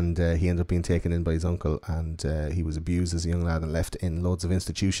 and he ended up being taken in by his uncle, and he was abused as a young lad and left in loads of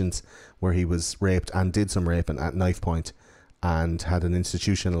institutions where he was raped and did some raping at knife point, and had an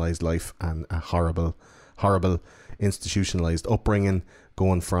institutionalized life and a horrible institutionalized upbringing,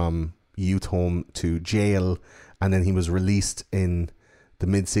 going from youth home to jail, and then he was released in the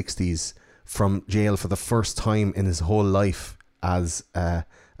mid-60s from jail for the first time in his whole life as a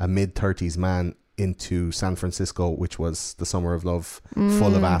mid-30s man into San Francisco, which was the summer of love,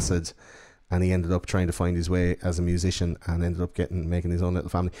 full of acid, and he ended up trying to find his way as a musician and ended up making his own little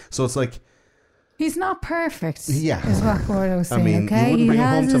family. So it's like, he's not perfect. Yeah. Is what Gordo was saying. I mean, you okay, wouldn't he bring him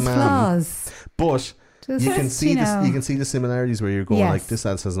has home to his man. flaws. but Just, you can see you know. you can see the similarities where you're going, Yes. like, this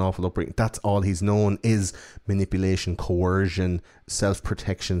lad has an awful upbringing. That's all he's known is manipulation, coercion,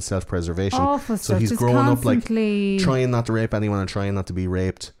 self-protection, self-preservation. Awful So stuff. he's Just growing up like constantly- trying not to rape anyone and trying not to be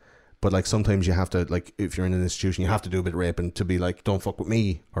raped. But like sometimes you have to, like, if you're in an institution, you have to do a bit of raping to be like, don't fuck with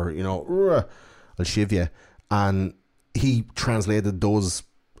me, or, you know, I'll shiv you. And he translated those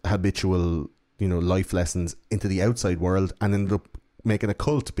habitual, you know, life lessons into the outside world and ended up making a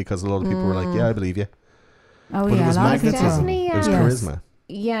cult because a lot of people were like, yeah, I believe you. Oh But yeah, it was a lot of magnetism. people. Definitely, It was Yes. charisma.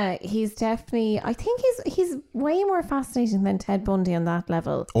 Yeah, he's definitely. I think he's way more fascinating than Ted Bundy on that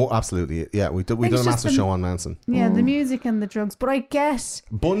level. Oh, absolutely. Yeah, we done a it's just massive the- show on Manson. Yeah, the music and the drugs. But I guess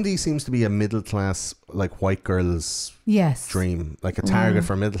Bundy seems to be a middle class, like, white girl's yes, dream, like a target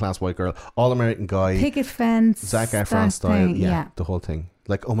for a middle class white girl, all American guy, picket fence, Zac Efron that style. thing, Yeah, the whole thing.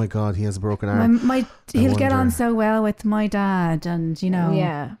 Like, oh my god, he has a broken arm. He'll get on wonder- so well with my dad, and you know,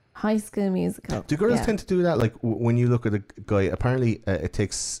 Yeah, High School Musical. Do girls Yeah. tend to do that? Like, when you look at a guy, apparently it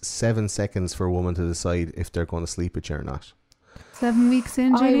takes 7 seconds for a woman to decide if they're going to sleep with you or not. 7 weeks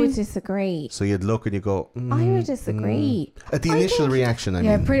in, I Julie? would disagree. So you'd look and you go, I would disagree. At the I initial think- reaction, I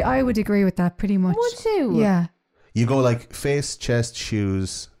yeah, mean, I would agree with that pretty much. Would you? Yeah. you go like face, chest,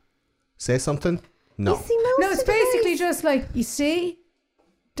 shoes, say something. No, You see, most No, it's of the basically guys- just like, you see,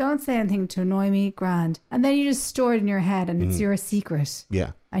 don't say anything to annoy me, grand. And then you just store it in your head and it's your secret.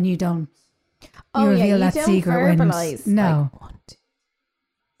 yeah. And you don't. Oh, you yeah, reveal you that don't secret when verbalise, no, like, what?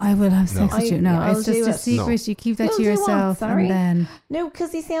 I will have sex No. with you. No, I'll it's just do a it. secret. You keep that You'll to do what? yourself, Sorry? and then No,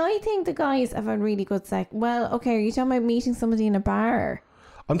 because you see, I think the guys have a really good sex. Well, okay, are you talking about meeting somebody in a bar?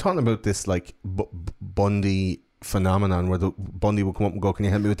 I'm talking about this like Bundy phenomenon where the Bundy would come up and go, "Can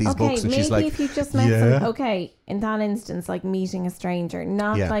you help me with these Okay, books?" And maybe she's like, if you just met "Yeah." some, okay, in that instance, like meeting a stranger,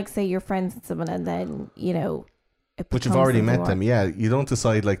 not Yeah. like say you're friends with someone and then, you know, it But you've becomes already a met war. them, yeah. You don't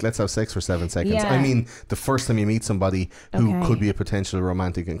decide like, let's have sex for 7 seconds. Yeah. I mean, the first time you meet somebody who Okay. could be a potential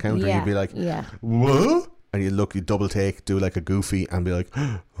romantic encounter, Yeah, you'd be like, yeah. "What?" And you look, you double take, do like a goofy, and be like,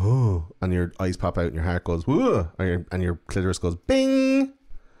 "Oh," and your eyes pop out, and your heart goes, "Whoa," and your clitoris goes, "Bing,"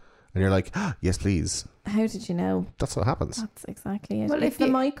 and you're like, "Yes, please." How did you know? That's what happens. That's exactly it. Well, It's if the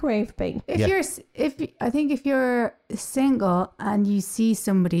you- microwave thing. if Yeah. I think if you're single and you see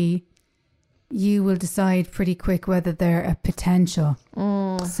somebody, you will decide pretty quick whether they're a potential.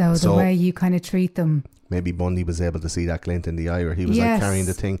 So the So- way you kind of treat them. Maybe Bundy was able to see that glint in the eye, where he was Yes. like carrying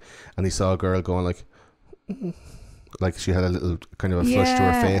the thing, and he saw a girl going like she had a little kind of a flush to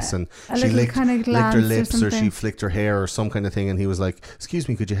her Yeah, face, and a she little licked kind of her glance or lips, or she something. flicked her hair or some kind of thing, and he was like, "Excuse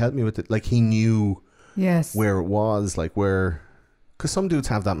me, could you help me with it?" Like he knew Yes. where it was, like where, because some dudes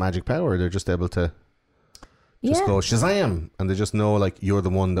have that magic power. They're just able to just Yeah. go Shazam, and they just know like you're the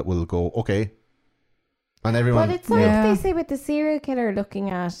one that will go okay, and everyone. But it's like Yeah. they say with the serial killer looking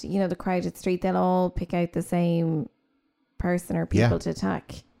at, you know, the crowded street, they'll all pick out the same person or people Yeah. to attack.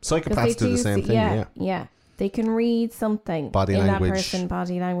 'Cause Psychopaths do the same thing. Yeah, They can read something Body in language, that person,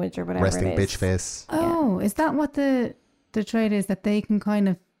 body language or whatever resting it is. bitch face. Oh, is that what the the trait is that they can kind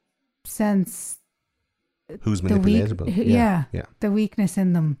of sense Who's the weak, manipulatable? the weakness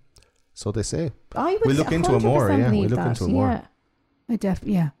in them. So they say. I would We'll look into it more. 100% Yeah, we'll believe look that, into it more.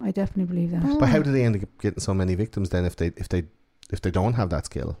 yeah. I definitely believe that. But how do they end up getting so many victims then if they don't have that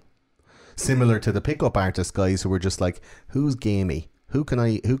skill? Similar to the pickup artist guys who were just like, who's gamey?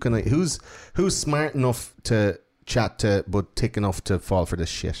 Who's smart enough to chat to but thick enough to fall for this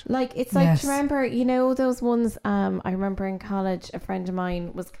shit? Like, it's like, Yes. do you remember, you know, those ones, I remember in college, a friend of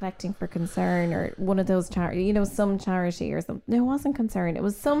mine was collecting for Concern or one of those charity, you know, some charity or something. No, it wasn't Concern. It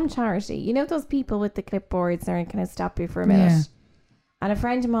was some charity. You know, those people with the clipboards and can I stop you for a minute? Yeah. And a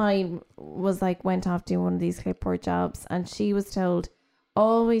friend of mine was like, went off doing one of these clipboard jobs and she was told,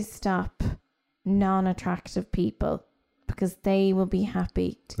 always stop non-attractive people because they will be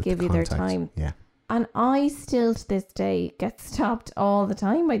happy to With give the you their contact. time. Yeah. And I still to this day get stopped all the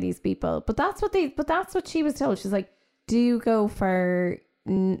time by these people. But that's what she was told. She's like, do go for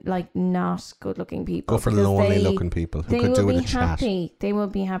like not good looking people. Go for because lonely they- looking people who They could will do with be a chat. happy. They will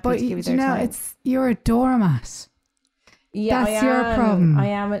be happy But to give you you their know, time. you're a doormat. Yeah, that's I your am. problem. I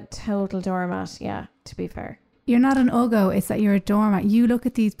am a total doormat. Yeah, to be fair. You're not an uggo. It's that you're a doormat. You look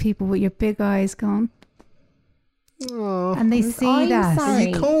at these people with your big eyes going, Oh, and they see I'm that. sorry.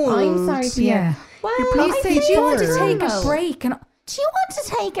 you cold? I'm sorry to hear. Yeah. Well, Please I say, think do you want to it's take a normal. break? And do you want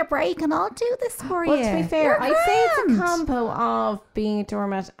to take a break? And I'll do this for you. Well, to be fair, You're I'd say it's a grand. combo of being a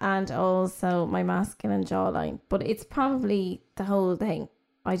doormat and also my masculine jawline. But it's probably the whole thing.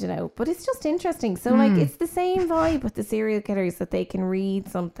 I don't know. But it's just interesting. So, like, it's the same vibe with the serial killers that they can read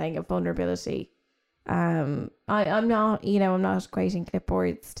something of vulnerability. I'm not equating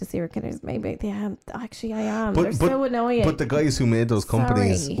clipboards to serial killers. Maybe they have. Actually, I am. They're so annoying. But the guys who made those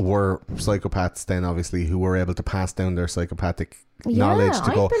companies Sorry. were psychopaths then, obviously, who were able to pass down their psychopathic knowledge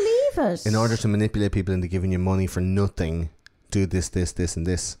to I go, believe it. in order to manipulate people into giving you money for nothing, do this, this, this, and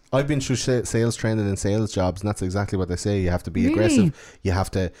this. I've been through sales training and sales jobs, and that's exactly what they say. You have to be Really? aggressive. You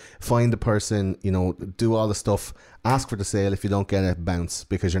have to find the person, you know, do all the stuff, ask for the sale. If you don't get it, bounce,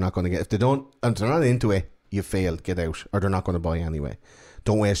 because you're not going to get. If they're not into it, you failed, get out, or they're not going to buy anyway.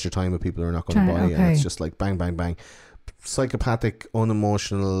 Don't waste your time with people who are not going to buy. Okay. And it's just like bang, bang, bang. Psychopathic,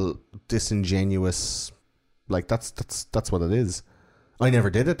 unemotional, disingenuous. Like that's what it is. I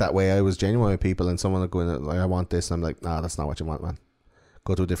never did it that way. I was genuine with people, and someone would go in like, I want this, and I'm like, nah, that's not what you want, man.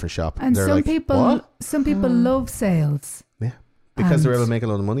 Go to a different shop. And they're some like, people, what? love sales. Yeah, because they're And- able to make a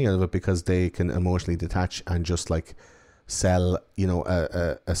lot of money out of it, because they can emotionally detach and just like sell, you know,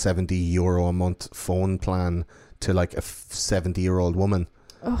 a €70 a month phone plan to like a 70-year-old woman.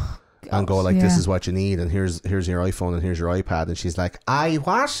 Oh, And go like, this Yeah. is what you need, and here's your iPhone and here's your iPad, and she's like, I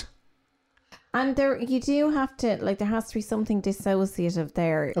what? And you do have to, like, there has to be something dissociative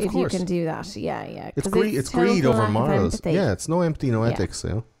there Of if course. you can do that. Yeah. It's 'Cause greed. It's greed total over lack of morals. empathy. Yeah, it's no empathy, no Yeah. ethics. You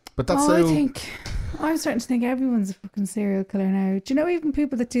know? But that's I how. think I'm starting to think everyone's a fucking serial killer now. Do you know even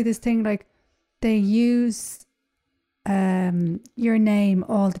people that do this thing like they use your name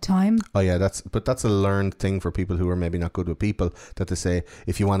all the time? Oh yeah, that's a learned thing for people who are maybe not good with people. That they say,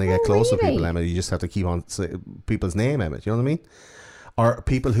 if you want to get Oh, close with people, really? Emma, you just have to keep on say people's name, Emma. You know what I mean? Or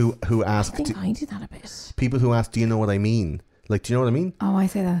people who ask, I think I do that a bit. people who ask, do you know what I mean? Like, do you know what I mean? Oh, I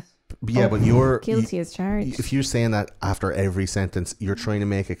say that. Yeah, but you're Guilty as charged. If you're saying that after every sentence, you're trying to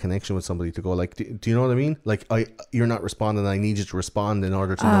make a connection with somebody to go like, do you know what I mean? Like, you're not responding. I need you to respond in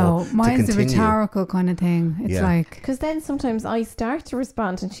order to know to mine's a continue. rhetorical kind of thing. It's Yeah. like, Because then sometimes I start to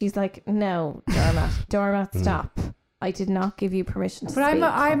respond and she's like, no, doormat, stop. I did not give you permission to but speak.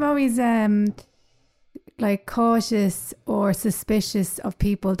 I'm always like cautious or suspicious of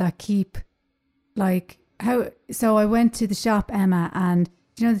people that keep like how. So I went to the shop, Emma, and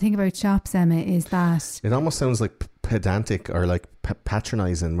do you know the thing about shops, Emma, is that It almost sounds like pedantic or like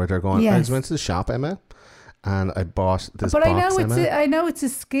patronizing, where they're going, I Yes. just went to the shop, Emma, and I bought this but box, Emma. I know it's a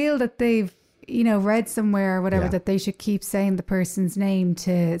skill that they've read somewhere or whatever, Yeah. that they should keep saying the person's name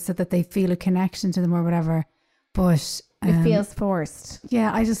so that they feel a connection to them or whatever. But It feels forced.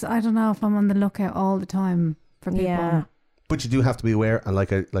 yeah, I don't know if I'm on the lookout all the time for people. Yeah. But you do have to be aware, and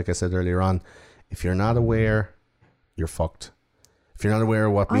like I said earlier on, if you're not aware, you're fucked. If you're not aware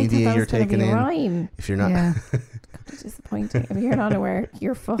of what I thought media that you're was gonna taking be a in, rhyme. if you're not, Yeah. Disappointing. If you're not aware,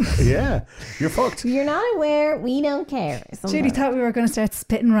 you're fucked. yeah, you're fucked. If you're not aware, we don't care. Judy thought we were going to start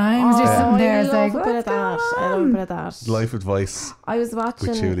spitting rhymes or something there. I was I love like, a bit of that. I love a bit of that. Life advice. I was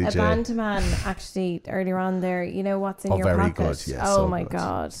watching Julie a J. Bantaman actually earlier on there. You know what's in Oh, your very pocket? good, yeah, oh so my good.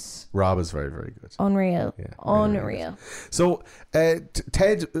 god. Rob is very, very good. Unreal. Yeah, very, very Unreal. So Ted,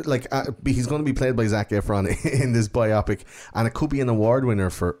 he's going to be played by Zac Efron in this biopic, and it could be an award winner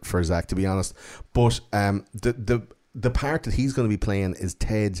for Zac, to be honest. But the part that he's going to be playing is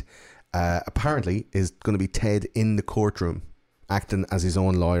Ted. Apparently, is going to be Ted in the courtroom, acting as his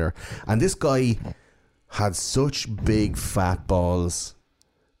own lawyer. And this guy had such big fat balls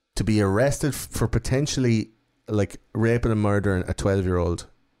to be arrested for potentially like raping and murdering a 12-year-old,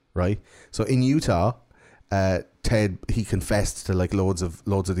 right? So in Utah, Ted, he confessed to like loads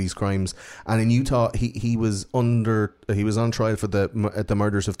of these crimes, and in Utah he was on trial for the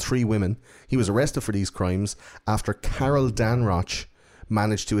murders of 3 women. He was arrested for these crimes after Carol Danroch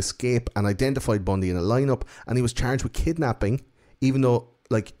managed to escape and identified Bundy in a lineup, and he was charged with kidnapping, even though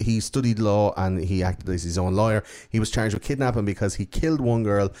like he studied law and he acted as his own lawyer. He was charged with kidnapping because he killed one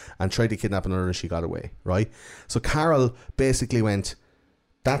girl and tried to kidnap another, and she got away, right? So Carol basically went,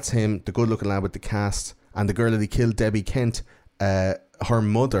 that's him, the good looking lad with the cast. And the girl that he killed, Debbie Kent, her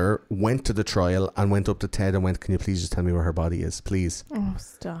mother went to the trial and went up to Ted and went, can you please just tell me where her body is, please? Oh,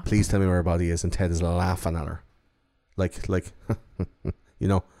 stop. Please tell me where her body is. And Ted is laughing at her. Like you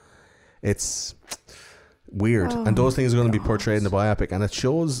know, it's weird. And those things are going to be portrayed in the biopic. And it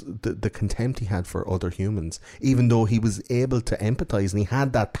shows the contempt he had for other humans, even though he was able to empathize and he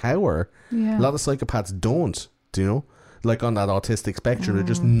had that power. Yeah. A lot of psychopaths don't, do you know? Like on that autistic spectrum, they're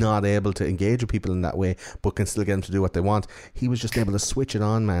just not able to engage with people in that way, but can still get them to do what they want. He was just able to switch it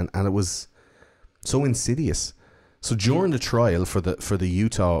on, man, and it was so insidious. So during the trial for the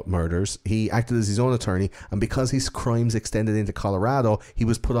Utah murders, he acted as his own attorney, and because his crimes extended into Colorado, he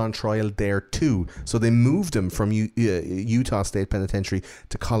was put on trial there too. So they moved him from Utah State Penitentiary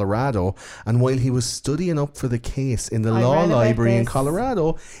to Colorado, and while he was studying up for the case in the law library in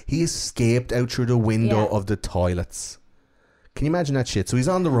Colorado, he escaped out through the window of the toilets. Can you imagine that shit? So he's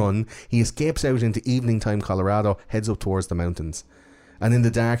on the run, he escapes out into evening time Colorado, heads up towards the mountains. And in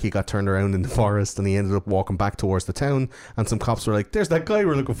the dark, he got turned around in the forest, and he ended up walking back towards the town. And some cops were like, there's that guy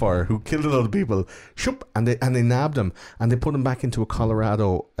we're looking for who killed a lot of people. Shoop! And they nabbed him, and they put him back into a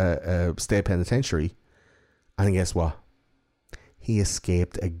Colorado state penitentiary. And guess what? He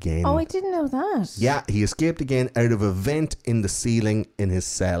escaped again. Oh, I didn't know that. Yeah, he escaped again out of a vent in the ceiling in his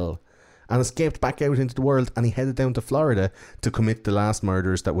cell, and escaped back out into the world, and he headed down to Florida to commit the last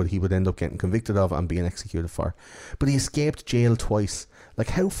murders that he would end up getting convicted of and being executed for. But he escaped jail twice. Like,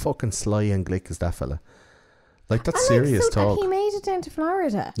 how fucking sly and glick is that fella? Like, that's serious talk. And he made it down to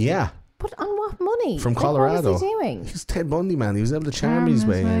Florida. Yeah. But on what money? From Colorado. What was he doing? He's Ted Bundy, man. He was able to charm his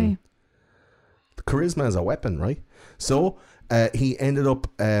way in. The charisma is a weapon, right? So he ended up...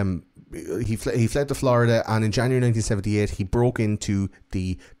 He fled to Florida, and in January 1978 he broke into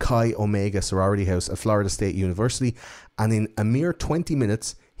the Chi Omega sorority house at Florida State University, and in a mere 20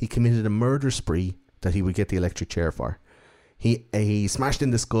 minutes he committed a murder spree that he would get the electric chair for. He smashed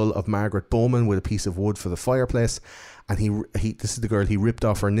in the skull of Margaret Bowman with a piece of wood for the fireplace, and he this is the girl, he ripped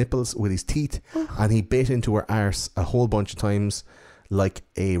off her nipples with his teeth, and he bit into her arse a whole bunch of times like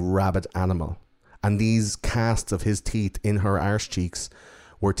a rabid animal, and these casts of his teeth in her arse cheeks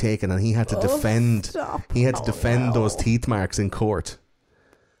were taken, and he had to defend those teeth marks in court.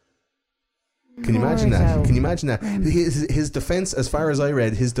 Can you imagine that? Can you imagine that? His defense, as far as I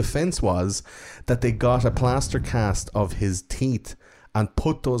read, his defense was that they got a plaster cast of his teeth and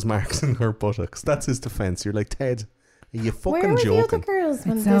put those marks in her buttocks. That's his defense. You're like, Ted, are you fucking joking? Where were the other girls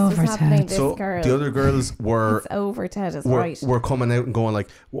when this was happening? The other girls were... It's over, Ted is right. Were coming out and going like,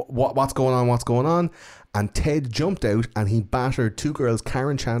 what's going on? What's going on? And Ted jumped out and he battered 2 girls,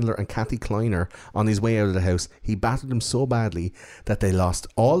 Karen Chandler and Kathy Kleiner, on his way out of the house. He battered them so badly that they lost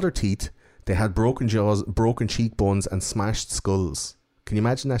all their teeth. They had broken jaws, broken cheekbones, and smashed skulls. Can you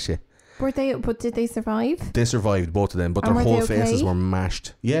imagine that shit? But did they survive? They survived, both of them, but their whole faces were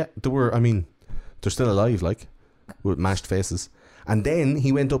mashed. Yeah, they were. I mean, they're still alive, like, with mashed faces. And then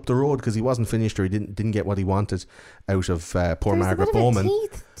he went up the road because he wasn't finished, or he didn't get what he wanted out of poor Margaret Bowman. There's a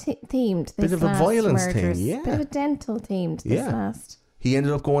bit of a teeth themed. Bit of a violence thing, yeah. Bit of a dental themed. This last. He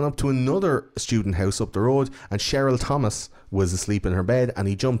ended up going up to another student house up the road, and Cheryl Thomas was asleep in her bed, and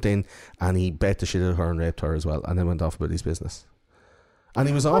he jumped in and he bet the shit out of her and raped her as well, and then went off about his business. And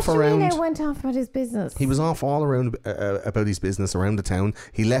he was off around. What do you mean went off about his business? He was off all around about his business around the town.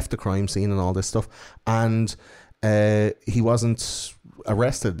 He left the crime scene and all this stuff, and he wasn't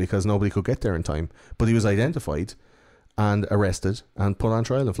arrested because nobody could get there in time. But he was identified and arrested and put on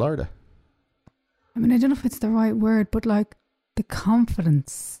trial in Florida. I mean, I don't know if it's the right word, but like the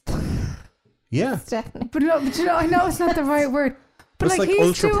confidence. Yeah. But you know, I know it's not the right word. But it's like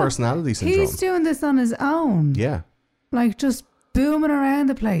ultra personality syndrome. He's doing this on his own. Yeah. Like just booming around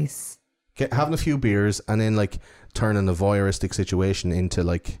the place. Having a few beers and then like turning a voyeuristic situation into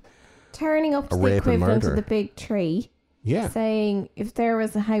like turning up to the equivalent of the big tree. Yeah. saying, if there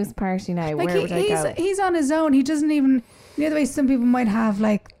was a house party now, Like where would I go? he's on his own. He doesn't even, you know, the way some people might have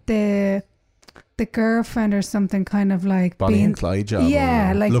like the girlfriend or something, kind of like Bonnie being, and Clyde job.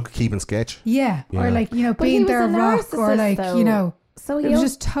 yeah, or, like look, keeping sketch. yeah, Yeah. or like, you know, But he being was their a rock, or narcissist, like, though. you know, So it he, was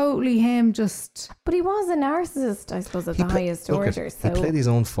just totally him. Just but he was a narcissist, I suppose, at the highest Look order. at- So he played his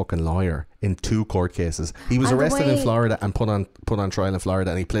own fucking lawyer in 2 court cases. He was And the arrested in way- Florida and put on trial in Florida,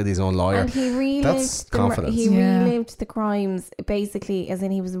 and he played his own lawyer. and he relived That's confidence. he Yeah. relived the crimes, basically, as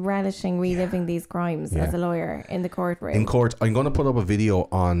in he was relishing reliving these crimes Yeah. as a lawyer in the courtroom. In court, I'm going to put up a video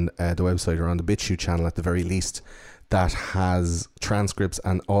on the website or on the BitChute channel at the very least that has transcripts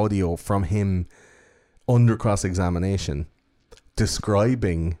and audio from him under cross-examination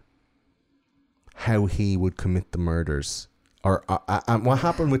describing how he would commit the murders, or and what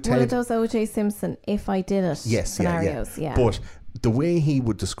happened with One of Ted. those O.J. Simpson, if I did it Yes, scenarios. Yeah. But the way he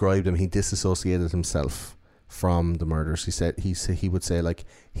would describe them, he disassociated himself from the murders. He would say like,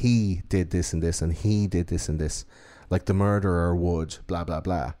 he did this and this, and he did this and this, like the murderer would blah blah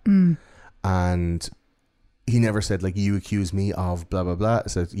blah, and he never said like, you accuse me of blah blah blah. It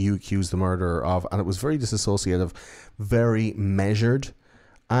said you accuse the murderer of, and it was very disassociative, very measured,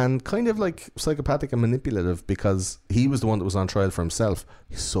 and kind of like psychopathic and manipulative, because he was the one that was on trial for himself.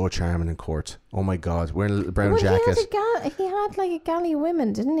 He's so charming in court. Oh my God, wearing a little brown Well, jacket. he had like a galley of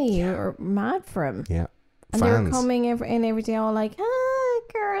women, didn't he? Who were mad for him. Yeah, And they were fans. coming in every day, all like,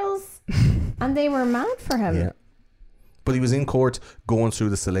 girls. And they were mad for him. Yeah. But he was in court going through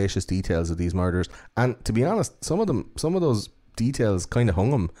the salacious details of these murders, and to be honest, some of those details kind of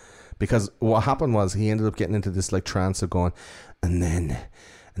hung him, because what happened was he ended up getting into this like trance of going, and then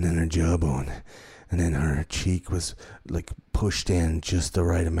her jawbone, and then her cheek was like pushed in just the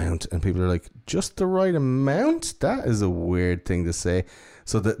right amount, and people are like, just the right amount? That is a weird thing to say.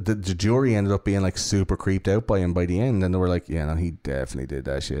 So the jury ended up being like super creeped out by him by the end, and they were like, yeah, no, he definitely did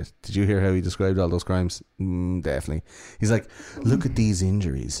that shit. Did you hear how he described all those crimes? Definitely. He's like, look at these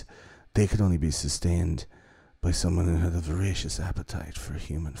injuries. They could only be sustained by someone who had a voracious appetite for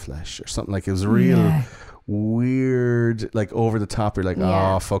human flesh, or something. Like, it was real weird, like over the top. You're like,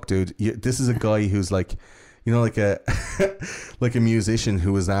 Yeah. oh fuck, dude, this is a guy who's like, you know, like a like a musician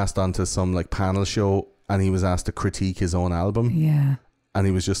who was asked onto some like panel show, and he was asked to critique his own album. yeah. And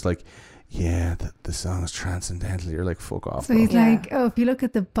he was just like, yeah, the song is transcendental. You're like, fuck off. So bro. he's Yeah. like, oh, if you look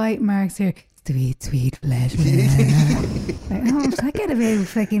at the bite marks here, sweet, sweet flesh. Like, oh, that get a bit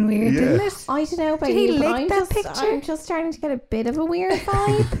freaking weird, Yeah. didn't it? I don't know about Did he you, but lick that picture? I'm just starting to get a bit of a weird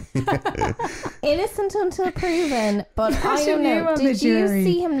vibe. Innocent until proven, but I That's don't your know. name on the Did you jury.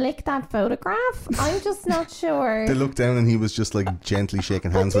 see him lick that photograph? I'm just not sure. They looked down and he was just like gently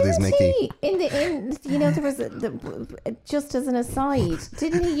shaking hands with his Didn't Mickey. he? In you know, there was just as an aside,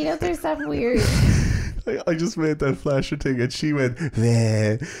 didn't he? You know, there's that weird. I just made that flasher thing, and she went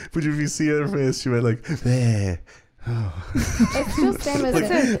there. But if you see her face, she went like there. It's just Emma's.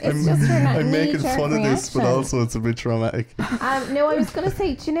 It's I'm, just her I'm making knee-jerk fun of this, but reaction. also it's a bit traumatic. No, I was going to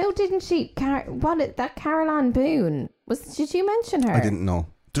say, do you know? Didn't she? That Carol Ann Boone was. Did you mention her? I didn't know.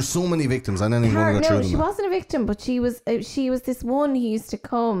 There's so many victims. I don't even want to go No, through she them. wasn't a victim, but she was. She was this one who used to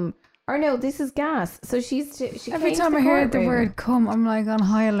come. Or no, this is gas. So she Every came time to I heard the courtroom. word "come," I'm like on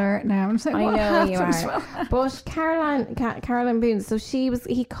high alert now. I'm just like, I what know you happened? are. But Caroline Boone, so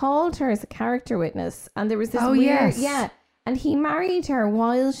he called her as a character witness, and there was this Oh, weird, yes. yeah, and he married her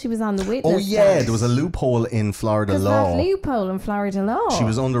while she was on the witness Oh yeah, stand. there was a loophole in Florida There's law. that loophole in Florida law. She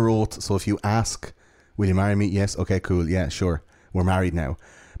was under oath, so if you ask, will you marry me? Yes, okay, cool, yeah, sure. We're married now.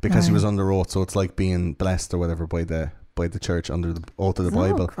 Because she Right. was under oath, so it's like being blessed or whatever by the church under the oath of the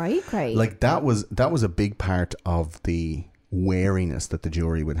Bible. Cray. Like that was a big part of the wariness that the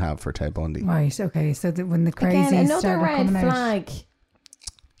jury would have for Ted Bundy. Right. Okay. So that when the crazies Again, another started red coming out, flag.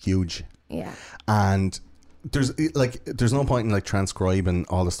 Huge. Yeah. And there's no point in like transcribing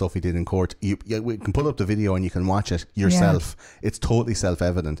all the stuff he did in court. We can put up the video and you can watch it yourself. It's totally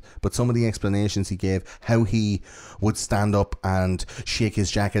self-evident. But some of the explanations he gave, how he would stand up and shake his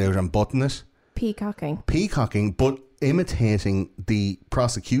jacket out and button it, peacocking, but imitating the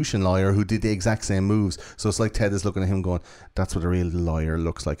prosecution lawyer who did the exact same moves. So it's like Ted is looking at him going, that's what a real lawyer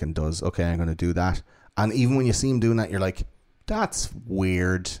looks like and does. Okay, I'm going to do that. And even when you see him doing that, you're like, that's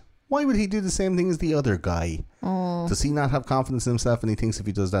weird. Why would he do the same thing as the other guy? Does he not have confidence in himself and he thinks if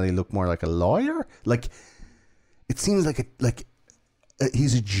he does that he'll look more like a lawyer? Like, it seems like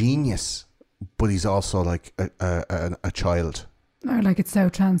he's a genius, but he's also like a child. or like it's so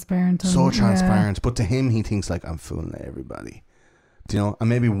transparent. So and- transparent. But to him, he thinks like, I'm fooling everybody. Do you know? And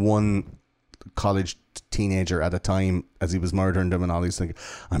maybe one college teenager at a time, as he was murdering them and all, he's thinking,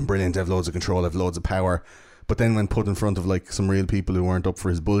 I'm brilliant, I have loads of control, I have loads of power. But then when put in front of like some real people who weren't up for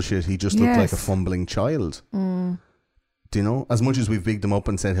his bullshit, he just looked like a fumbling child. Do you know? As much as we've bigged him up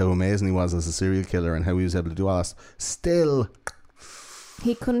and said how amazing he was as a serial killer and how he was able to do all that, still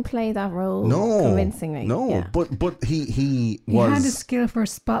he couldn't play that role convincingly. But he had a skill for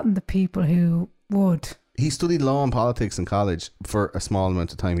spotting the people who would. He studied law and politics in college for a small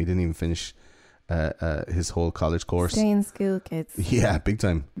amount of time. He didn't even finish his whole college course. Stay in school, kids. Yeah, big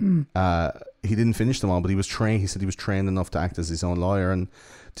time. He didn't finish them all, but he was trained. He said he was trained enough to act as his own lawyer. And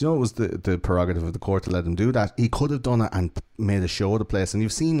do you know it was the prerogative of the court to let him do that? He could have done it and made a show of the place. And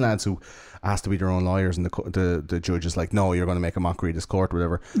you've seen lads who asked to be their own lawyers, and the judge is like, no, you're going to make a mockery of this court,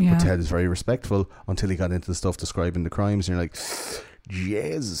 whatever. But Ted is very respectful until he got into the stuff describing the crimes. And you're like,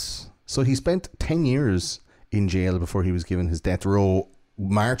 Jesus. So he spent 10 years in jail before he was given his death row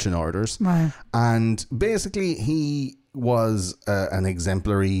marching orders. Wow. And basically he was an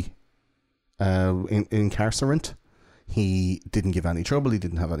exemplary incarcerant. He didn't give any trouble, he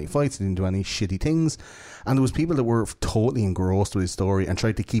didn't have any fights, he didn't do any shitty things, and there was people that were totally engrossed with his story and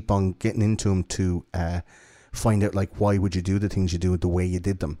tried to keep on getting into him to find out, like, why would you do the things you do the way you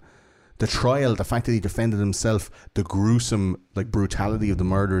did them. The trial, the fact that he defended himself, the gruesome like brutality of the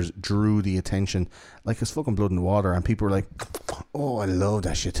murders drew the attention like his fucking blood in the water, and people were like, oh, I love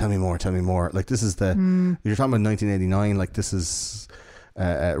that shit, tell me more. Like, this is the you're talking about 1989, like this is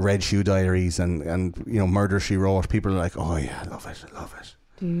Red Shoe Diaries and you know, Murder, She Wrote. People are like, oh yeah, I love it.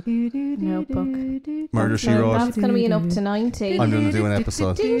 Notebook. Murder, She Wrote. That's going to be an up to 90. I'm going to do an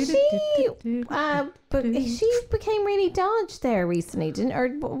episode. Didn't she? But she became really dodged there recently, didn't? Or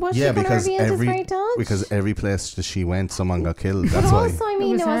was she kind of revealed as very dodged? Because every place that she went, someone got killed. But That's also, why. I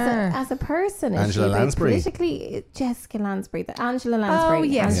mean, as a person, Angela Lansbury. Politically, Jessica Lansbury, Angela Lansbury. Oh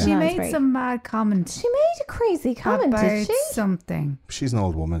yes, Angela she Lansbury. made some mad comment. She made a crazy comment, about did she? something. She's an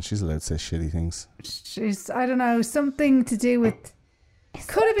old woman. She's allowed to say shitty things. She's, I don't know, something to do with.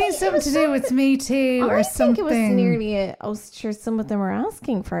 Could have been something to do with Me Too or something. I think it was nearly sure some of them were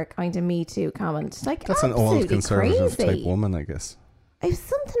asking for a kind of Me Too comment. Like, that's an old conservative type woman, I guess. It was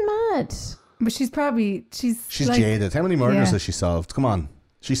something mad. But she's like, jaded. How many murders has she solved? Come on.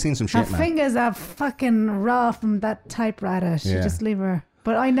 She's seen some shit, her man. Her fingers are fucking raw from that typewriter. She just leave her.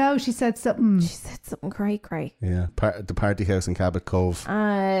 But I know she said something. She said something cray. Yeah, the party house in Cabot Cove.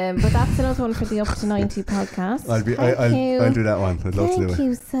 But that's another one for the Up to 90 podcast. I'll do that one. I'd love to do it. Thank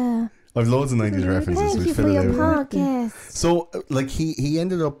you, sir. I've loads of 90s references. Thank you for your podcast. So, like, he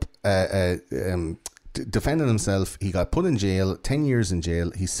ended up defending himself. He got put in jail, 10 years in jail.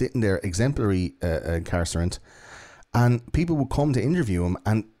 He's sitting there, exemplary incarcerant. And people would come to interview him.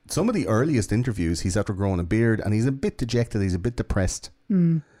 And some of the earliest interviews, he's after growing a beard and he's a bit dejected. He's a bit depressed.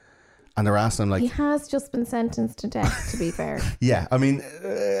 And they're asking him, like, he has just been sentenced to death, to be fair. Yeah, I mean,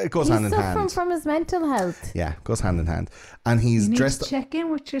 it goes hand in hand. He's suffering from his mental health. Yeah, it goes hand in hand. And he's dressed. Check in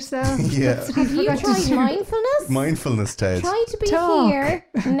with yourself. Yeah. Have you tried mindfulness? Mindfulness, Ted. Try to be here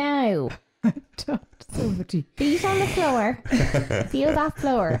now. Feet on the floor. Feel that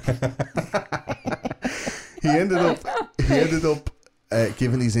floor. He ended up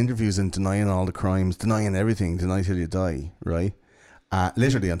giving these interviews and denying all the crimes, denying everything, deny till you die, right?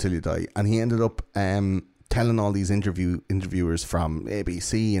 Literally until you die. And he ended up telling all these interviewers from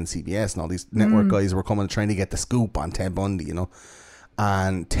ABC and CBS and all these network guys were coming trying to get the scoop on Ted Bundy, you know.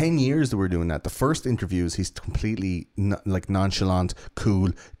 And 10 years they were doing that. The first interviews, he's completely like nonchalant, cool,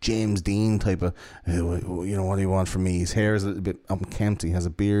 James Dean type of, you know, what do you want from me? His hair is a little bit unkempt. He has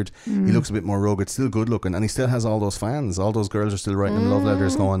a beard. He looks a bit more rugged, still good looking, and he still has all those fans. All those girls are still writing him love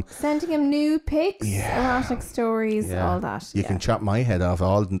letters, going, sending him new pics, erotic stories, all that. You can chop my head off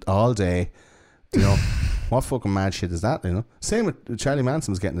all day. You know, what fucking mad shit is that? You know, same with Charlie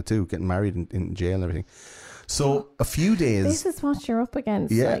Manson was getting it too, getting married in jail and everything. So a few days. This is what you're up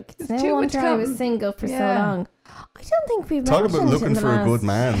against. Yeah. Like, no wonder I was single for so long. I don't think we've talk about looking for a good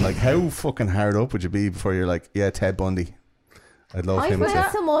man. Like, how fucking hard up would you be before you're like, yeah, Ted Bundy, I'd love him. I've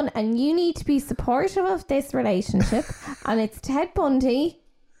met someone, and you need to be supportive of this relationship, and it's Ted Bundy.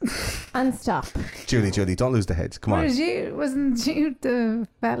 And stop. Julie, don't lose the head. Come on. Wasn't you the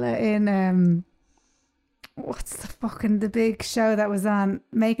fella in what's the big show that was on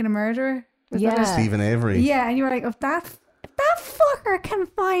Making a Murderer? Stephen Avery. Yeah, and you were like, if that fucker can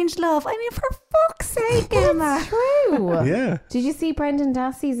find love, I mean, for fuck's sake, Emma. It's true. Yeah. Did you see Brendan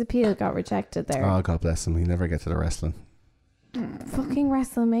Dassey's appeal got rejected there? Oh, God bless him. He never get to the wrestling. Fucking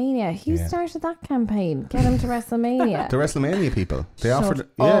WrestleMania. Who started that campaign? Get him to WrestleMania. The WrestleMania people. They offered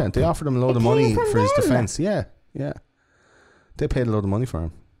him a load of money for his defense. Yeah. They paid a load of money for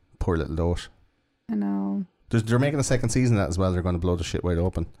him. Poor little dolt. I know. They're making a second season of that as well. They're going to blow the shit wide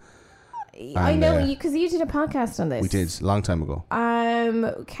open. I know you because you did a podcast on this. We did a long time ago.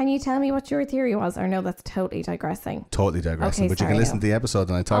 Can you tell me what your theory was? Or no, that's totally digressing. Totally digressing, Okay, but you sorry, can listen no. to the episode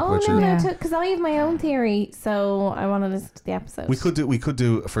and I talk Oh about no, your. no, because I have my own theory, so I want to listen to the episode. We could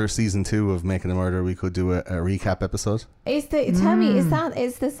do for season 2 of Making a Murder. We could do a recap episode. Tell me,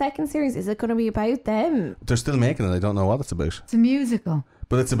 is the second series? Is it going to be about them? They're still making it. I don't know what it's about, It's a musical.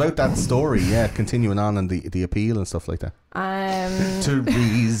 but it's about that story. Yeah, continuing on and the appeal and stuff like that.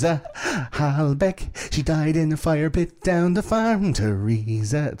 Teresa Halbeck, she died in a fire pit down the farm.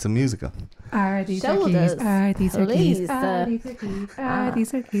 Teresa, it's a musical. Are these Shoulders, are keys? Are these are keys? please. Are these are keys? Are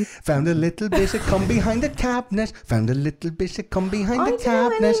these are keys? Found a little bit of come behind the cabinet. Found a little bit of come behind I the don't know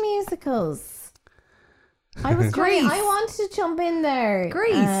cabinet. any musicals. I was Grease. I wanted to jump in there.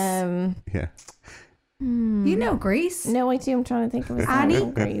 Grease. Yeah. You know Grease. No, I do. I'm trying to think of a song Annie?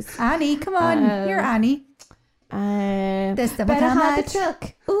 from Grease. Annie, come on. You're Annie. This the better one have that- the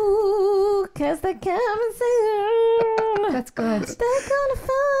truck. Ooh, 'cause they're coming soon. That's good. They're gonna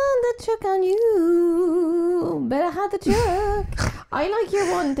find the truck on you. Better have the truck. I like your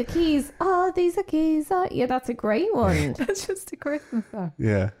one, the keys. Oh, these are keys. Oh, yeah, that's a great one. That's just a Christmas song.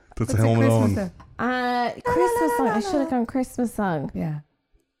 Yeah. That's It's a a Home Christmas Alone. song. Christmas song. I should have gone Christmas song. Yeah.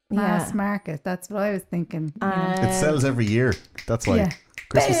 Yeah. Mass market. That's what I was thinking. You know. It sells every year. That's why. Yeah.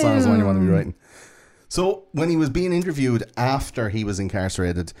 Christmas songs is the one you want to be Boom. writing. So when he was being interviewed after he was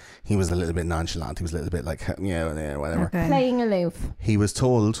incarcerated, he was a little bit nonchalant. He was a little bit like, yeah, whatever. Okay. Playing aloof. He was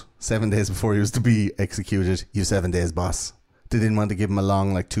told 7 days before he was to be executed, "You 7 days, boss." They didn't want to give him a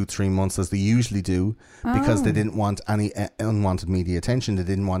long, like 2-3 months as they usually do, because they didn't want any unwanted media attention. They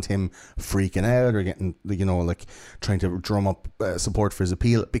didn't want him freaking out or getting, like trying to drum up support for his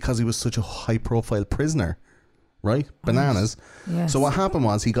appeal, because he was such a high-profile prisoner, right? Bananas. Yes. So what happened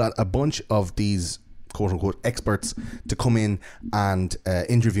was he got a bunch of these quote-unquote experts to come in and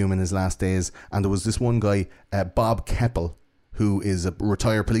interview him in his last days, and there was this one guy, Bob Keppel, who is a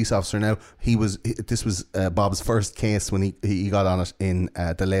retired police officer now. This was Bob's first case when he got on it in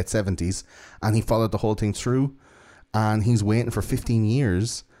the late 70s, and he followed the whole thing through, and he's waiting for 15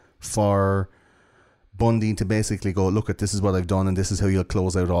 years for Bundy to basically go, look, this is what I've done and this is how you'll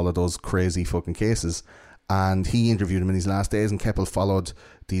close out all of those crazy fucking cases. And he interviewed him in his last days, and Keppel followed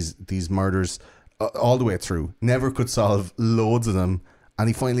these murders all the way through, never could solve loads of them, and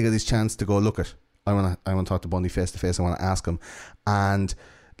he finally got his chance to go, look, I want to talk to Bundy face to face. I want to ask him. And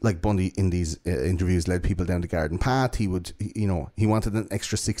like Bundy in these interviews led people down the garden path. He would, he wanted an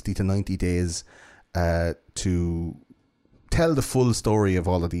extra 60 to 90 days to tell the full story of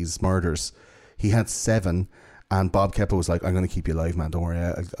all of these murders. He had 7, and Bob Keppel was like, "I'm going to keep you alive, man. Don't worry.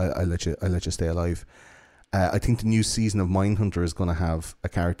 I'll let you stay alive." I think the new season of Mindhunter is going to have a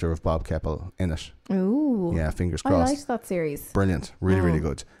character of Bob Keppel in it. Ooh. Yeah, fingers I crossed. liked that series. Brilliant. Really, really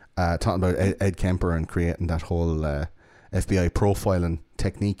good. Talking about Ed Kemper and creating that whole FBI profiling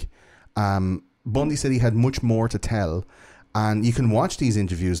technique. Bundy said he had much more to tell, and you can watch these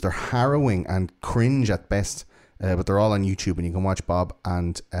interviews. They're harrowing and cringe at best, but they're all on YouTube, and you can watch Bob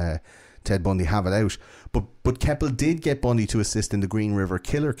and Ted Bundy have it out. But Keppel did get Bundy to assist in the Green River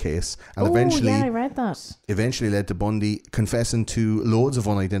Killer case, and eventually I read that. Eventually led to Bundy confessing to loads of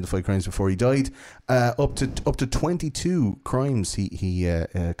unidentified crimes before he died. Up to 22 crimes he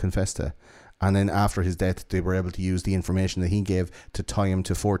confessed to. And then after his death, they were able to use the information that he gave to tie him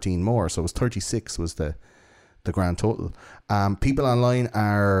to 14 more. So it was 36 was the grand total. People online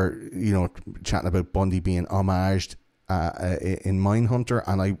are, chatting about Bundy being homaged in Mindhunter,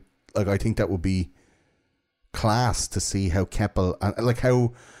 and I think that would be class to see how Keppel, like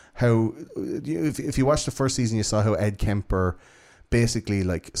how if you watch the first season, you saw how Ed Kemper basically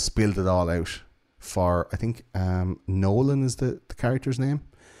like spilled it all out for, I think Nolan is the character's name.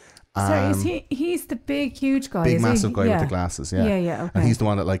 So he's the big huge guy, big is massive he? guy with the glasses, yeah. Yeah, okay. And he's the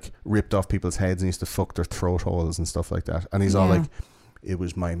one that like ripped off people's heads and used to fuck their throat holes and stuff like that. And he's all like, "It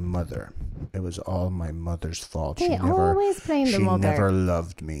was my mother. It was all my mother's fault. They always blame the mother. She never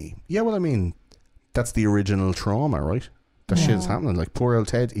loved me." Yeah, well, I mean, that's the original trauma, right? That shit's happening. Like poor old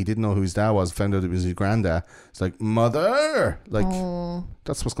Ted, he didn't know who his dad was, found out it was his granddad. It's like, mother! Like,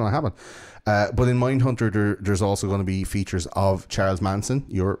 that's what's going to happen. But in Mindhunter, there's also going to be features of Charles Manson,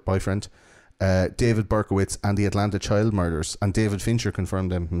 your boyfriend, David Berkowitz, and the Atlanta child murders. And David Fincher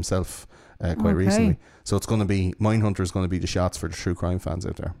confirmed them himself quite recently. So it's going to be, Mindhunter is going to be the shots for the true crime fans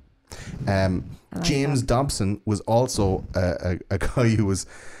out there. James Dobson was also a guy who was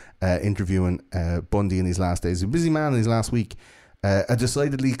interviewing Bundy in his last days. He was a busy man in his last week. A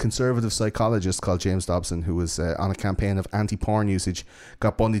decidedly conservative psychologist called James Dobson, who was on a campaign of anti-porn usage,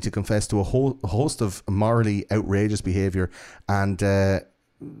 got Bundy to confess to a host of morally outrageous behaviour, and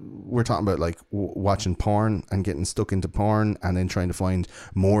we're talking about like watching porn and getting stuck into porn and then trying to find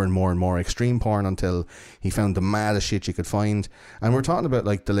more and more and more extreme porn until he found the maddest shit you could find. And we're talking about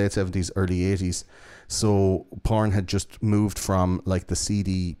like the late 70s, early 80s. So porn had just moved from like the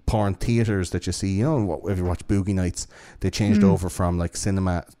CD porn theaters that you see, you know, if you watch Boogie Nights, they changed over from like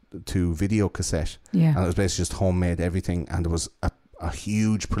cinema to video cassette. Yeah. And it was basically just homemade everything. And there was a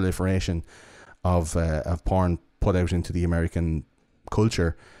huge proliferation of porn put out into the American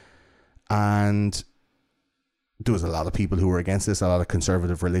culture, and there was a lot of people who were against this. A lot of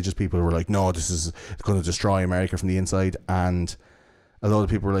conservative religious people who were like, no, this is going to destroy America from the inside. And a lot of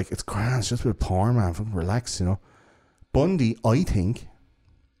people were like, it's grand, it's just a bit of porn, man, fucking relax, you know. Bundy, I think,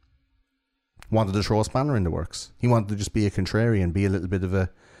 wanted to throw a spanner in the works. He wanted to just be a contrarian, be a little bit of a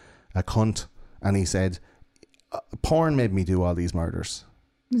cunt. And he said, porn made me do all these murders.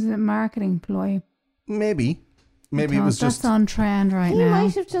 Is it a marketing ploy? Maybe it was just... That's on trend right He now.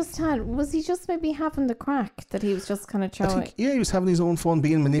 might have just had... Was he just maybe having the crack that he was just kind of throwing? Yeah, he was having his own fun,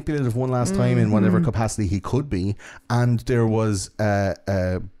 being manipulative one last time in whatever capacity he could be. And there was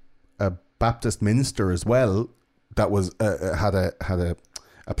a Baptist minister as well that was had a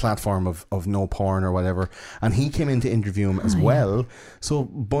platform of no porn or whatever, and he came in to interview him as well. So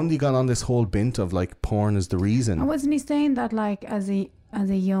Bundy got on this whole bent of like porn is the reason. And wasn't he saying that like as a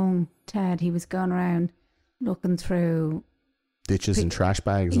young Ted he was going around looking through ditches and trash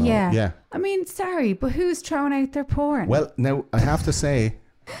bags and yeah. all. Yeah. I mean, sorry, but who's throwing out their porn? Well, now I have to say,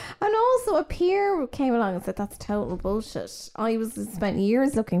 And also a peer came along and said that's total bullshit. I spent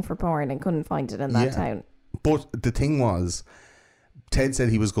years looking for porn and couldn't find it in that town. But the thing was, Ted said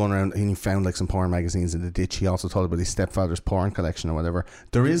he was going around and he found like some porn magazines in the ditch. He also told about his stepfather's porn collection or whatever.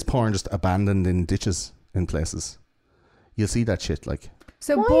 There is porn just abandoned in ditches in places. You'll see that shit like.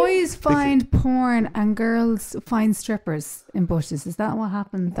 So boys find porn and girls find strippers in bushes. Is that what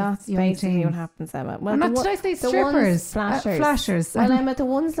happened? That's basically what happens, Emma. Well, did I say strippers? Flashers. Well, Emma, the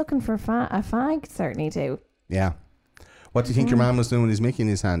ones looking for a fag certainly do. Yeah. What do you think your man was doing with his Mickey in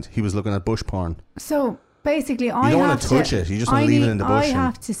his hand? He was looking at bush porn. So basically, you don't want to touch it. You just want to leave it in the bush. I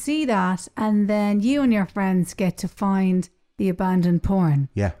have to see that, and then you and your friends get to find the abandoned porn.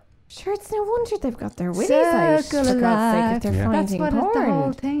 Yeah. Sure, it's no wonder they've got their willies out. For God's sake, if they're finding That's what porn. the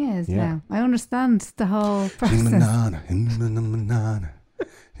whole thing is now. I understand the whole process. In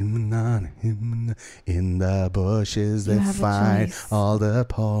the bushes they find all the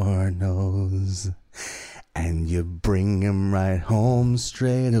pornos, and you bring them right home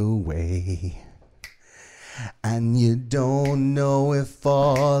straight away. And you don't know if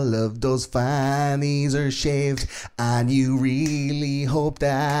all of those fannies are shaved, and you really hope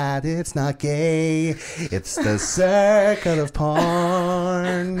that it's not gay. It's the circle of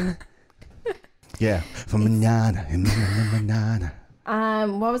porn. Yeah, from manana and manana.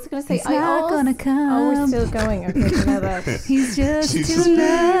 What was I going to say? He's not gonna come. Oh, we're still going. Okay, you know that. He's just too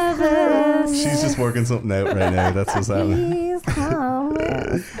nervous. She's just working something out right now. That's what's happening. He's coming.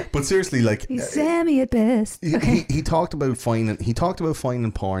 But seriously, like He's Sammy at best. he talked about finding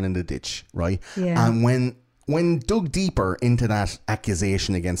porn in the ditch, right? Yeah. And when dug deeper into that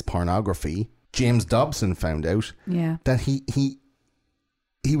accusation against pornography, James Dobson found out that he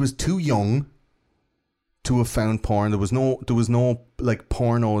was too young to have found porn. There was no like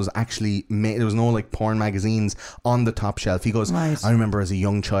pornos actually made. There was no like porn magazines on the top shelf. He goes, I remember as a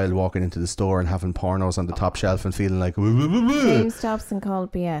young child walking into the store and having pornos on the top shelf and feeling like James Dobson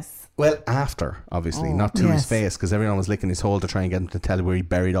called BS. Well, after obviously, not to his face, because everyone was licking his hole to try and get him to tell where he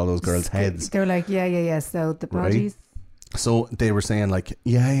buried all those girls' heads. They were like, yeah. So the bodies. Right? So they were saying like,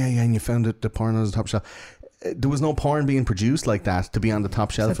 yeah, and you found the porn on the top shelf. There was no porn being produced like that to be on the top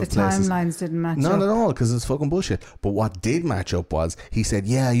shelf so of places. The timelines didn't match up. Not at all, because it's fucking bullshit. But what did match up was, he said,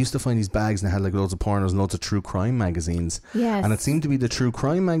 I used to find these bags and they had like loads of pornos and loads of true crime magazines. Yes. And it seemed to be the true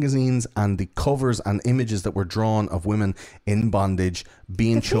crime magazines and the covers and images that were drawn of women in bondage,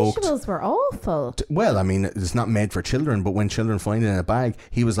 being choked. The visuals were awful. Well, I mean, it's not made for children, but when children find it in a bag,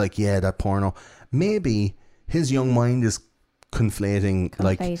 he was like, that porno. Maybe his young mind is conflating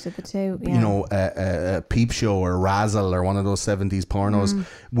like the two, you know, a Peep Show or Razzle or one of those 70s pornos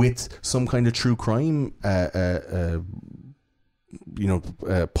with some kind of true crime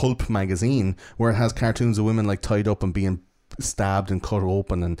pulp magazine where it has cartoons of women like tied up and being stabbed and cut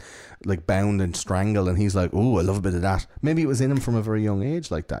open and like bound and strangled, and he's like, oh, I love a bit of that. Maybe it was in him from a very young age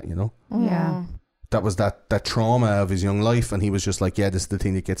like that, you know. Yeah, that was that trauma of his young life, and he was just like, this is the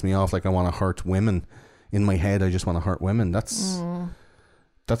thing that gets me off. Like, I want to hurt women. In my head, I just want to hurt women. That's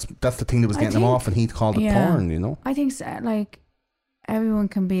the thing that was getting him off, and he called it porn, you know. I think so, like everyone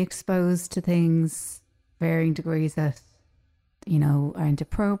can be exposed to things varying degrees at you know, aren't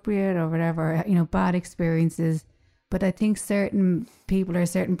appropriate or whatever, you know, bad experiences. But I think certain people or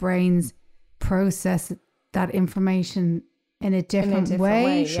certain brains process that information in a different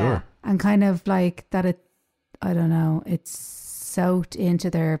way. Sure. And kind of like that it, I don't know, it's soaked into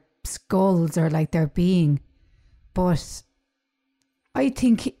their skulls or like their being. But I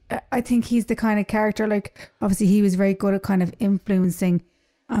think he's the kind of character, like, obviously he was very good at kind of influencing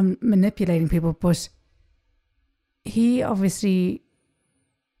and manipulating people, but he obviously,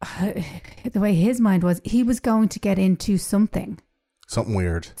 the way his mind was, he was going to get into something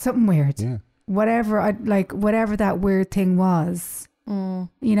weird. Yeah. Whatever that weird thing was, you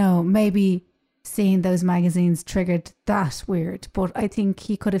know, maybe seeing those magazines triggered that weird, but I think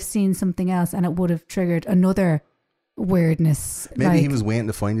he could have seen something else and it would have triggered another weirdness. Maybe he was waiting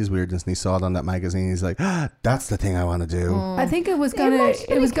to find his weirdness and he saw it on that magazine. He's like, that's the thing I want to do. I think it was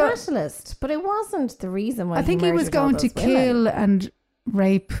It was a catalyst, but it wasn't the reason why. I think he was going to kill and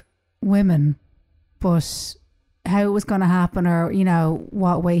rape women, but how it was going to happen, or, you know,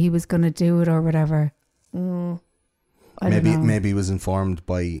 what way he was going to do it or whatever. Maybe he was informed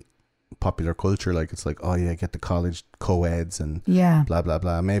by popular culture, like it's like, oh yeah, get the college co-eds and blah blah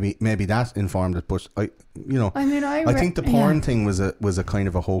blah. Maybe that informed it, but I think the porn thing was a kind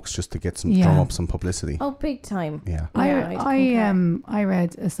of a hoax just to get some drum up some publicity. Oh, big time. Yeah. I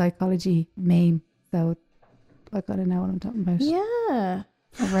read a psychology meme, so I gotta know what I'm talking about. Yeah.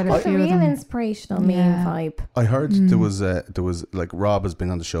 I've read a few of them. Real inspirational meme vibe. I heard there was like, Rob has been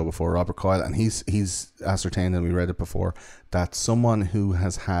on the show before, Robert Coyle, and he's ascertained, and we read it before, that someone who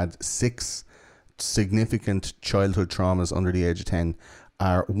has had 6 significant childhood traumas under the age of 10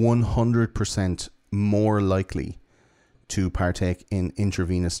 are 100% more likely to partake in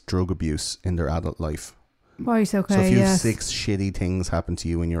intravenous drug abuse in their adult life. Right, okay. So if you have 6 shitty things happen to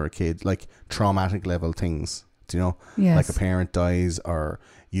you when you're a kid, like traumatic level things, you know, like a parent dies, or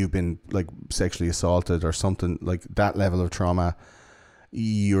you've been like sexually assaulted or something, like that level of trauma,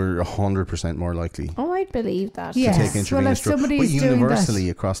 you're 100% more likely. Oh, I believe that. To take intravenous drugs. But universally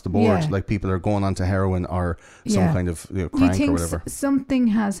across the board, like people are going on to heroin or some kind of, you know, crank or whatever. Do you think something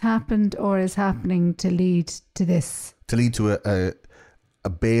has happened or is happening to lead to this? To lead to a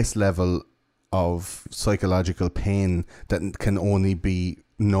base level of psychological pain that can only be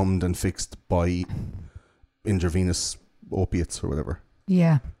numbed and fixed by intravenous opiates or whatever.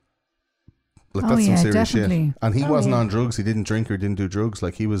 Yeah. Like, that's some serious shit. And he wasn't on drugs. He didn't drink or didn't do drugs.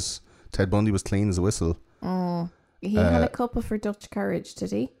 Like, Ted Bundy was clean as a whistle. He had a couple for Dutch courage,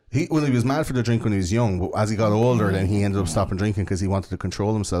 did he? He was mad for the drink when he was young, but as he got older, then he ended up stopping drinking because he wanted to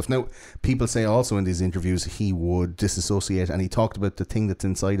control himself. Now, people say also in these interviews he would disassociate, and he talked about the thing that's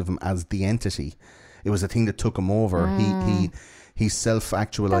inside of him as the entity. It was a thing that took him over. He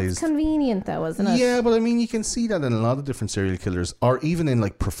self-actualized. That's convenient though, isn't it? Yeah, but I mean, you can see that in a lot of different serial killers, or even in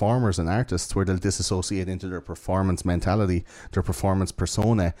like performers and artists, where they'll disassociate into their performance mentality, their performance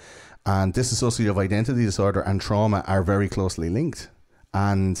persona. And dissociative identity disorder and trauma are very closely linked.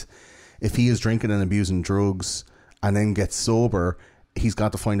 And if he is drinking and abusing drugs and then gets sober, he's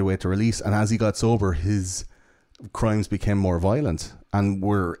got to find a way to release. And as he got sober, his crimes became more violent and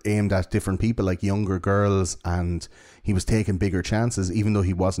were aimed at different people, like younger girls, and he was taking bigger chances even though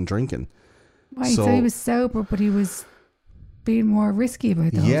he wasn't drinking. Right, so he was sober, but he was being more risky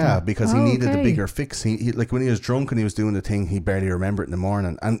about that. Yeah, because he needed a bigger fix. He like, when he was drunk and he was doing the thing, he barely remembered it in the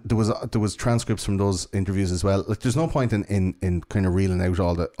morning. And there was transcripts from those interviews as well. Like, there's no point in kind of reeling out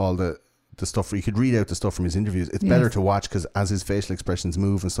all the stuff. You could read out the stuff from his interviews. It's better to watch, because as his facial expressions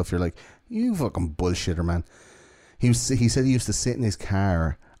move and stuff, you're like, you fucking bullshitter, man. He said he used to sit in his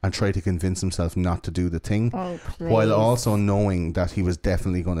car and try to convince himself not to do the thing, while also knowing that he was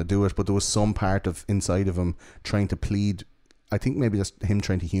definitely going to do it. But there was some part of inside of him trying to plead. I think maybe that's him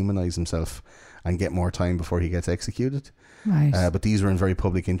trying to humanize himself and get more time before he gets executed. Right. But these were in very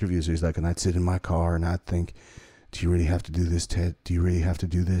public interviews. He's like, and I'd sit in my car and I'd think, do you really have to do this, Ted? Do you really have to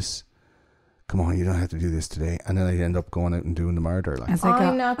do this? Come on, you don't have to do this today. And then I'd end up going out and doing the murder. Like, as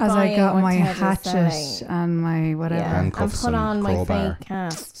I got my hatchet and my whatever. And put on my fake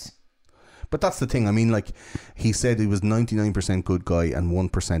cast. But that's the thing. I mean, like, he said he was 99% good guy and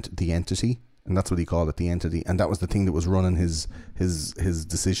 1% the entity. And that's what he called it, the entity. And that was the thing that was running his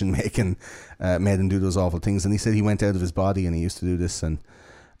decision making, made him do those awful things. And he said he went out of his body and he used to do this. And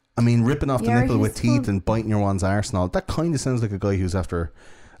I mean, ripping off the nipple with teeth and biting your one's arse and all, that kind of sounds like a guy who's after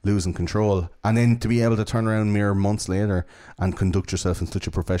losing control. And then to be able to turn around mere months later and conduct yourself in such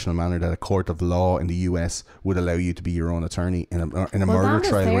a professional manner that a court of law in the US would allow you to be your own attorney in a murder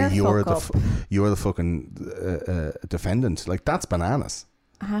trial where you're the fucking defendant. Like, that's bananas.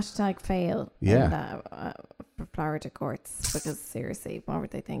 #fail. Yeah. Florida courts because seriously, what were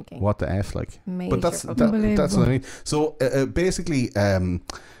they thinking? What the F, like? Major But that's what I mean. So basically,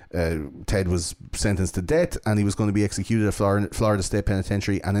 Ted was sentenced to death, and he was going to be executed at Florida State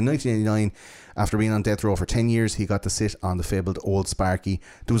Penitentiary. And in 1989, after being on death row for 10 years, he got to sit on the fabled Old Sparky.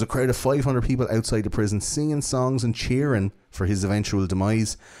 There was a crowd of 500 people outside the prison singing songs and cheering for his eventual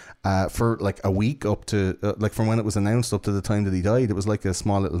demise. For like a week, up to like from when it was announced up to the time that he died, it was like a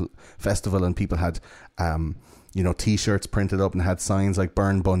small little festival, and people had T-shirts printed up and had signs like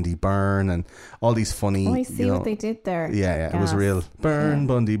 "Burn Bundy, Burn" and all these funny. I see what they did there. Yeah, it was real. Burn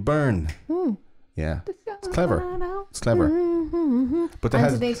Bundy, burn. Yeah, it's clever. It's clever. But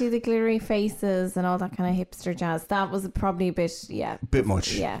did they do the glittery faces and all that kind of hipster jazz? That was probably a bit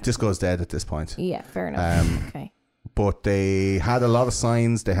much. Yeah, Disco's dead at this point. Yeah, fair enough. Okay. But they had a lot of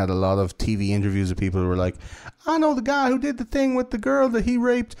signs. They had a lot of TV interviews of people who were like, I know the guy who did the thing with the girl that he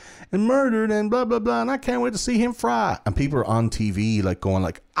raped and murdered and blah, blah, blah, and I can't wait to see him fry. And people are on TV like going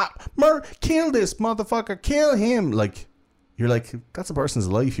like, kill this motherfucker, kill him. Like, you're like, that's a person's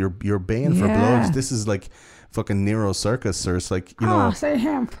life. You're baying for blood. This is like fucking Nero Circus, or it's like, see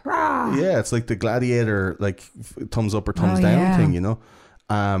him fry. Yeah, it's like the Gladiator, like thumbs up or thumbs down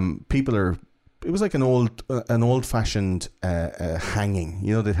thing, People are... It was like an old fashioned hanging.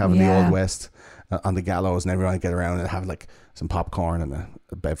 They'd have in the Old West on the gallows, and everyone would get around and have like some popcorn and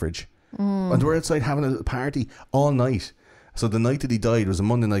a beverage. And they were outside having a party all night. So the night that he died was a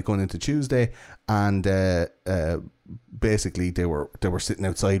Monday night going into Tuesday, and basically they were sitting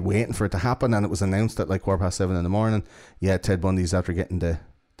outside waiting for it to happen, and it was announced at like 7:15 in the morning. Yeah, Ted Bundy's after getting the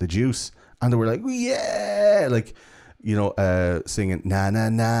juice, and they were like, yeah, like singing na na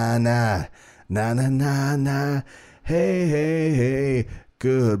na na. Na na na na, hey hey hey,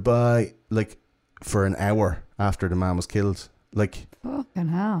 goodbye. Like for an hour after the man was killed. Like fucking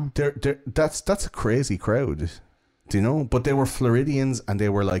hell. That's a crazy crowd. Do you know? But they were Floridians, and they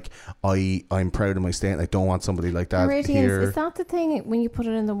were like, I'm proud of my state, and I don't want somebody like that Floridians, here. is that the thing when you put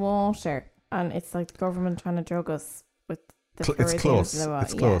it in the water and it's like the government trying to drug us with the Floridians? It's close.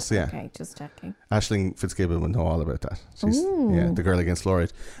 It's close, yeah. Okay, just checking. Aisling Fitzgibbon would know all about that. She's the girl against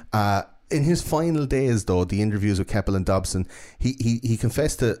fluoride. In his final days, though, the interviews with Keppel and Dobson, he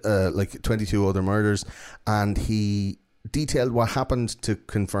confessed to like 22 other murders, and he detailed what happened to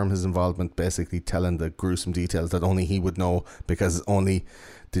confirm his involvement, basically telling the gruesome details that only he would know, because only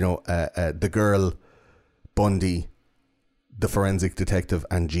the girl, Bundy, the forensic detective,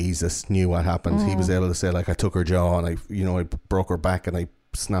 and Jesus knew what happened. He was able to say, like, I took her jaw and I broke her back and I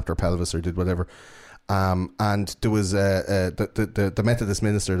snapped her pelvis or did whatever. And there was the Methodist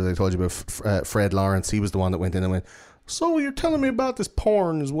minister that I told you about, Fred Lawrence. He was the one that went in and went, so you're telling me about this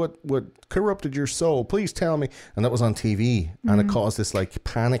porn is what corrupted your soul? Please tell me. And that was on TV, and it caused this like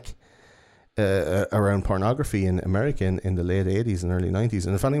panic around pornography in America in the late 80s and early 90s.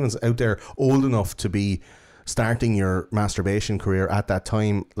 And if anyone's out there old enough to be starting your masturbation career at that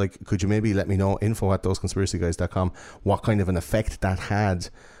time, like, could you maybe let me know, info@thoseconspiracyguys.com, what kind of an effect that had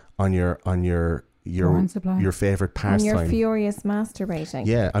on your favorite pastime. When you're furious masturbating.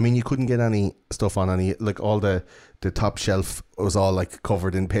 Yeah, I mean, you couldn't get any stuff on any, like, all the top shelf was all like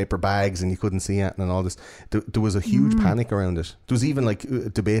covered in paper bags, and you couldn't see it and all this. There was a huge panic around it. There was even like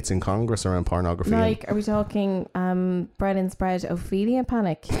debates in Congress around pornography. Like, are we talking bread and spread Ophelia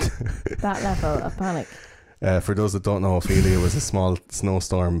panic? That level of panic. For those that don't know, Ophelia was a small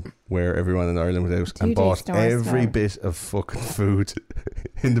snowstorm where everyone in Ireland went out and bought every bit of fucking food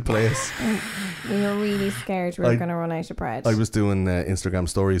in the place. We were really scared we were going to run out of bread. I was doing Instagram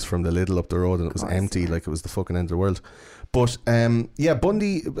stories from the Lidl up the road, and it was empty, like it was the fucking end of the world. But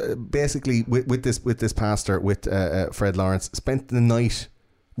Bundy basically with this pastor, with Fred Lawrence, spent the night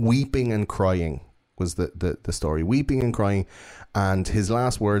weeping and crying. Was the story, weeping and crying, and his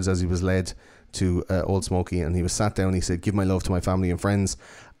last words as he was led to Old Smoky, and he was sat down, he said, give my love to my family and friends.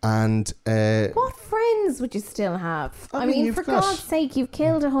 And what friends would you still have? I mean, for God's sake, you've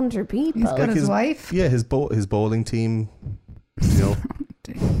killed 100 people. He's got his wife. Yeah, his bowling team. The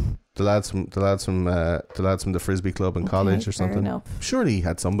lads from the frisbee club in college or something. Enough. Surely he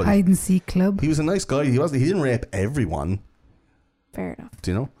had somebody. Hide and seek club. He was a nice guy. He didn't rape everyone. Fair enough.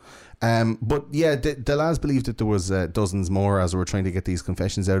 Do you know? But yeah, the lads believed that there was dozens more as we were trying to get these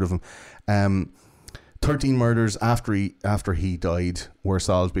confessions out of him. 13 murders after he died were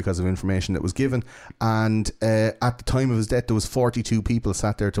solved because of information that was given, and at the time of his death there was 42 people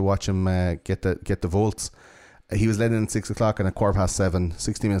sat there to watch him get the votes. He was led in at 6 o'clock, and at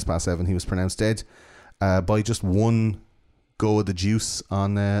 60 minutes past 7 he was pronounced dead by just one go of the juice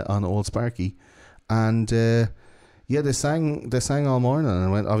on Old Sparky. And Yeah, they sang all morning,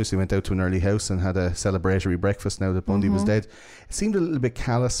 and obviously went out to an early house and had a celebratory breakfast now that Bundy was dead. It seemed a little bit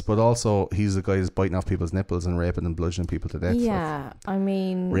callous, but also he's the guy who's biting off people's nipples and raping and bludgeoning people to death. Yeah, I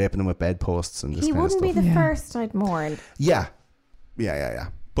mean, raping them with bedposts and this he kind of wouldn't stuff. be the first I'd mourn. Yeah.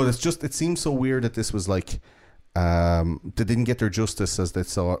 But it seems so weird that this was like they didn't get their justice as they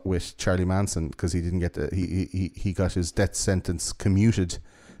saw it with Charlie Manson, because he didn't get he got his death sentence commuted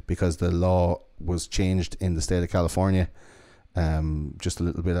because the law was changed in the state of California just a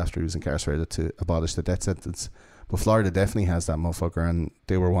little bit after he was incarcerated to abolish the death sentence. But Florida definitely has that motherfucker, and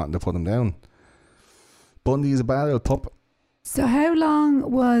they were wanting to put him down. Bundy is a bad old pup. So how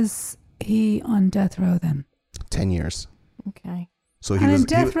long was he on death row then? 10 years. Okay. So and in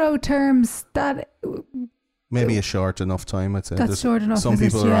death row terms, that maybe a short enough time, I'd say. That's short enough. Some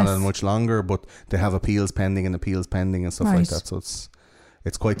people are on it much longer, but they have appeals pending and stuff like that. So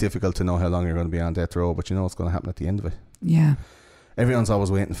it's quite difficult to know how long you're going to be on death row, but you know what's going to happen at the end of it. Yeah. Everyone's always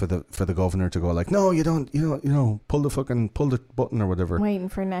waiting for the governor to go like, no, you don't, pull the button or whatever. Waiting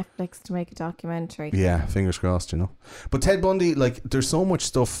for Netflix to make a documentary. Yeah, fingers crossed, But Ted Bundy, like, there's so much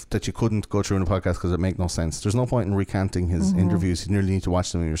stuff that you couldn't go through in a podcast because it make no sense. There's no point in recanting his interviews. You nearly need to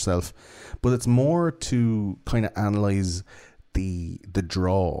watch them yourself. But it's more to kind of analyze the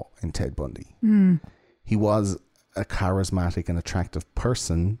draw in Ted Bundy. He was a charismatic and attractive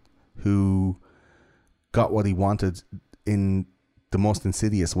person who got what he wanted in the most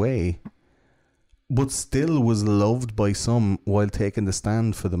insidious way, but still was loved by some while taking the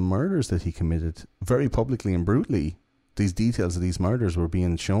stand for the murders that he committed very publicly and brutally. These details of these murders were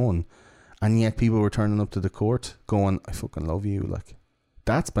being shown, and yet people were turning up to the court going, I fucking love you. Like,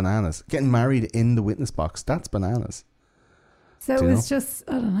 that's bananas. Getting married in the witness box, that's bananas. So it was just,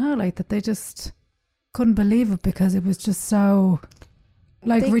 I don't know, like that they just couldn't believe it because it was just so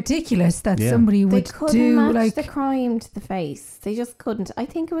ridiculous that somebody would do match the crime to the face. They just couldn't. I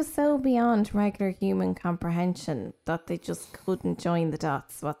think it was so beyond regular human comprehension that they just couldn't join the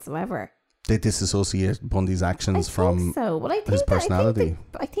dots whatsoever. They disassociate Bundy's actions from his personality.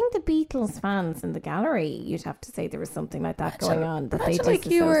 I think the Beatles fans in the gallery, you'd have to say there was something like that going on, that they like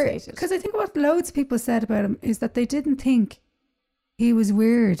disassociated. Because I think what loads of people said about him is that they didn't think he was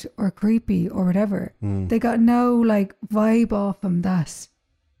weird or creepy or whatever. They got no vibe off him that,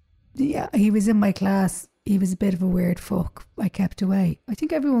 yeah, he was in my class, he was a bit of a weird fuck, I kept away. I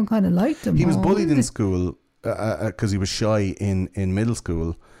think everyone kind of liked him. He was bullied in school because he was shy in middle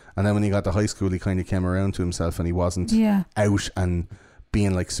school, and then when he got to high school he kind of came around to himself and he wasn't out and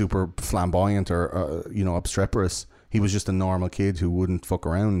being like super flamboyant or obstreperous. He was just a normal kid who wouldn't fuck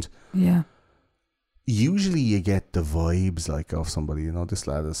around. Yeah. Usually you get the vibes like of somebody, this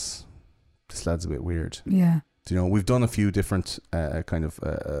lad's a bit weird. Yeah. We've done a few different kind of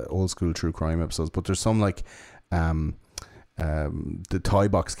old school true crime episodes, but there's some like the Toy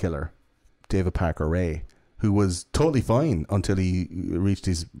Box Killer, David Parker Ray, who was totally fine until he reached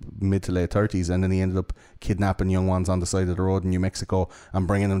his mid to late 30s, and then he ended up kidnapping young ones on the side of the road in New Mexico and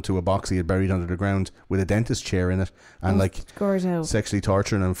bringing them to a box he had buried under the ground with a dentist chair in it, and sexually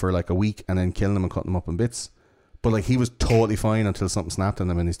torturing them for like a week and then killing them and cutting them up in bits. But he was totally fine until something snapped on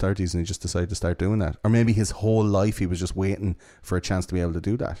him in his 30s and he just decided to start doing that. Or maybe his whole life he was just waiting for a chance to be able to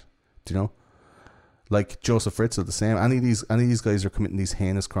do that. Do you know? Like Joseph Fritzl, the same. Any of these guys are committing these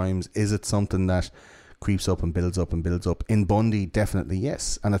heinous crimes. Is it something that creeps up and builds up and builds up? In Bundy, definitely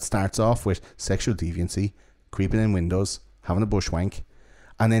yes. And it starts off with sexual deviancy, creeping in windows, having a bushwank.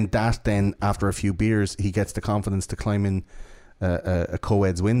 And then after a few beers, he gets the confidence to climb in a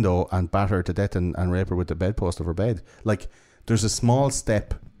co-ed's window and batter her to death and rape her with the bedpost of her bed. Like, there's a small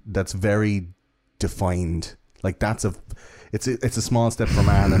step that's very defined. Like, it's a small step for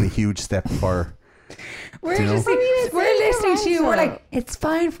man and a huge step for... We're listening to you. We're like, it's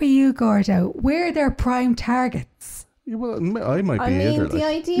fine for you, Gordo. We're their prime targets. Yeah, well, I might be either. The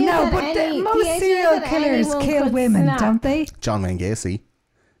idea most serial killers kill women, don't they? John Wayne Gacy.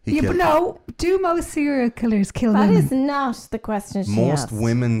 Do most serial killers kill women? That is not the question she asked. Most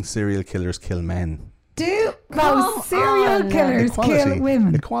women serial killers kill men. Do most serial killers kill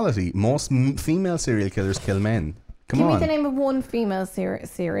women? Equality. Most female serial killers kill men. Give me the name of one female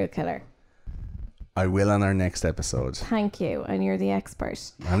serial killer. I will on our next episode. Thank you, and you're the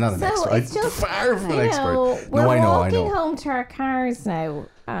expert. I'm not an expert. It's just far from an expert. We're walking home to our cars now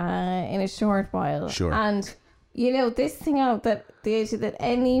in a short while. Sure. And this thing out that the idea that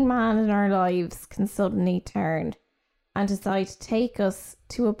any man in our lives can suddenly turn and decide to take us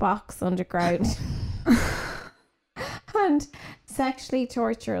to a box underground and sexually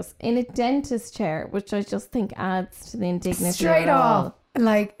torture us in a dentist chair, which I just think adds to the indignity. Straight off.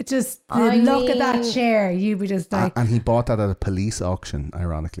 Like, just the I look at that mean- chair, you'd be just like, And he bought that at a police auction,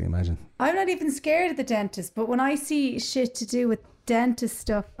 ironically, imagine. I'm not even scared of the dentist, but when I see shit to do with dentist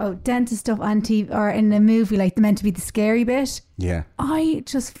stuff on TV or in a movie, like they're meant to be the scary bit, Yeah. I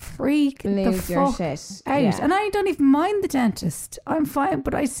just freak the Lose your fuck shit. out. Yeah. And I don't even mind the dentist. I'm fine,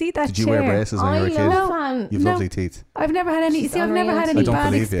 but I see that Did you chair. wear braces when you were a kid? You've No. lovely teeth. I've never had any. She's See, I've never had unreal any teeth. I don't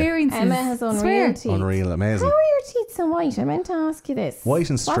bad believe you. experiences. Emma has Swear. unreal teeth. Unreal, How amazing. are your teeth so white? I meant to ask you this. White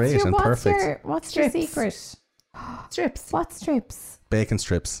and straight and perfect. What's your Strips. secret? Strips. What strips? Bacon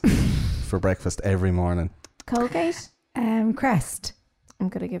strips for breakfast every morning. Colgate? Crest. I'm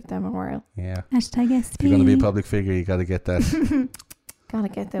going to give them a whirl. Yeah. Hashtag SP. If you're going to be a public figure, you got to get that. Gotta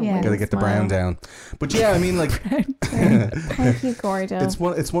get the Yeah. winning Got to get the smile. brown down. But yeah, I mean, like, Thank you, Gordo.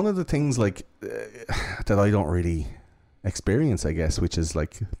 it's one of the things like that I don't really experience, I guess, which is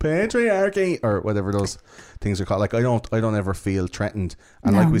like patriarchy or whatever those things are called. Like, I don't ever feel threatened.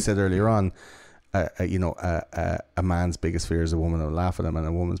 And like No. we said earlier on, a man's biggest fear is a woman will laugh at him, and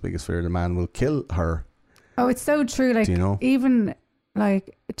a woman's biggest fear, the man will kill her. Oh, it's so true. Like, Do you know? even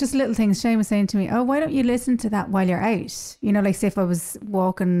like just little things. Shane was saying to me, "Oh, why don't you listen to that while you're out?" You know, like say if I was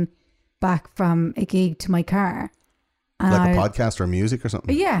walking back from a gig to my car, and Like a I- podcast or music or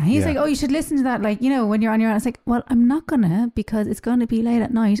something. Yeah, he's Yeah. like, "Oh, you should listen to that." Like, you know, when you're on your own, it's like, "Well, I'm not gonna because it's gonna be late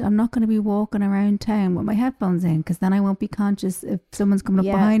at night. I'm not gonna be walking around town with my headphones in because then I won't be conscious if someone's coming up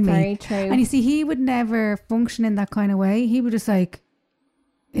yeah, behind me." very true. And you see, he would never function in that kind of way. He would just like,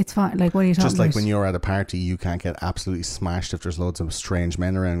 "It's fine." Like, what are you talking Just like about? when you're at a party, you can't get absolutely smashed if there's loads of strange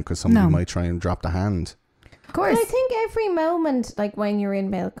men around because somebody No. might try and drop the hand. Of But course. I think every moment, like when you're in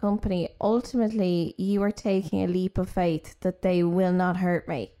male company, ultimately you are taking a leap of faith that they will not hurt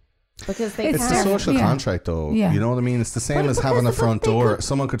me. Because they It's It's a can't. social Yeah. contract, though. Yeah. You know what I mean? It's the same But as because having a of what front they door. could-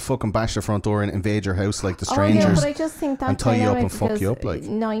 Someone could fucking bash the front door and invade your house like the Oh, yeah, strangers. but I just think that and tie you up dynamic and fuck you because up, like.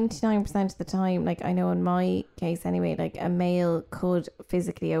 99% of the time, like I know in my case anyway, like a male could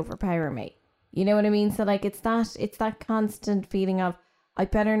physically overpower me. You know what I mean? So like it's that constant feeling of I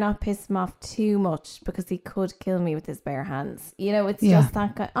better not piss him off too much because he could kill me with his bare hands. You know, it's Yeah. just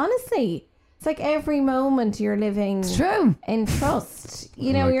that kind. Honestly, it's like every moment you're living It's true. in trust.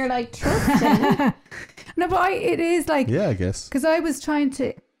 You know, Like- you're like trusting. No, but it is like, Yeah, I guess. because I was trying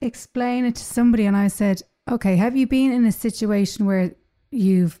to explain it to somebody and I said, okay, have you been in a situation where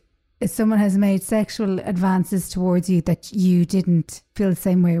if someone has made sexual advances towards you that you didn't feel the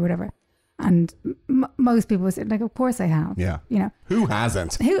same way or whatever? And most people would say, like, of course I have. Yeah. You know, Who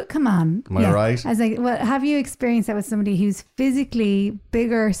hasn't? come on. Am I right? I was like, well, have you experienced that with somebody who's physically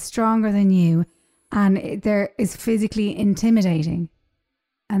bigger, stronger than you and there is physically intimidating?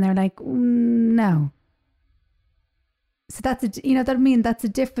 And they're like, no. So that's that's a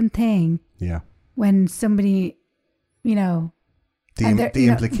different thing Yeah. when somebody, you know, The, And there- the you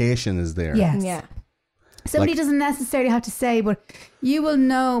know- implication is there. yes. Yeah. Somebody Like- doesn't necessarily have to say, but you will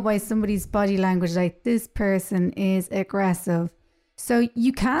know by somebody's body language, like this person is aggressive. So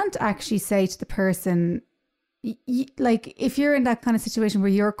you can't actually say to the person, like if you're in that kind of situation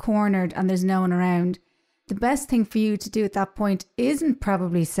where you're cornered and there's no one around, the best thing for you to do at that point isn't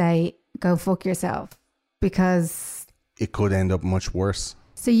probably say, go fuck yourself, because It could end up much worse.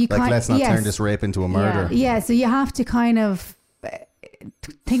 so you Like, can't. let's not yes. turn this rape into a murder. Yeah, so you have to kind of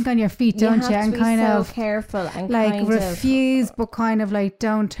think on your feet, don't you? have to And be kind so of careful and like kind refuse, but kind of like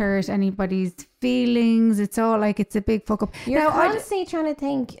don't hurt anybody's feelings. It's all like it's a big fuck up. You're Now, I d- constantly trying to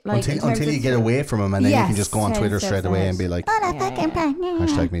think like in Until terms you of- get away from him, and then you can Yes. just go on Ten Twitter steps straight away ahead. and be like, Yeah.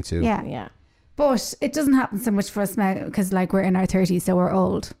 hashtag me too. yeah. Yeah. But it doesn't happen so much for us now because like we're in our 30s, so we're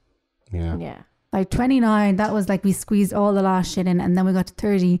old. Yeah. Yeah. Like 29, that was like we squeezed all the last shit in, and then we got to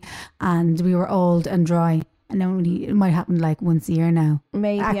 30 and we were old and dry. And only it might happen like once a year now.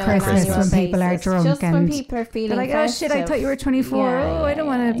 Maybe At on Christmas an when annual people are basis. drunk Just when and people are feeling They're like, oh shit, I festive. thought you were 24. Yeah, I don't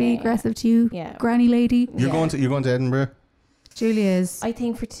want to yeah, be yeah. aggressive to you, Yeah. granny lady. You're Yeah. going to Edinburgh? Julie is. I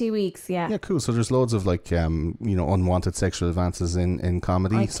think for 2 weeks, yeah. Yeah, cool. So there's loads of like unwanted sexual advances in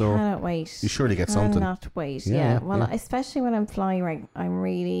comedy. I so cannot wait. you surely get something. Cannot wait. Yeah, Yeah. yeah, Well, yeah. especially when I'm flying, I'm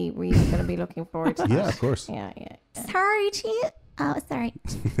really, really going to be looking forward to that. Yeah, of course. Yeah, yeah. Sorry, Gia. Oh, sorry.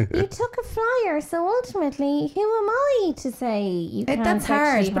 You took a flyer, so ultimately, who am I to say you can't That's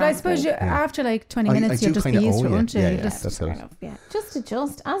hard, actually but I have suppose me? you, after like 20 I minutes, do you'll just be kinda used owe to it, you. won't you? Yeah, You yeah. just- That's Fair how it- enough, yeah. Just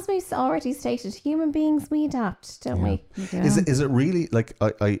adjust. As we've already stated, human beings, we adapt, don't Yeah. we? you Is know. it really like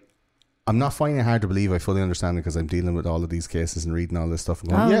I'm not finding it hard to believe. I fully understand it because I'm dealing with all of these cases and reading all this stuff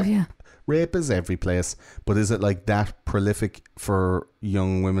and going, yeah, rape is every place. But is it like that prolific for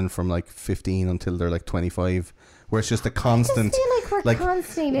young women from like 15 until they're like 25, where it's just a constant, I just feel like we're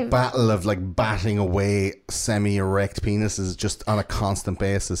constantly battle of like batting away semi-erect penises just on a constant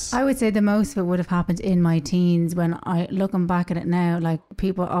basis? I would say the most of it would have happened in my teens. When I looking back at it now, like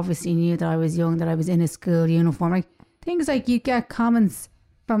people obviously knew that I was young, that I was in a school uniform. Like things like you get comments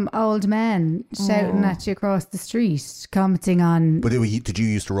from old men shouting at you across the street, commenting on. But did you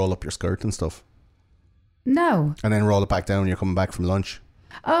used to roll up your skirt and stuff? No. And then roll it back down when you're coming back from lunch?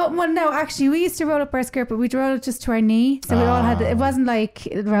 Oh, well, no, actually, we used to roll up our skirt, but we'd roll it just to our knee. So we all had, it wasn't like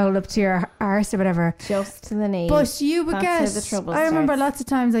roll up to your arse or whatever. Just to the knee. But you would get, I remember lots of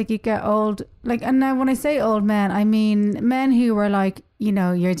times, like, you get old, like, and now when I say old men, I mean men who were like, you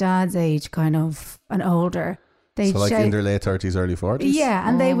know, your dad's age kind of, and older. So like in their late 30s, early 40s? Yeah,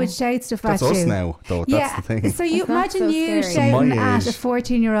 and they would shout stuff at you. That's us now, though. That's the thing. So you imagine you shouting at a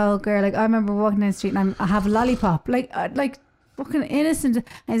 14-year-old girl. Like, I remember walking down the street and I have a lollipop. Like fucking innocent. And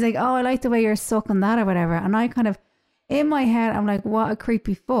he's like, oh, I like the way you're sucking that or whatever. And I kind of, in my head, I'm like, what a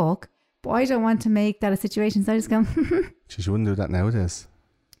creepy fuck. But I don't want to make that a situation. So I just go, Jeez, you wouldn't do that nowadays.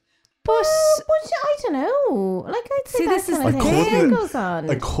 But I don't know. Like, I'd say this kind of thing goes on.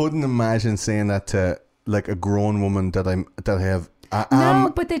 I couldn't imagine saying that to like a grown woman that I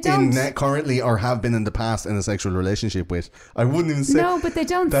no, but they don't currently or have been in the past in a sexual relationship with. I wouldn't even say. No, but they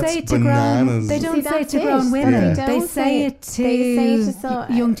don't say it to bananas. grown. They don't say it to grown women. Yeah. They say it to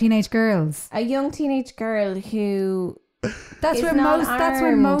young teenage girls. A young teenage girl who. That's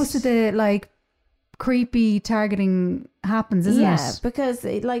where most of the like creepy targeting happens, isn't it? Yeah, because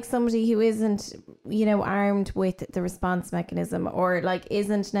like somebody who isn't, you know, armed with the response mechanism, or like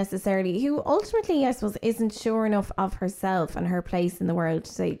isn't necessarily, who ultimately I suppose isn't sure enough of herself and her place in the world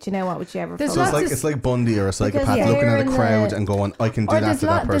to say, do you know what, would you ever so it's like Bundy or a psychopath looking at a crowd and going, I can do that to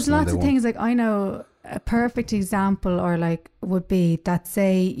that person. There's lots of things, like I know a perfect example, or like would be that,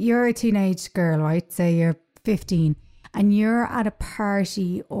 say you're a teenage girl, right, say you're 15 and you're at a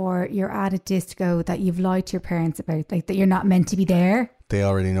party or you're at a disco that you've lied to your parents about, like that you're not meant to be there. They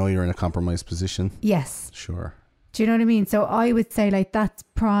already know you're in a compromised position. Yes. Sure. Do you know what I mean? So I would say like that's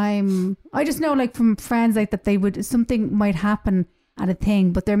prime. I just know like from friends like that, they would, something might happen at a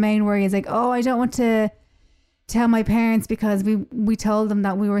thing, but their main worry is like, oh, I don't want to tell my parents because we told them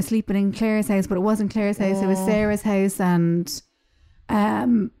that we were sleeping in Claire's house, but it wasn't Claire's house, it was Sarah's house. And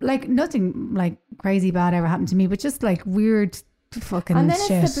like nothing like crazy bad ever happened to me, but just like weird fucking and then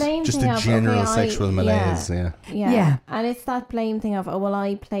shit. It's the blame just thing a of, general sexual malaise. Yeah. And it's that blame thing of, oh well,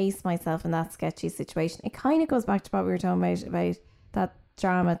 I placed myself in that sketchy situation. It kind of goes back to what we were talking about that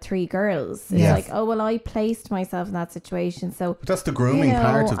drama Three Girls. It's like, oh well, I placed myself in that situation. So but that's the grooming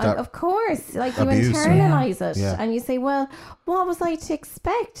part of that. Of course, like abuse. You internalize it and you say, well, what was I to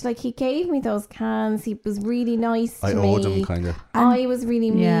expect? Like, he gave me those cans, he was really nice to me. I owed him kind of. I was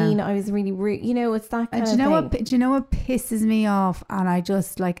really mean, I was really rude. You know, it's that kind of thing. Do you know what pisses me off? And I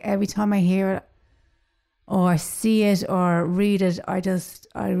just, like, every time I hear it or see it or read it,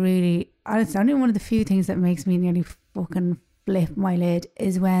 it's only one of the few things that makes me nearly fucking flip my lid,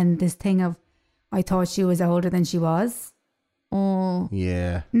 is when this thing of, I thought she was older than she was.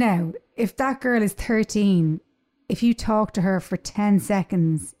 Yeah. Now, if that girl is 13, if you talk to her for 10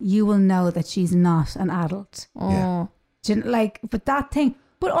 seconds, you will know that she's not an adult. Yeah. Do you, like, but that thing,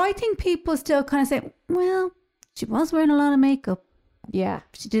 but I think people still kind of say, well, she was wearing a lot of makeup. Yeah.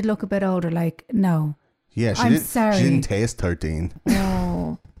 She did look a bit older. Like, no. Yeah, sorry. She didn't taste 13.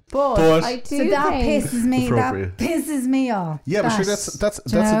 No. But I do. So that pisses me. That Appropriate. pisses me off. Yeah, but sure, that's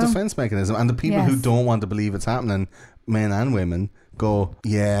a defense mechanism, and the people who don't want to believe it's happening, men and women, go,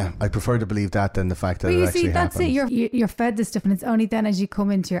 yeah, I prefer to believe that than the fact that it actually happened. That's it. You're fed this stuff, and it's only then as you come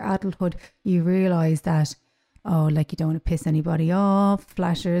into your adulthood you realise that, oh, like, you don't want to piss anybody off.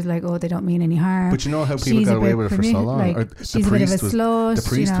 Flashers, like, oh, they don't mean any harm. But you know how people got away with it for so long. Like, or she's a bit of a slut. The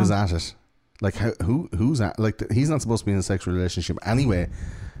priest was at it. Like, who's at? Like, he's not supposed to be in a sexual relationship anyway.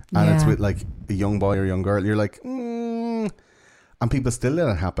 And it's with like a young boy or young girl. You're like, and people still let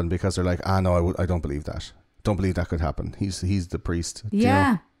it happen because they're like, no, I don't believe that. Don't believe that could happen. He's the priest.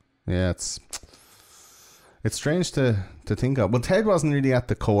 Yeah. You know? Yeah, it's strange to think of. Well, Ted wasn't really at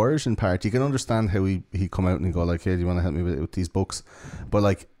the coercion part. You can understand how he come out and go like, hey, do you want to help me with these books? But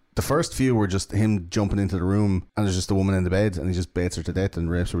like the first few were just him jumping into the room and there's just a woman in the bed and he just baits her to death and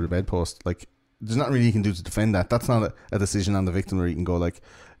rapes her with a bedpost. Like, there's nothing really you can do to defend that. That's not a decision on the victim where you can go like,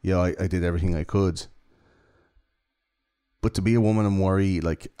 yeah, I did everything I could. But to be a woman and worry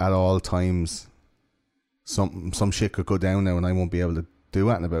like at all times some shit could go down now and I won't be able to do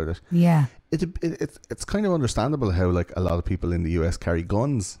anything about it. Yeah. It's kind of understandable how like a lot of people in the US carry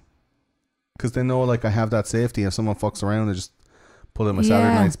guns, because they know like I have that safety. If someone fucks around, I just pull out my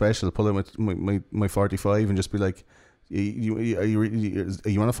Saturday night special, pull out my 45 and just be like, you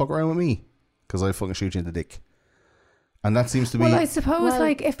want to fuck around with me? Because I fucking shoot you in the dick. And that seems to be... Well, I suppose,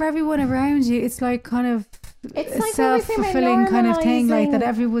 like, if everyone around you, it's like kind of it's a like self-fulfilling kind of thing, like that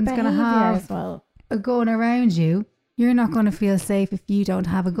everyone's going to have a gun around you. You're not going to feel safe if you don't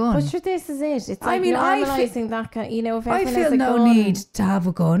have a gun. But sure, this is it. It's like normalising that kind. You know, if I feel no need to have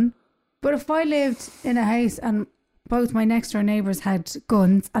a gun. But if I lived in a house and both my next door neighbours had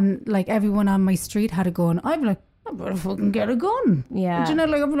guns and like everyone on my street had a gun, I'd be like, I better fucking get a gun. Yeah. But you know,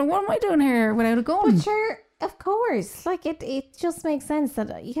 like, I'm like, what am I doing here without a gun? But sure, of course. Like, it just makes sense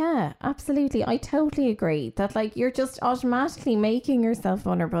that, yeah, absolutely. I totally agree that, like, you're just automatically making yourself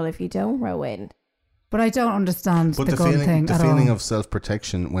vulnerable if you don't row in. But I don't understand the gun thing the at feeling all. of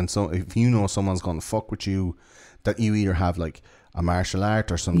self-protection when if you know someone's going to fuck with you, that you either have like a martial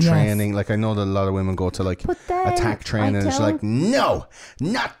art or some training. Like I know that a lot of women go to like attack training and it's like, no,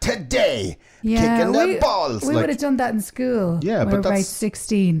 not today. Kicking the balls. We would have done that in school. Yeah, but that's about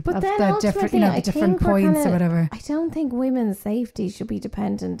 16. But of then the different, the different points or whatever. I don't think women's safety should be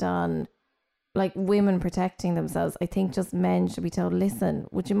dependent on like women protecting themselves. I think just men should be told, listen,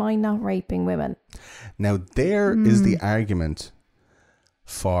 would you mind not raping women? Now there is the argument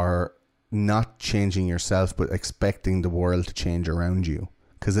for not changing yourself but expecting the world to change around you,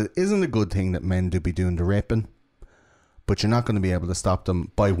 because it isn't a good thing that men do be doing the raping, but you're not going to be able to stop them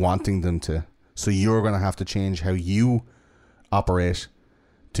by wanting them to. So you're going to have to change how you operate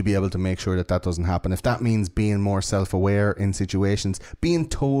to be able to make sure that that doesn't happen. If that means being more self-aware in situations, being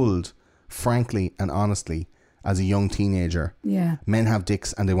told frankly and honestly as a young teenager, men have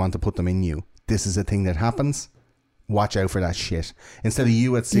dicks and they want to put them in you, this is a thing that happens, watch out for that shit. Instead of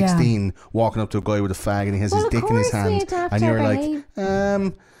you at 16 walking up to a guy with a fag and he has his dick in his hand and you're like,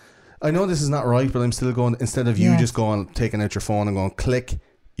 I know this is not right, but I'm still going, instead of you just going, taking out your phone and going click,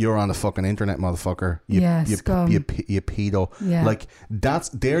 you're on the fucking internet, motherfucker. You pedo. Yeah. Like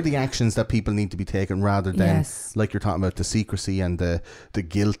they're the actions that people need to be taken, rather than like you're talking about the secrecy and the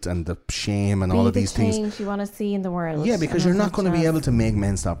guilt and the shame and all of these things. Change you want to see in the world. Yeah, because you're not going to be able to make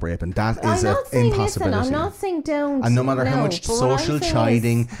men stop raping. That is an impossibility. Listen, I'm not saying don't. And no matter how much social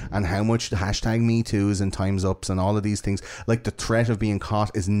chiding and how much the hashtag Me Too's and Time's Ups and all of these things, like the threat of being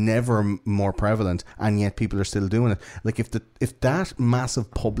caught is never more prevalent, and yet people are still doing it. Like if that massive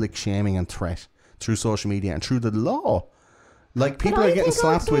public shaming and threat through social media and through the law, like people are getting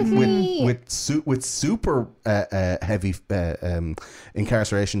slapped with super heavy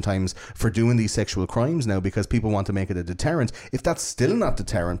incarceration times for doing these sexual crimes now, because people want to make it a deterrent. If that's still not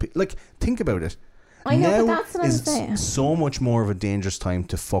deterrent, like think about it. I know, now but that's what I'm saying. So much more of a dangerous time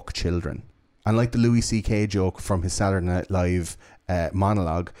to fuck children. And like the Louis C.K. joke from his Saturday Night Live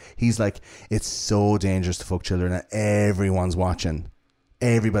monologue, he's like, it's so dangerous to fuck children and everyone's watching.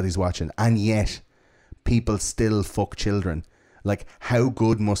 Everybody's watching, and yet people still fuck children. Like, how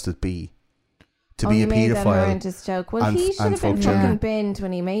good must it be to be a paedophile? Joke. Well, he should have been fucking binned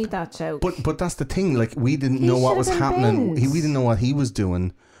when he made that joke. But that's the thing. Like, we didn't know what was happening. We didn't know what he was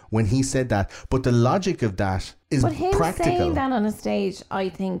doing when he said that. But the logic of that is practical. But him saying that on a stage, I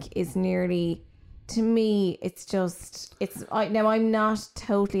think, is nearly, to me, it's just, now I'm not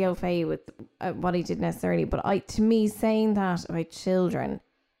totally au fait with what he did necessarily, but to me, saying that about children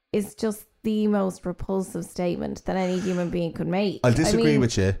is just the most repulsive statement that any human being could make. I'll disagree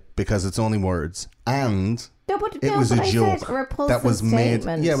with you, because it's only words, and it was a joke that was made.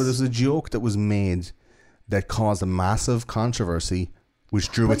 Yeah, but it was a joke that was made that caused a massive controversy, which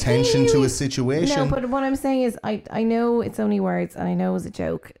drew attention to a situation. No, but what I'm saying is, I know it's only words and I know it was a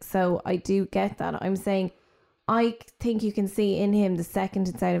joke, so I do get that. I'm saying, I think you can see in him the second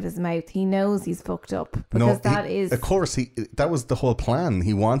it's out of his mouth, he knows he's fucked up. Because of course, that was the whole plan.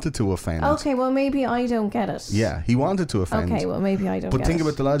 He wanted to offend. Okay, well, maybe I don't get it. Yeah, he wanted to offend. Okay, well, maybe I don't get it. But think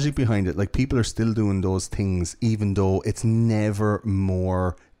about the logic behind it. Like, people are still doing those things, even though it's never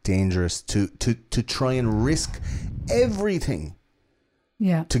more dangerous to try and risk everything.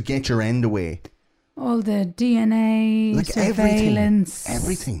 Yeah. To get your end away. All the DNA, like surveillance.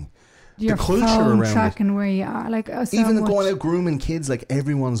 Everything. Your the culture phone around tracking it. Where you are. Like, even going out grooming kids, like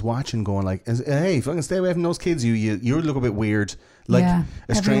everyone's watching, going like, hey, if I can stay away from those kids, you look a bit weird. Like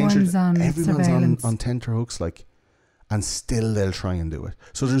a stranger. Everyone's on tenterhooks, like, and still they'll try and do it.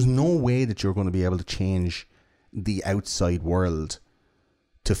 So there's no way that you're going to be able to change the outside world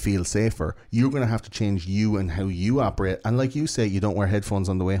to feel safer. You're going to have to change you and how you operate. And like you say, you don't wear headphones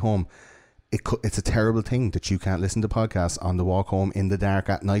on the way home. it's a terrible thing that you can't listen to podcasts on the walk home in the dark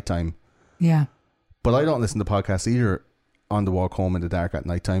at nighttime. Yeah. But I don't listen to podcasts either on the walk home in the dark at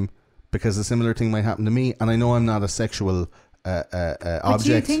nighttime, because a similar thing might happen to me, and I know I'm not a sexual object. But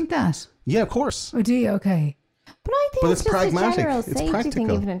do you think that? Yeah, of course. Oh, do you? Okay. But I think it's just pragmatic. a general It's safety practical.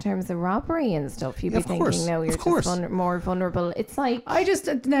 thing, even in terms of robbery and stuff. You'd be thinking, no, you're just more vulnerable. It's like... I just,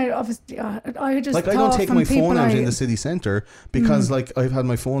 no, obviously, I just like, I don't take my phone out in the city centre because, like, I've had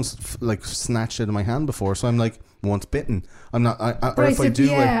my phone like snatched out of my hand before, so I'm like, once bitten. I'm not, or if I do...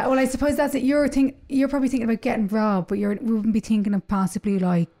 Yeah, well, I suppose that's it. You're probably thinking about getting robbed, but you wouldn't be thinking of possibly,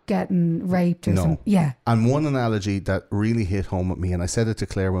 like, getting raped or something. Yeah. And one analogy that really hit home with me, and I said it to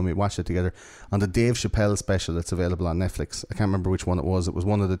Claire when we watched it together, on the Dave Chappelle special that's available on Netflix. I can't remember which one it was. It was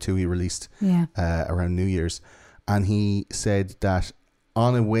one of the two he released around New Year's. And he said that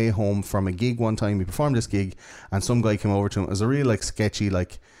on a way home from a gig one time, he performed this gig, and some guy came over to him. It was a real, like, sketchy,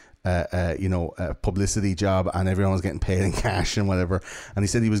 like, publicity job, and everyone was getting paid in cash and whatever. And he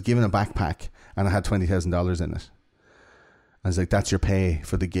said he was given a backpack and it had $20,000 in it. I was like, that's your pay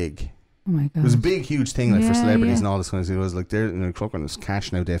for the gig. Oh my God. It was a big, huge thing, like, for celebrities and all this kind of stuff. It was like, they're fucking, there's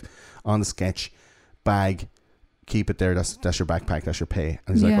cash now, Dave, on the sketch bag. Keep it there. That's your backpack. That's your pay.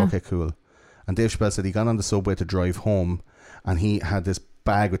 And he's like, okay, cool. And Dave Chappelle said he got on the subway to drive home, and he had this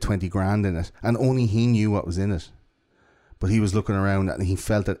bag with 20 grand in it, and only he knew what was in it. But he was looking around, and he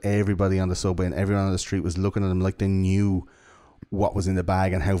felt that everybody on the subway and everyone on the street was looking at him like they knew what was in the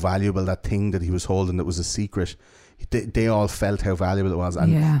bag and how valuable that thing that he was holding that was a secret. They all felt how valuable it was,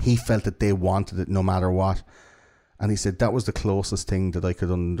 and he felt that they wanted it no matter what. And he said that was the closest thing that I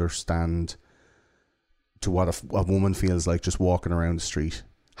could understand to what a woman feels like, just walking around the street,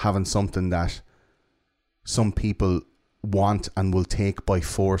 having something that some people want and will take by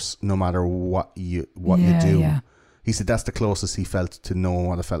force no matter what you do. Yeah. He said that's the closest he felt to knowing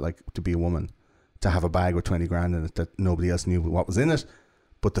what it felt like to be a woman, to have a bag with 20 grand in it that nobody else knew what was in it,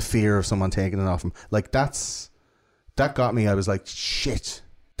 but the fear of someone taking it off him. Like, that got me. I was like, shit,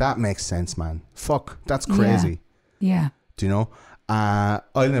 that makes sense, man. Fuck, that's crazy. Yeah. Do you know? I'll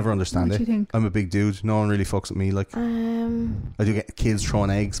never understand what it. Do you think? I'm a big dude. No one really fucks with me. Like, I do get kids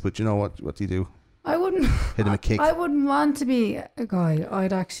throwing eggs, but you know what do you do? I wouldn't hit him a kick. I wouldn't want to be a guy.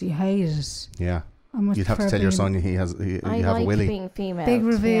 I'd actually hate it. Yeah. You'd have to tell your son you have a willy. Being female. Big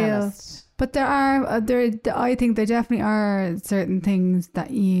reveal. But there are I think there definitely are certain things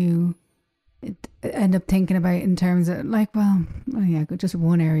that you end up thinking about in terms of, like, just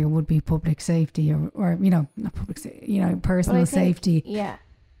one area would be public safety or not public safety, personal safety. Yeah.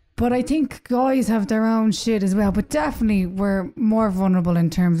 But I think guys have their own shit as well. But definitely we're more vulnerable in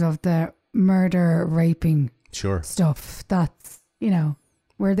terms of the murder, raping stuff. That's,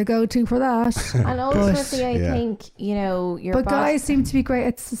 we're the go-to for that. And ultimately, I think, But guys seem to be great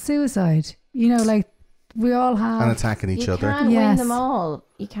at suicide. Like, we all have... And attacking each other. You can't win them all.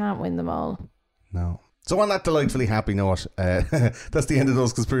 You can't win them all. No. So on that delightfully happy note, that's the end of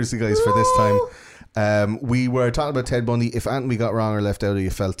those conspiracy guys for this time. We were talking about Ted Bundy. If anything we got wrong or left out, or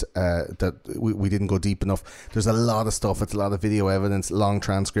you felt that we didn't go deep enough, there's a lot of stuff. It's a lot of video evidence, long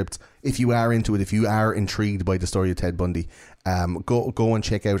transcripts. If you are into it, if you are intrigued by the story of Ted Bundy, go and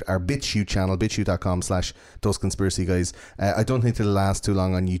check out our BitChute channel, bitchute.com/those conspiracy guys. I don't think it'll last too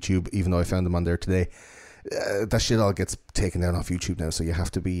long on YouTube, even though I found them on there today. That shit all gets taken down off YouTube now, so you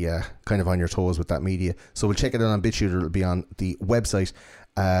have to be kind of on your toes with that media. So we'll check it out on BitChute. It'll be on the website.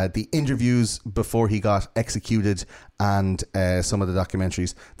 The interviews before he got executed and some of the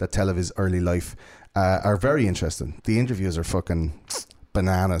documentaries that tell of his early life are very interesting. The interviews are fucking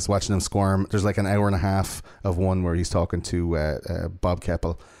bananas. Watching him squirm. There's like an hour and a half of one where he's talking to Bob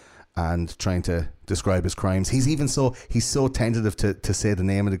Keppel and trying to describe his crimes. He's so tentative to say the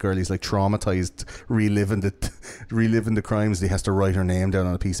name of the girl. He's like traumatized, reliving the crimes. He has to write her name down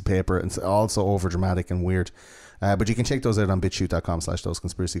on a piece of paper, and it's also over dramatic and weird. But you can check those out on bitchute.com/those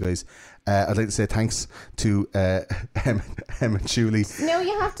conspiracy guys. I'd like to say thanks to Emma Julie. No,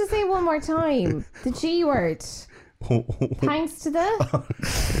 you have to say one more time the G word. Thanks to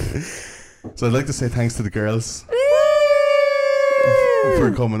the. So I'd like to say thanks to the girls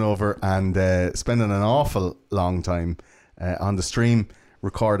for coming over and spending an awful long time on the stream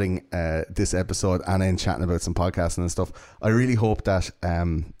recording this episode and then chatting about some podcasting and stuff. I really hope that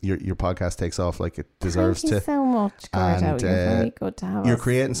your podcast takes off like it deserves to. Thank you so much, Gordo. You're very good to have You're us.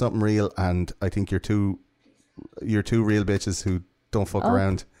 creating something real, and I think you're two real bitches who don't fuck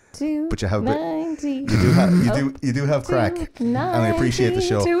around. But you have 90. you do have crack, and I appreciate the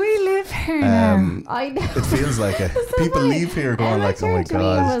show. Do we live here now? I know. It feels like it. So People funny. leave here going Emma like, "Oh my turned to me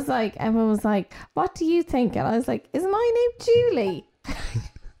god!" and Emma was like, "What do you think?" And I was like, "Is my name Julie?" I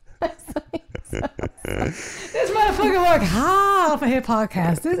was like, This motherfucker work hard for his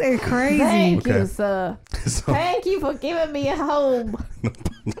podcast. This is crazy. Thank Okay. you, sir. So, Thank you for giving me a home.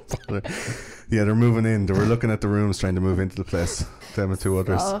 yeah, they're moving in. They were looking at the rooms, trying to move into the place. Them and two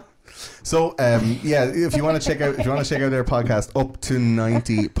others. Oh, So yeah, if you want to check out their podcast, Up to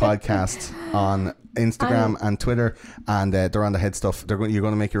 90 podcast on Instagram and Twitter, and they're on the head stuff. You're going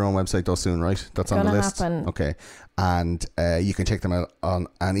to make your own website though soon, right? That's on the list. Happen. Okay, and you can check them out on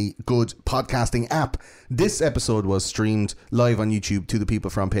any good podcasting app. This episode was streamed live on YouTube to the people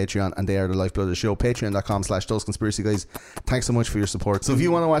from Patreon, and they are the lifeblood of the show. Patreon.com/Those Conspiracy Guys. Thanks so much for your support. So if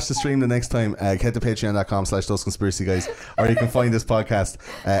you want to watch the stream the next time, head to Patreon.com/Those Conspiracy Guys, or you can find this podcast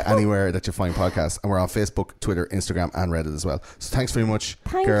anywhere that you find podcasts, and we're on Facebook, Twitter, Instagram, and Reddit as well. So thanks very much,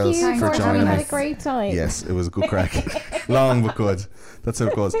 thank girls, you for joining having me. a great time. Yes, it was a good crack. Long but good. That's how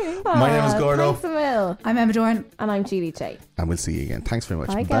it goes. My name is Gordo, Thanks a mil. I'm Emma Doran. And I'm Julie J. and we'll see you again. Thanks very much.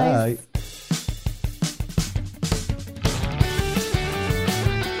 Bye, guys. Bye.